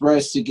Panda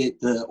Express to get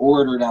the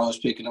order that I was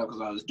picking up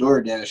because I was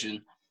door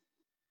dashing.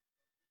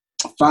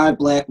 5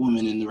 black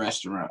women in the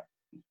restaurant.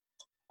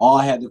 All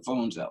had their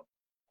phones out.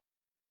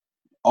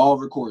 All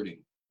recording.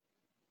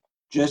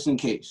 Just in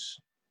case.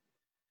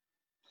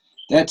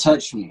 That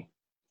touched me.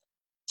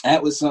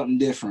 That was something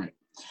different.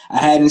 I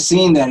hadn't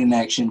seen that in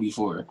action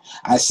before.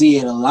 I see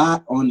it a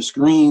lot on the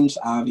screens,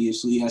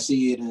 obviously. I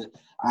see it,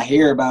 I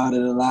hear about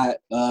it a lot.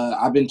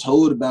 I've been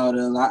told about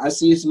it a lot. I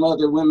see some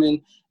other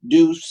women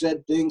do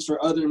said things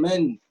for other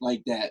men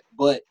like that.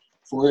 But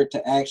for it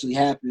to actually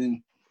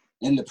happen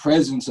in the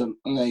presence of,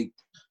 like,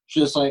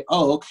 just like,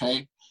 oh,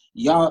 okay,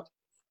 y'all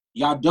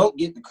don't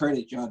get the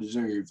credit y'all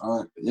deserve.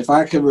 If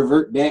I could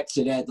revert back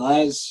to that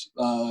last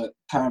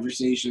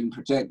conversation,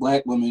 protect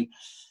black women,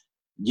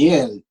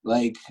 yeah,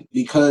 like,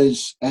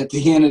 because at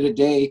the end of the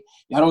day,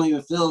 y'all don't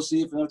even feel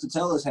safe enough to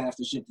tell us half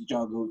the shit that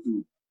y'all go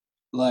through.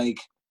 Like,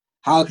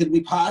 how could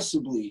we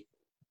possibly?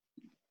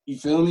 You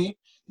feel me?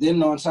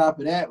 Then on top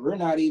of that, we're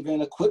not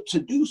even equipped to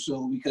do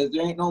so because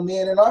there ain't no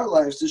man in our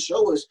lives to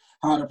show us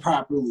how to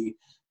properly.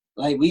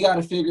 Like, we got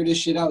to figure this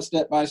shit out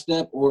step by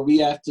step, or we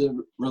have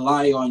to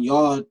rely on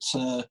y'all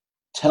to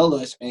tell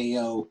us, hey,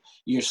 yo,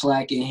 you're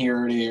slacking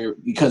here or there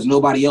because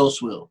nobody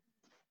else will.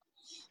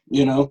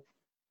 You know?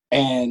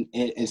 And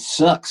it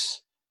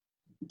sucks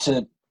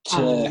to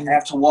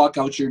have to walk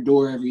out your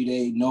door every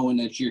day knowing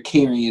that you're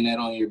carrying that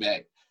on your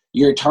back.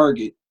 You're a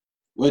target,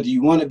 whether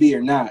you want to be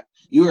or not.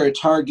 You are a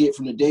target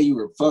from the day you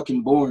were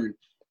fucking born.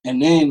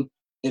 And then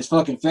it's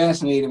fucking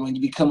fascinating when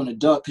you become an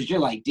adult because you're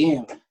like,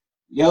 damn,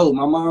 yo,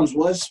 my mom's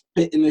was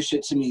spitting this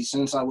shit to me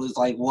since I was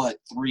like, what,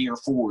 3 or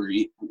 4.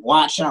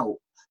 Watch out.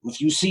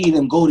 If you see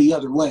them, go the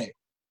other way.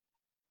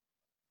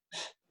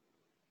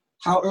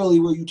 How early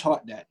were you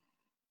taught that?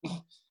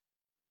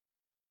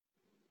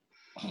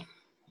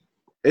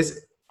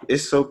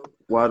 It's so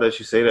wild that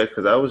you say that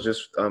because I was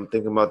just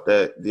thinking about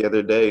that the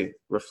other day,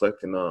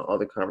 reflecting on all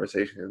the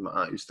conversations my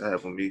aunt used to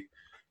have with me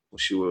when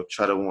she would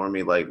try to warn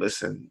me, like,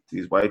 listen,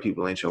 these white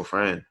people ain't your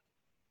friend.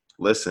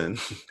 Listen,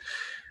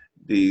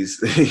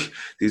 these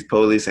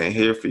police ain't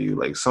here for you.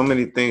 Like, so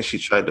many things she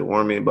tried to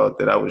warn me about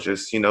that I was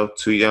just,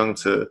 too young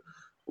to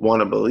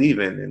want to believe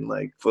in and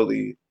like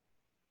fully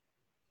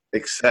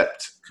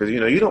accept. Because,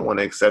 you don't want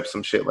to accept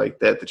some shit like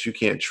that you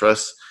can't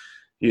trust,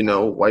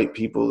 white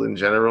people in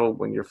general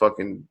when you're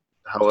fucking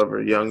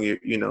however young, 8,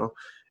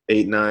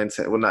 9,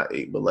 10, well, not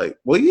 8, but like,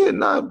 well, yeah,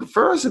 nah,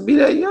 for us, it'd be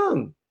that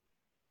young.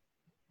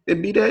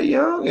 It'd be that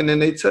young. And then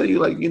they tell you,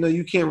 like,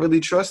 you can't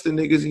really trust the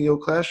niggas in your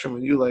classroom.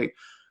 And you like,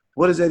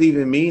 what does that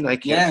even mean? I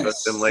can't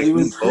trust them. Like,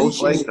 we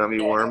both like gummy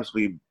worms.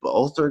 We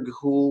both are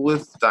cool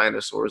with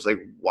dinosaurs. Like,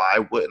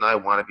 why wouldn't I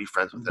want to be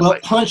friends with them? But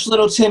like, punch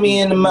little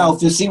Timmy in the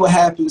mouth and see what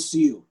happens to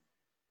you.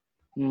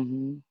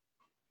 Mm-hmm.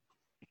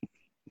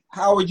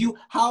 How are you?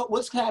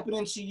 What's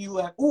happening to you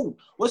at?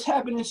 What's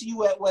happening to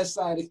you at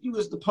Westside? If you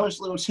was to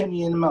punch little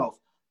Timmy in the mouth,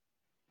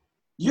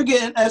 you're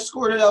getting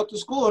escorted out to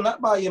school,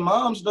 not by your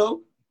moms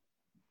though.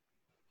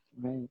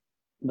 Right.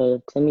 But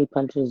if Timmy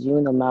punches you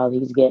in the mouth,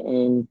 he's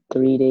getting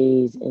 3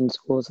 days in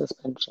school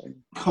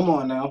suspension. Come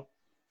on now.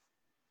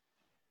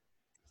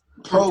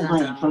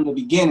 Program from the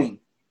beginning.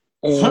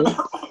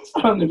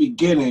 From the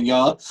beginning,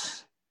 y'all.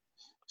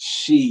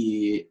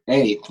 Shit.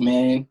 Hey,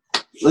 man.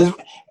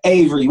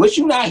 Avery, what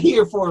you not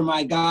here for,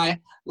 my guy?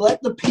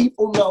 Let the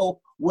people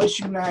know what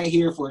you not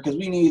here for, because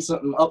we need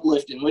something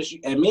uplifting.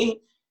 Me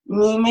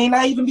may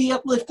not even be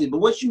uplifting, but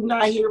what you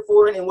not here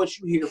for and what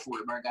you here for,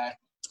 my guy?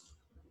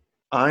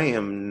 I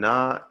am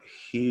not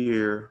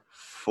here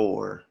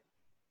for.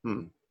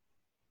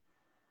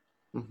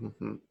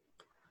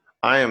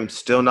 I am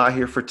still not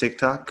here for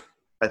TikTok.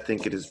 I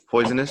think it is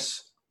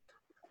poisonous.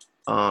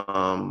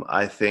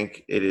 I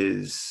think it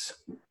is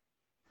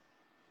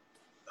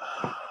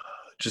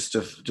just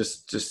a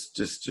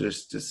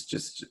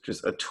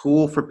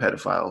tool for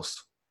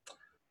pedophiles.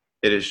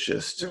 It is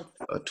just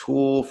a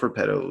tool for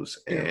pedos,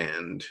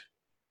 and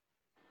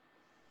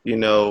in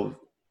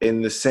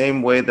the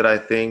same way that I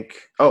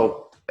think,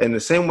 in the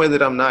same way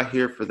that I'm not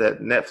here for that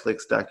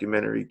Netflix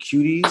documentary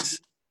Cuties,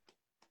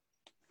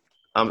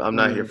 I'm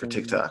not here for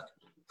TikTok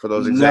for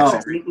those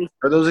exact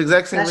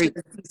same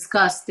reasons.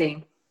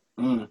 Disgusting.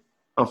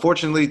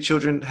 Unfortunately,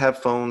 children have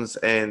phones,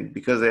 and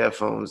because they have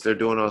phones, they're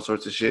doing all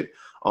sorts of shit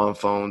on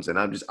phones, and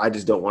I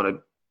just don't want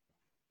to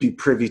be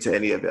privy to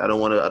any of it. I don't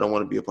want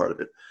to be a part of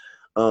it.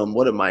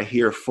 What am I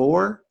here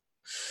for?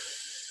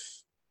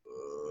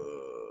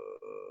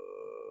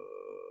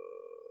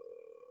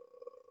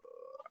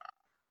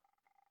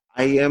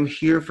 I am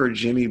here for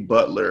Jimmy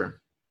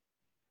Butler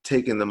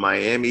taking the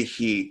Miami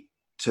Heat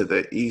to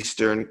the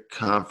Eastern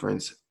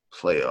Conference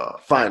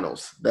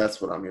Finals. That's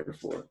what I'm here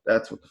for.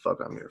 That's what the fuck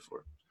I'm here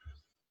for.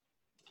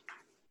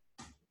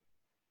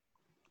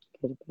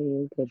 Good for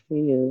you. Good for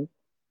you.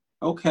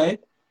 Okay.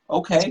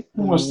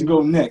 Who wants to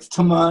go next?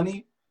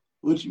 Tamani,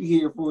 what you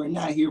here for and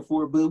not here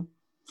for, boo?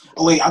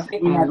 Oh wait, I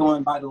think we're not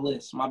going by the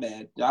list. My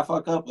bad. Did I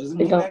fuck up?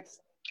 Wasn't he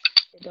next?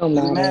 It don't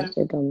matter.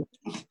 It don't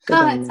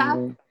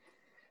matter.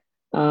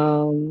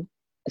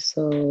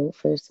 So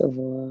first of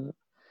all,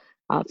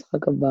 I'll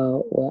talk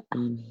about what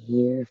I'm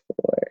here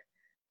for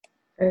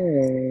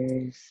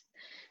first.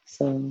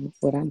 So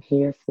what I'm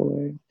here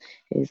for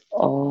is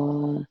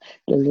all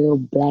the little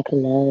black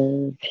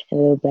love and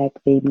little black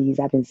babies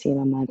I've been seeing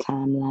on my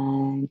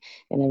timeline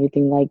and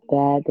everything like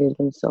that. There's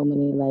been so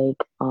many like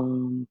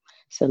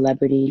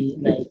celebrity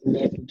like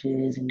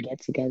marriages and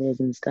get-togethers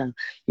and stuff.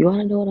 You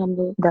want to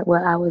know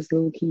what I was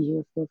low key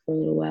here for a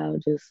little while?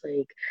 Just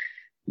like,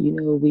 you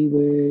know, we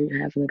were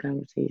having a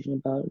conversation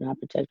about not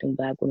protecting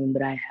Black women,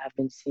 but I have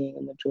been seeing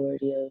a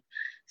majority of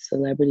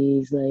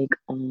celebrities like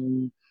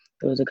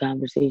there was a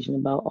conversation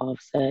about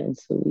Offset and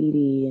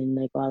Saweetie and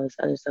like all this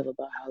other stuff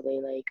about how they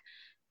like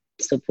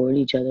support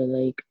each other,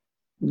 like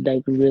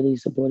really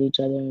support each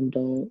other and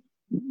don't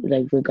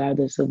like,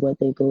 regardless of what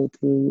they go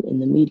through in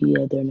the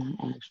media, they're not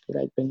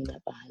actually like bringing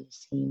that behind the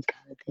scenes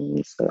kind of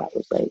thing. So that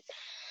was like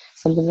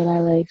something that I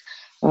liked.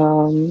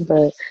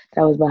 But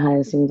that was behind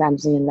the scenes. I'm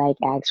seeing like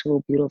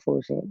actual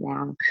beautiful shit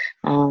now.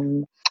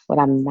 What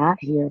I'm not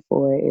here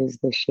for is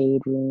the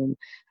shade room.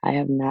 I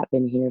have not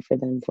been here for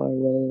them for a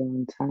really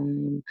long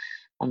time.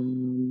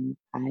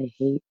 I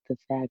hate the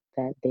fact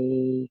that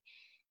they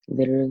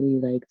literally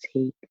like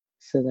take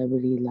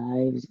celebrity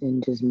lives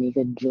and just make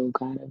a joke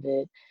out of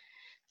it.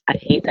 I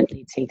hate that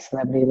they take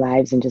celebrity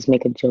lives and just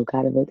make a joke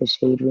out of it. The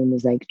shade room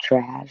is like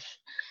trash.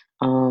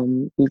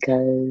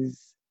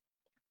 Because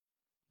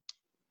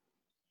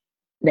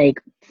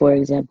like, for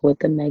example, with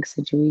the Meg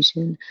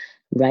situation,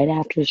 right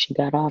after she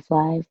got off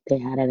live, they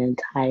had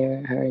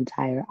her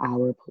entire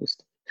hour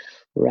posted.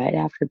 Right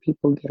after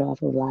people get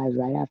off of live,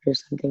 right after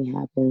something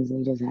happens,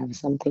 they just have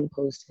something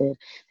posted.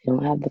 They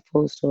don't have the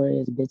full story.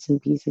 It's bits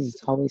and pieces.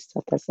 It's always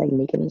stuff that's like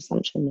make an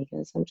assumption, and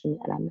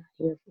I'm not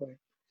here for it.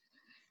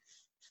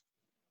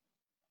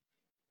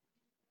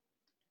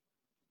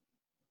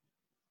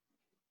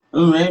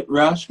 All right,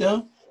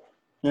 Roscoe,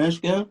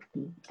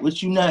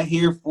 what you not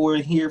here for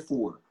and here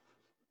for?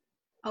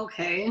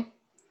 Okay.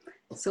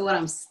 So what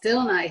I'm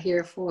still not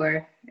here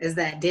for is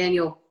that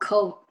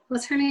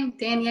what's her name?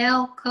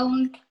 Danielle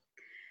Cohen?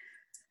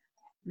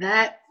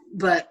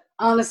 But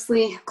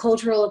honestly,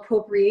 cultural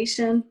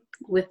appropriation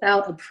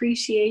without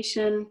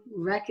appreciation,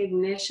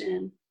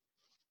 recognition,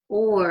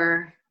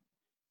 or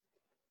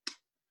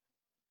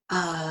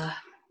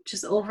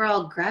just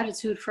overall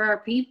gratitude for our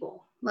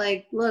people.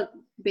 Like, look,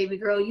 baby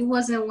girl, you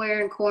wasn't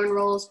wearing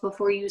cornrows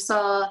before you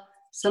saw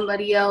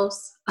somebody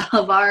else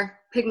of our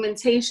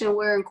pigmentation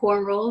wearing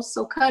cornrows,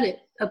 so cut it,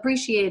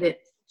 appreciate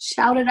it,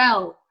 shout it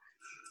out.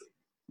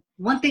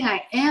 One thing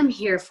I am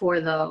here for,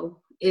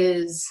 though,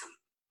 is,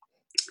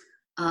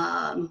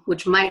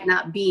 which might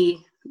not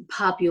be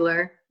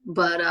popular,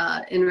 but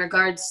in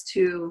regards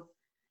to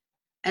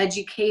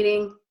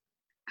educating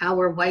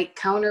our white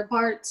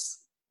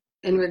counterparts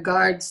in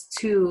regards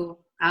to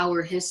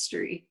our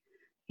history.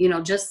 You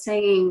know, just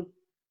saying,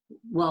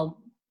 well,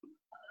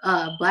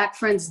 Black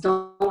friends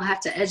don't have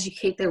to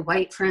educate their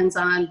white friends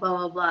on blah,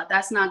 blah, blah.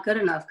 That's not good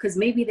enough, because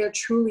maybe they're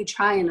truly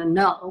trying to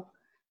know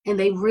and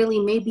they really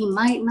maybe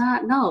might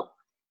not know,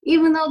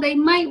 even though they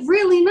might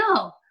really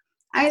know.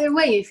 Either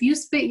way, if you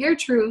spit your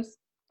truth,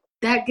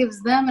 that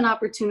gives them an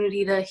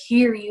opportunity to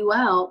hear you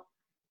out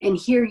and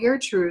hear your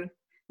truth,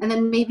 and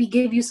then maybe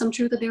give you some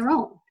truth of their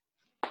own.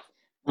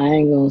 I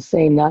ain't gonna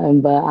say nothing,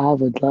 but I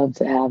would love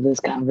to have this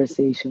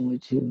conversation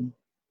with you.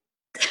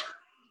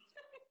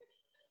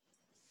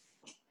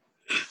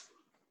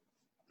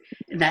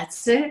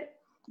 That's it.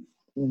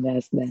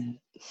 That's that.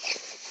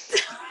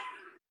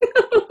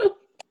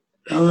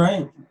 All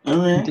right.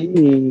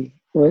 D,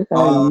 what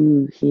are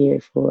you here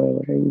for?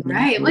 What are you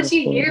right? What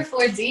you here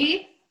for,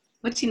 D?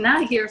 What you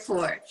not here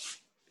for?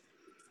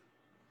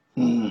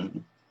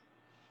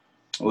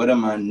 What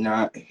am I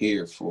not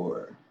here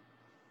for?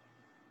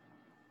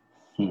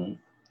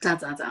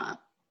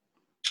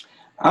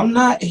 I'm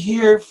not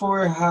here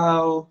for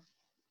how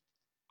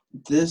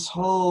this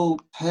whole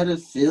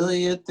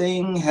pedophilia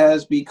thing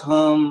has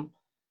become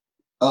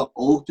an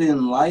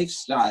open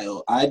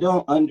lifestyle. I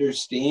don't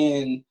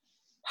understand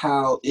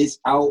how it's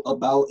out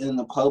about in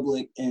the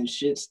public and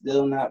shit's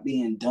still not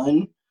being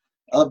done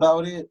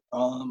about it.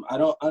 I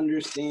don't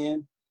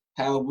understand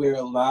how we're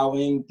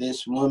allowing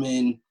this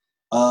woman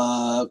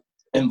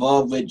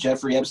involved with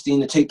Jeffrey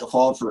Epstein to take the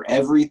fall for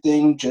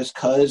everything just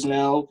because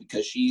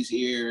she's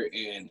here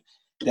and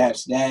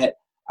that's that.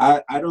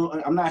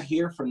 I'm not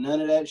here for none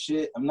of that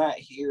shit. I'm not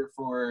here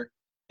for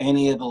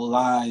any of the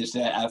lies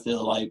that I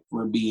feel like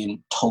we're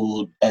being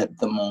told at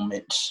the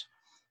moment.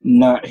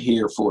 Not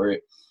here for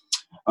it.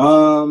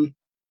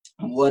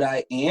 What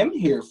I am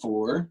here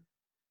for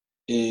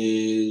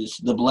is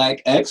the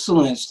Black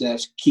excellence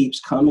that keeps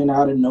coming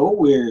out of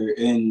nowhere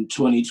in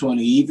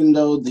 2020. Even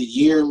though the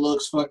year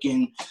looks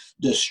fucking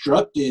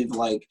destructive,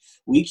 like,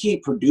 we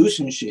keep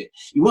producing shit.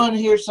 You want to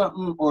hear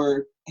something?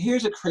 Or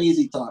here's a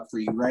crazy thought for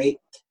you, right?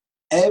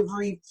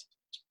 Every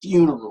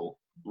funeral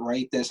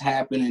right, that's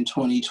happened in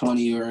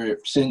 2020 or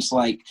since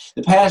like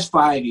the past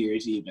 5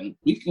 years even.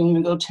 We can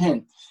even go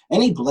 10.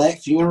 Any Black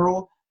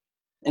funeral,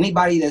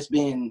 anybody that's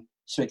been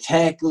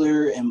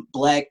spectacular and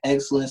Black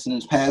excellence and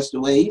has passed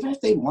away, even if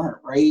they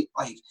weren't, right?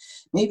 Like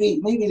maybe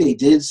they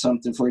did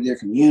something for their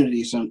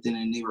community, something,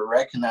 and they were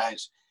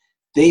recognized.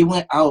 They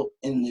went out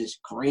in this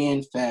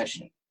grand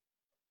fashion.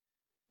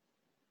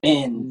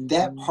 And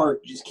that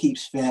part just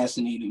keeps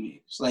fascinating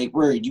me. It's like,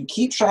 word, you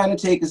keep trying to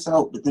take us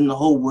out, but then the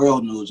whole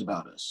world knows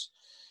about us.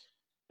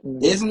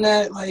 Isn't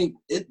that like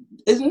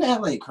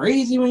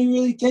crazy when you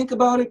really think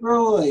about it,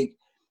 bro? Like,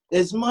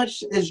 as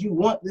much as you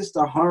want this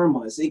to harm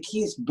us, it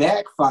keeps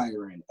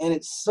backfiring. And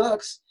it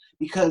sucks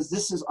because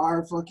this is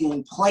our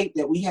fucking plight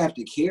that we have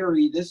to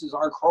carry. This is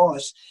our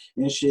cross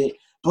and shit.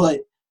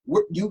 But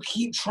you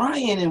keep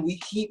trying and we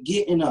keep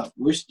getting up.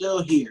 We're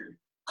still here.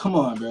 Come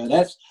on, bro.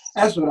 That's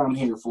what I'm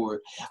here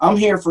for. I'm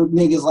here for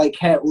niggas like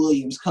Cat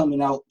Williams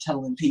coming out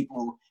telling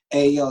people,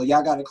 hey, yo,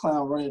 y'all got a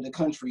clown running the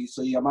country,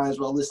 so y'all might as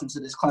well listen to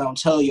this clown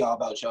tell y'all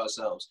about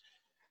yourselves.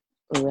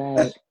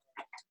 Right.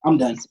 I'm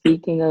done.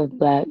 Speaking of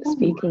black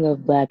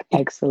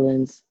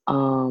excellence,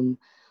 one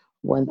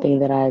thing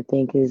that I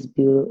think is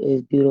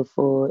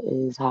beautiful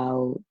is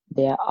how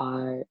there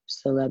are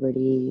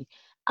celebrity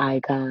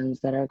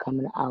icons that are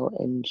coming out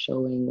and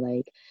showing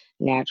like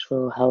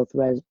natural health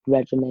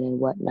regimen and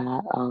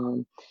whatnot.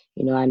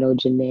 I know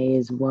Janae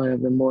is one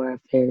of the more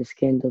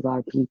fair-skinned of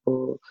our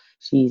people.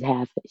 She's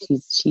half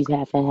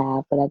and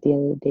half, but at the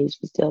end of the day,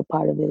 she's still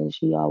part of it, and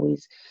she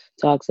always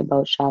talks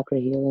about chakra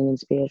healing and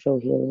spiritual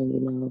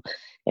healing.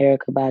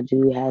 Erykah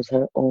Badu has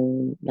her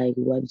own like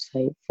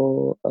website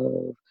full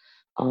of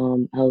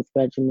health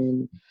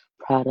regimen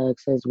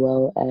products, as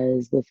well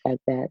as the fact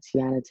that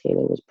Tiana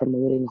Taylor was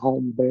promoting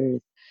home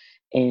birth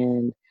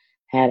and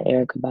had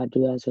Erykah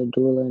Badu as her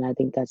doula. And I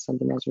think that's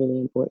something that's really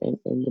important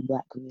in the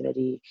Black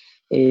community,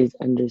 is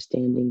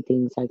understanding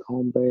things like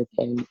home birth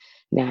and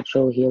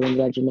natural healing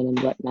regimen and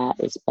whatnot,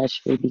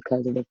 especially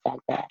because of the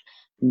fact that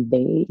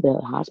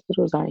the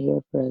hospitals aren't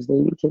here for us.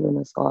 They be killing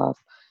us off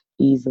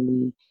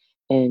easily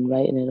and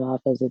writing it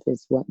off as if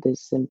it's what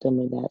this symptom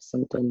or that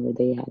symptom, or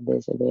they have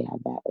this or they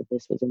have that, or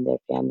this was in their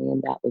family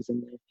and that was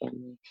in their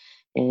family.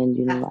 And,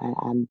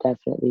 I'm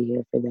definitely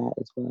here for that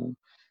as well,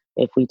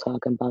 if we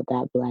talk about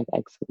that Black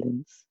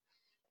excellence.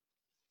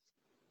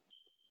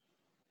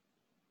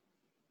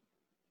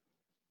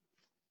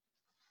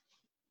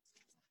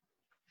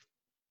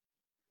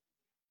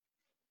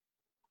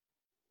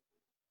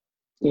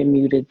 You're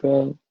muted,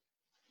 bro.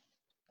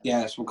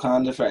 Yes,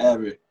 Wakanda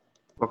forever.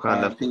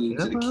 Wakanda. R.I.P.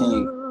 to the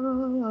king.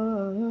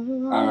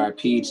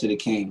 R.I.P. to the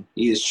king.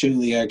 He is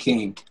truly our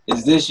king.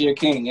 Is this your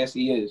king? Yes,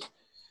 he is.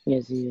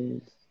 Yes, he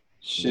is.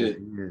 Shit.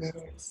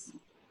 Yes.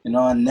 And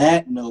on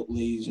that note,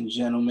 ladies and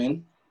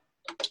gentlemen,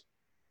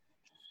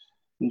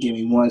 give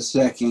me 1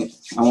 second.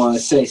 I want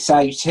to say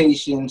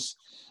salutations.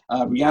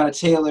 Breonna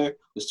Taylor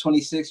was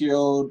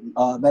 26-year-old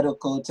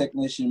medical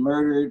technician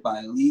murdered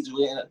by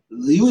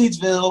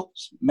Louisville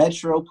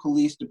Metro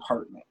Police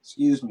Department.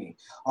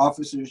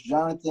 Officers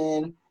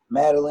Jonathan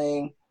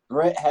Madeline,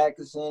 Brett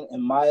Hackerson,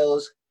 and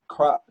Miles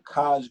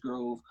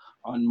Cosgrove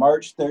on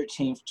March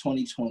 13th,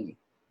 2020.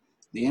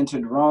 They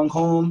entered the wrong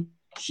home.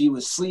 She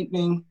was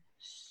sleeping.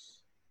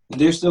 And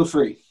they're still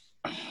free.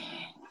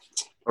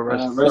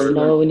 Arrest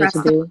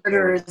the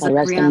murderers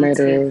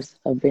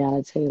of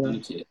Breonna Taylor.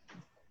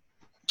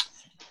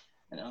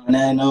 And on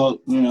that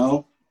note,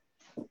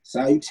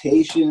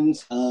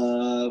 salutations.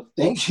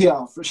 Thank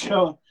y'all for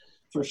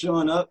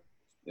showing up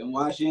and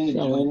watching and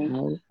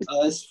joining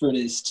us for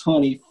this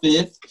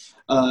 25th.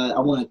 I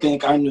want to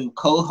thank our new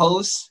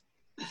co-host.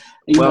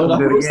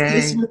 Welcome the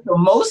hostess with the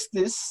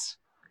mostest.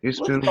 It's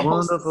been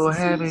wonderful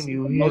having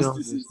you here on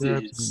this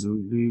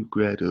absolutely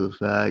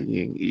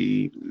gratifying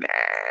evening.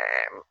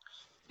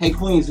 Hey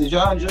Queens, did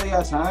y'all enjoy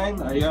your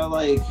time? Are y'all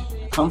like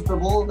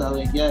comfortable?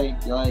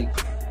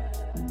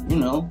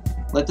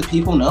 Let the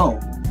people know.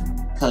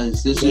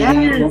 Cause this is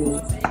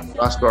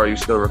Oscar, are you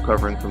still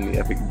recovering from the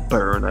epic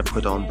burn I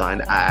put on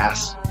thine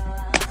ass?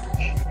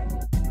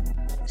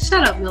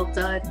 Shut up, Milk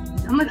Dud.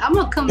 I'm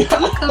gonna come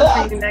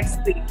for you next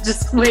week.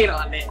 Just wait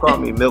on it. Call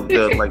me Milk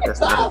Dud like that's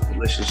not a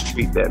delicious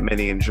treat that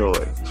many enjoy.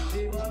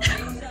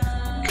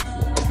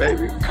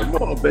 Come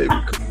on, baby.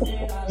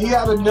 You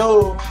gotta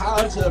know how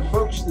to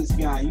approach this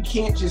guy. You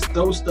can't just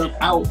throw stuff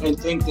out and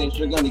think that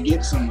you're gonna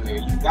get somewhere.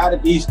 You gotta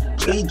be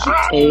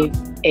strategic.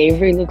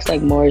 Avery looks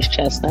like Morris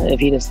Chestnut if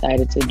he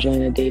decided to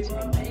join a day to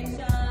remember.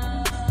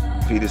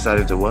 If he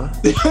decided to what?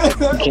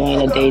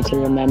 Join a day to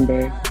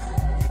remember.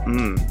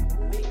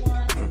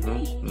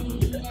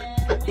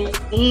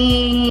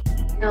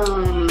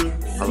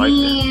 I like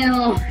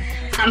that.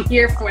 I'm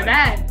here for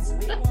that.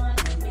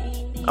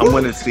 I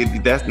want to see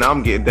that's now.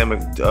 I'm getting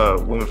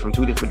women from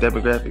two different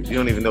demographics. You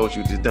don't even know what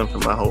you just done for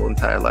my whole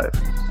entire life.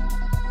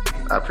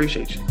 I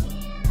appreciate you.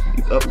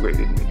 You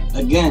upgraded me.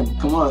 Again,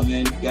 come on,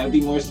 man. You gotta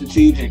be more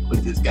strategic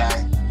with this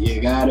guy.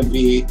 You gotta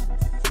be.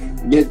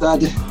 You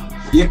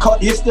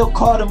still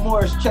called him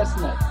Morris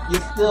Chestnut. You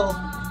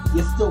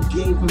still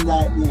gave him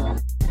that,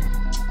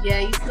 Yeah,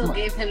 you still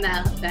gave him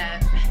that.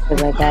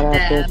 Because I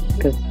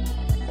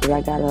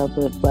got up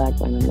with Black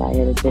when I'm not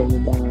here to tear you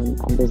down.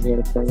 I'm just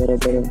here for a little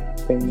bit of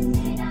bringing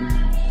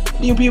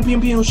Pew, pew, pew,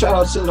 pew. Shout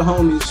out to the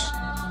homies.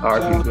 All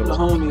right, Shout out to the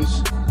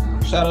homies.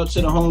 Shout out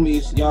to the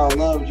homies. Y'all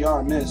loved,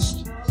 y'all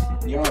missed.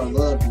 Y'all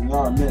loved and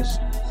y'all missed.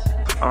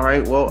 All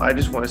right, well, I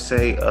just want to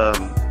say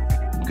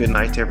good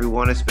night to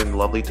everyone. It's been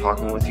lovely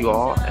talking with you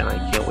all, and I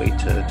can't wait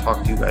to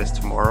talk to you guys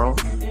tomorrow.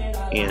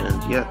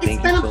 And yeah,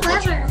 thank you so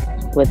much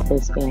with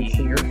this fancy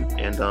here.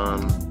 And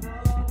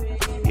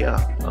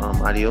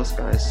adios,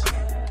 guys.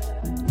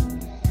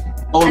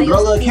 Oh,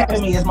 Umbrella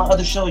Academy is my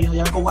other show.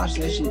 Y'all go watch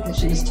that shit. That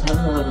shit is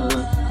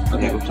tough.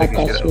 Okay, we'll check it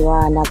out.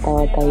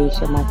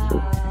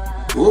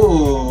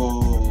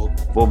 Ooh.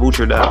 We'll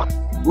butcher down.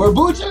 We're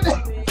butchering it.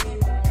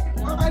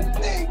 My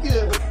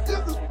nigga.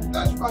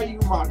 That's why you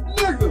my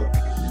nigga.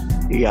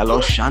 You got a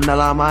little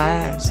shandala on my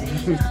ass.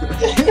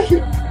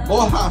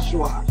 Oh,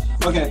 hashwa.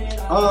 Okay.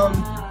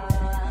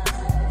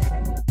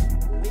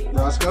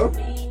 Roscoe.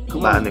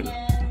 Come on, nigga.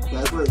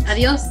 Last words.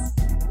 Adios.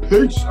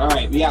 Peace. All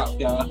right, we out,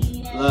 y'all.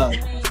 Love.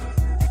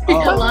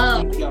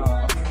 Love.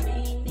 Y'all.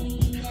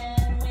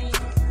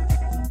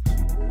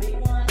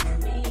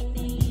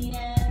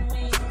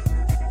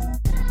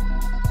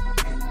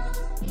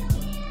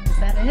 Is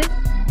that it?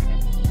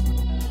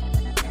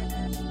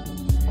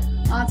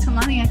 Oh,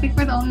 Tamani, I think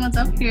we're the only ones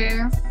up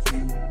here.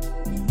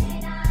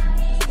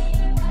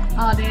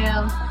 Oh,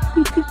 damn.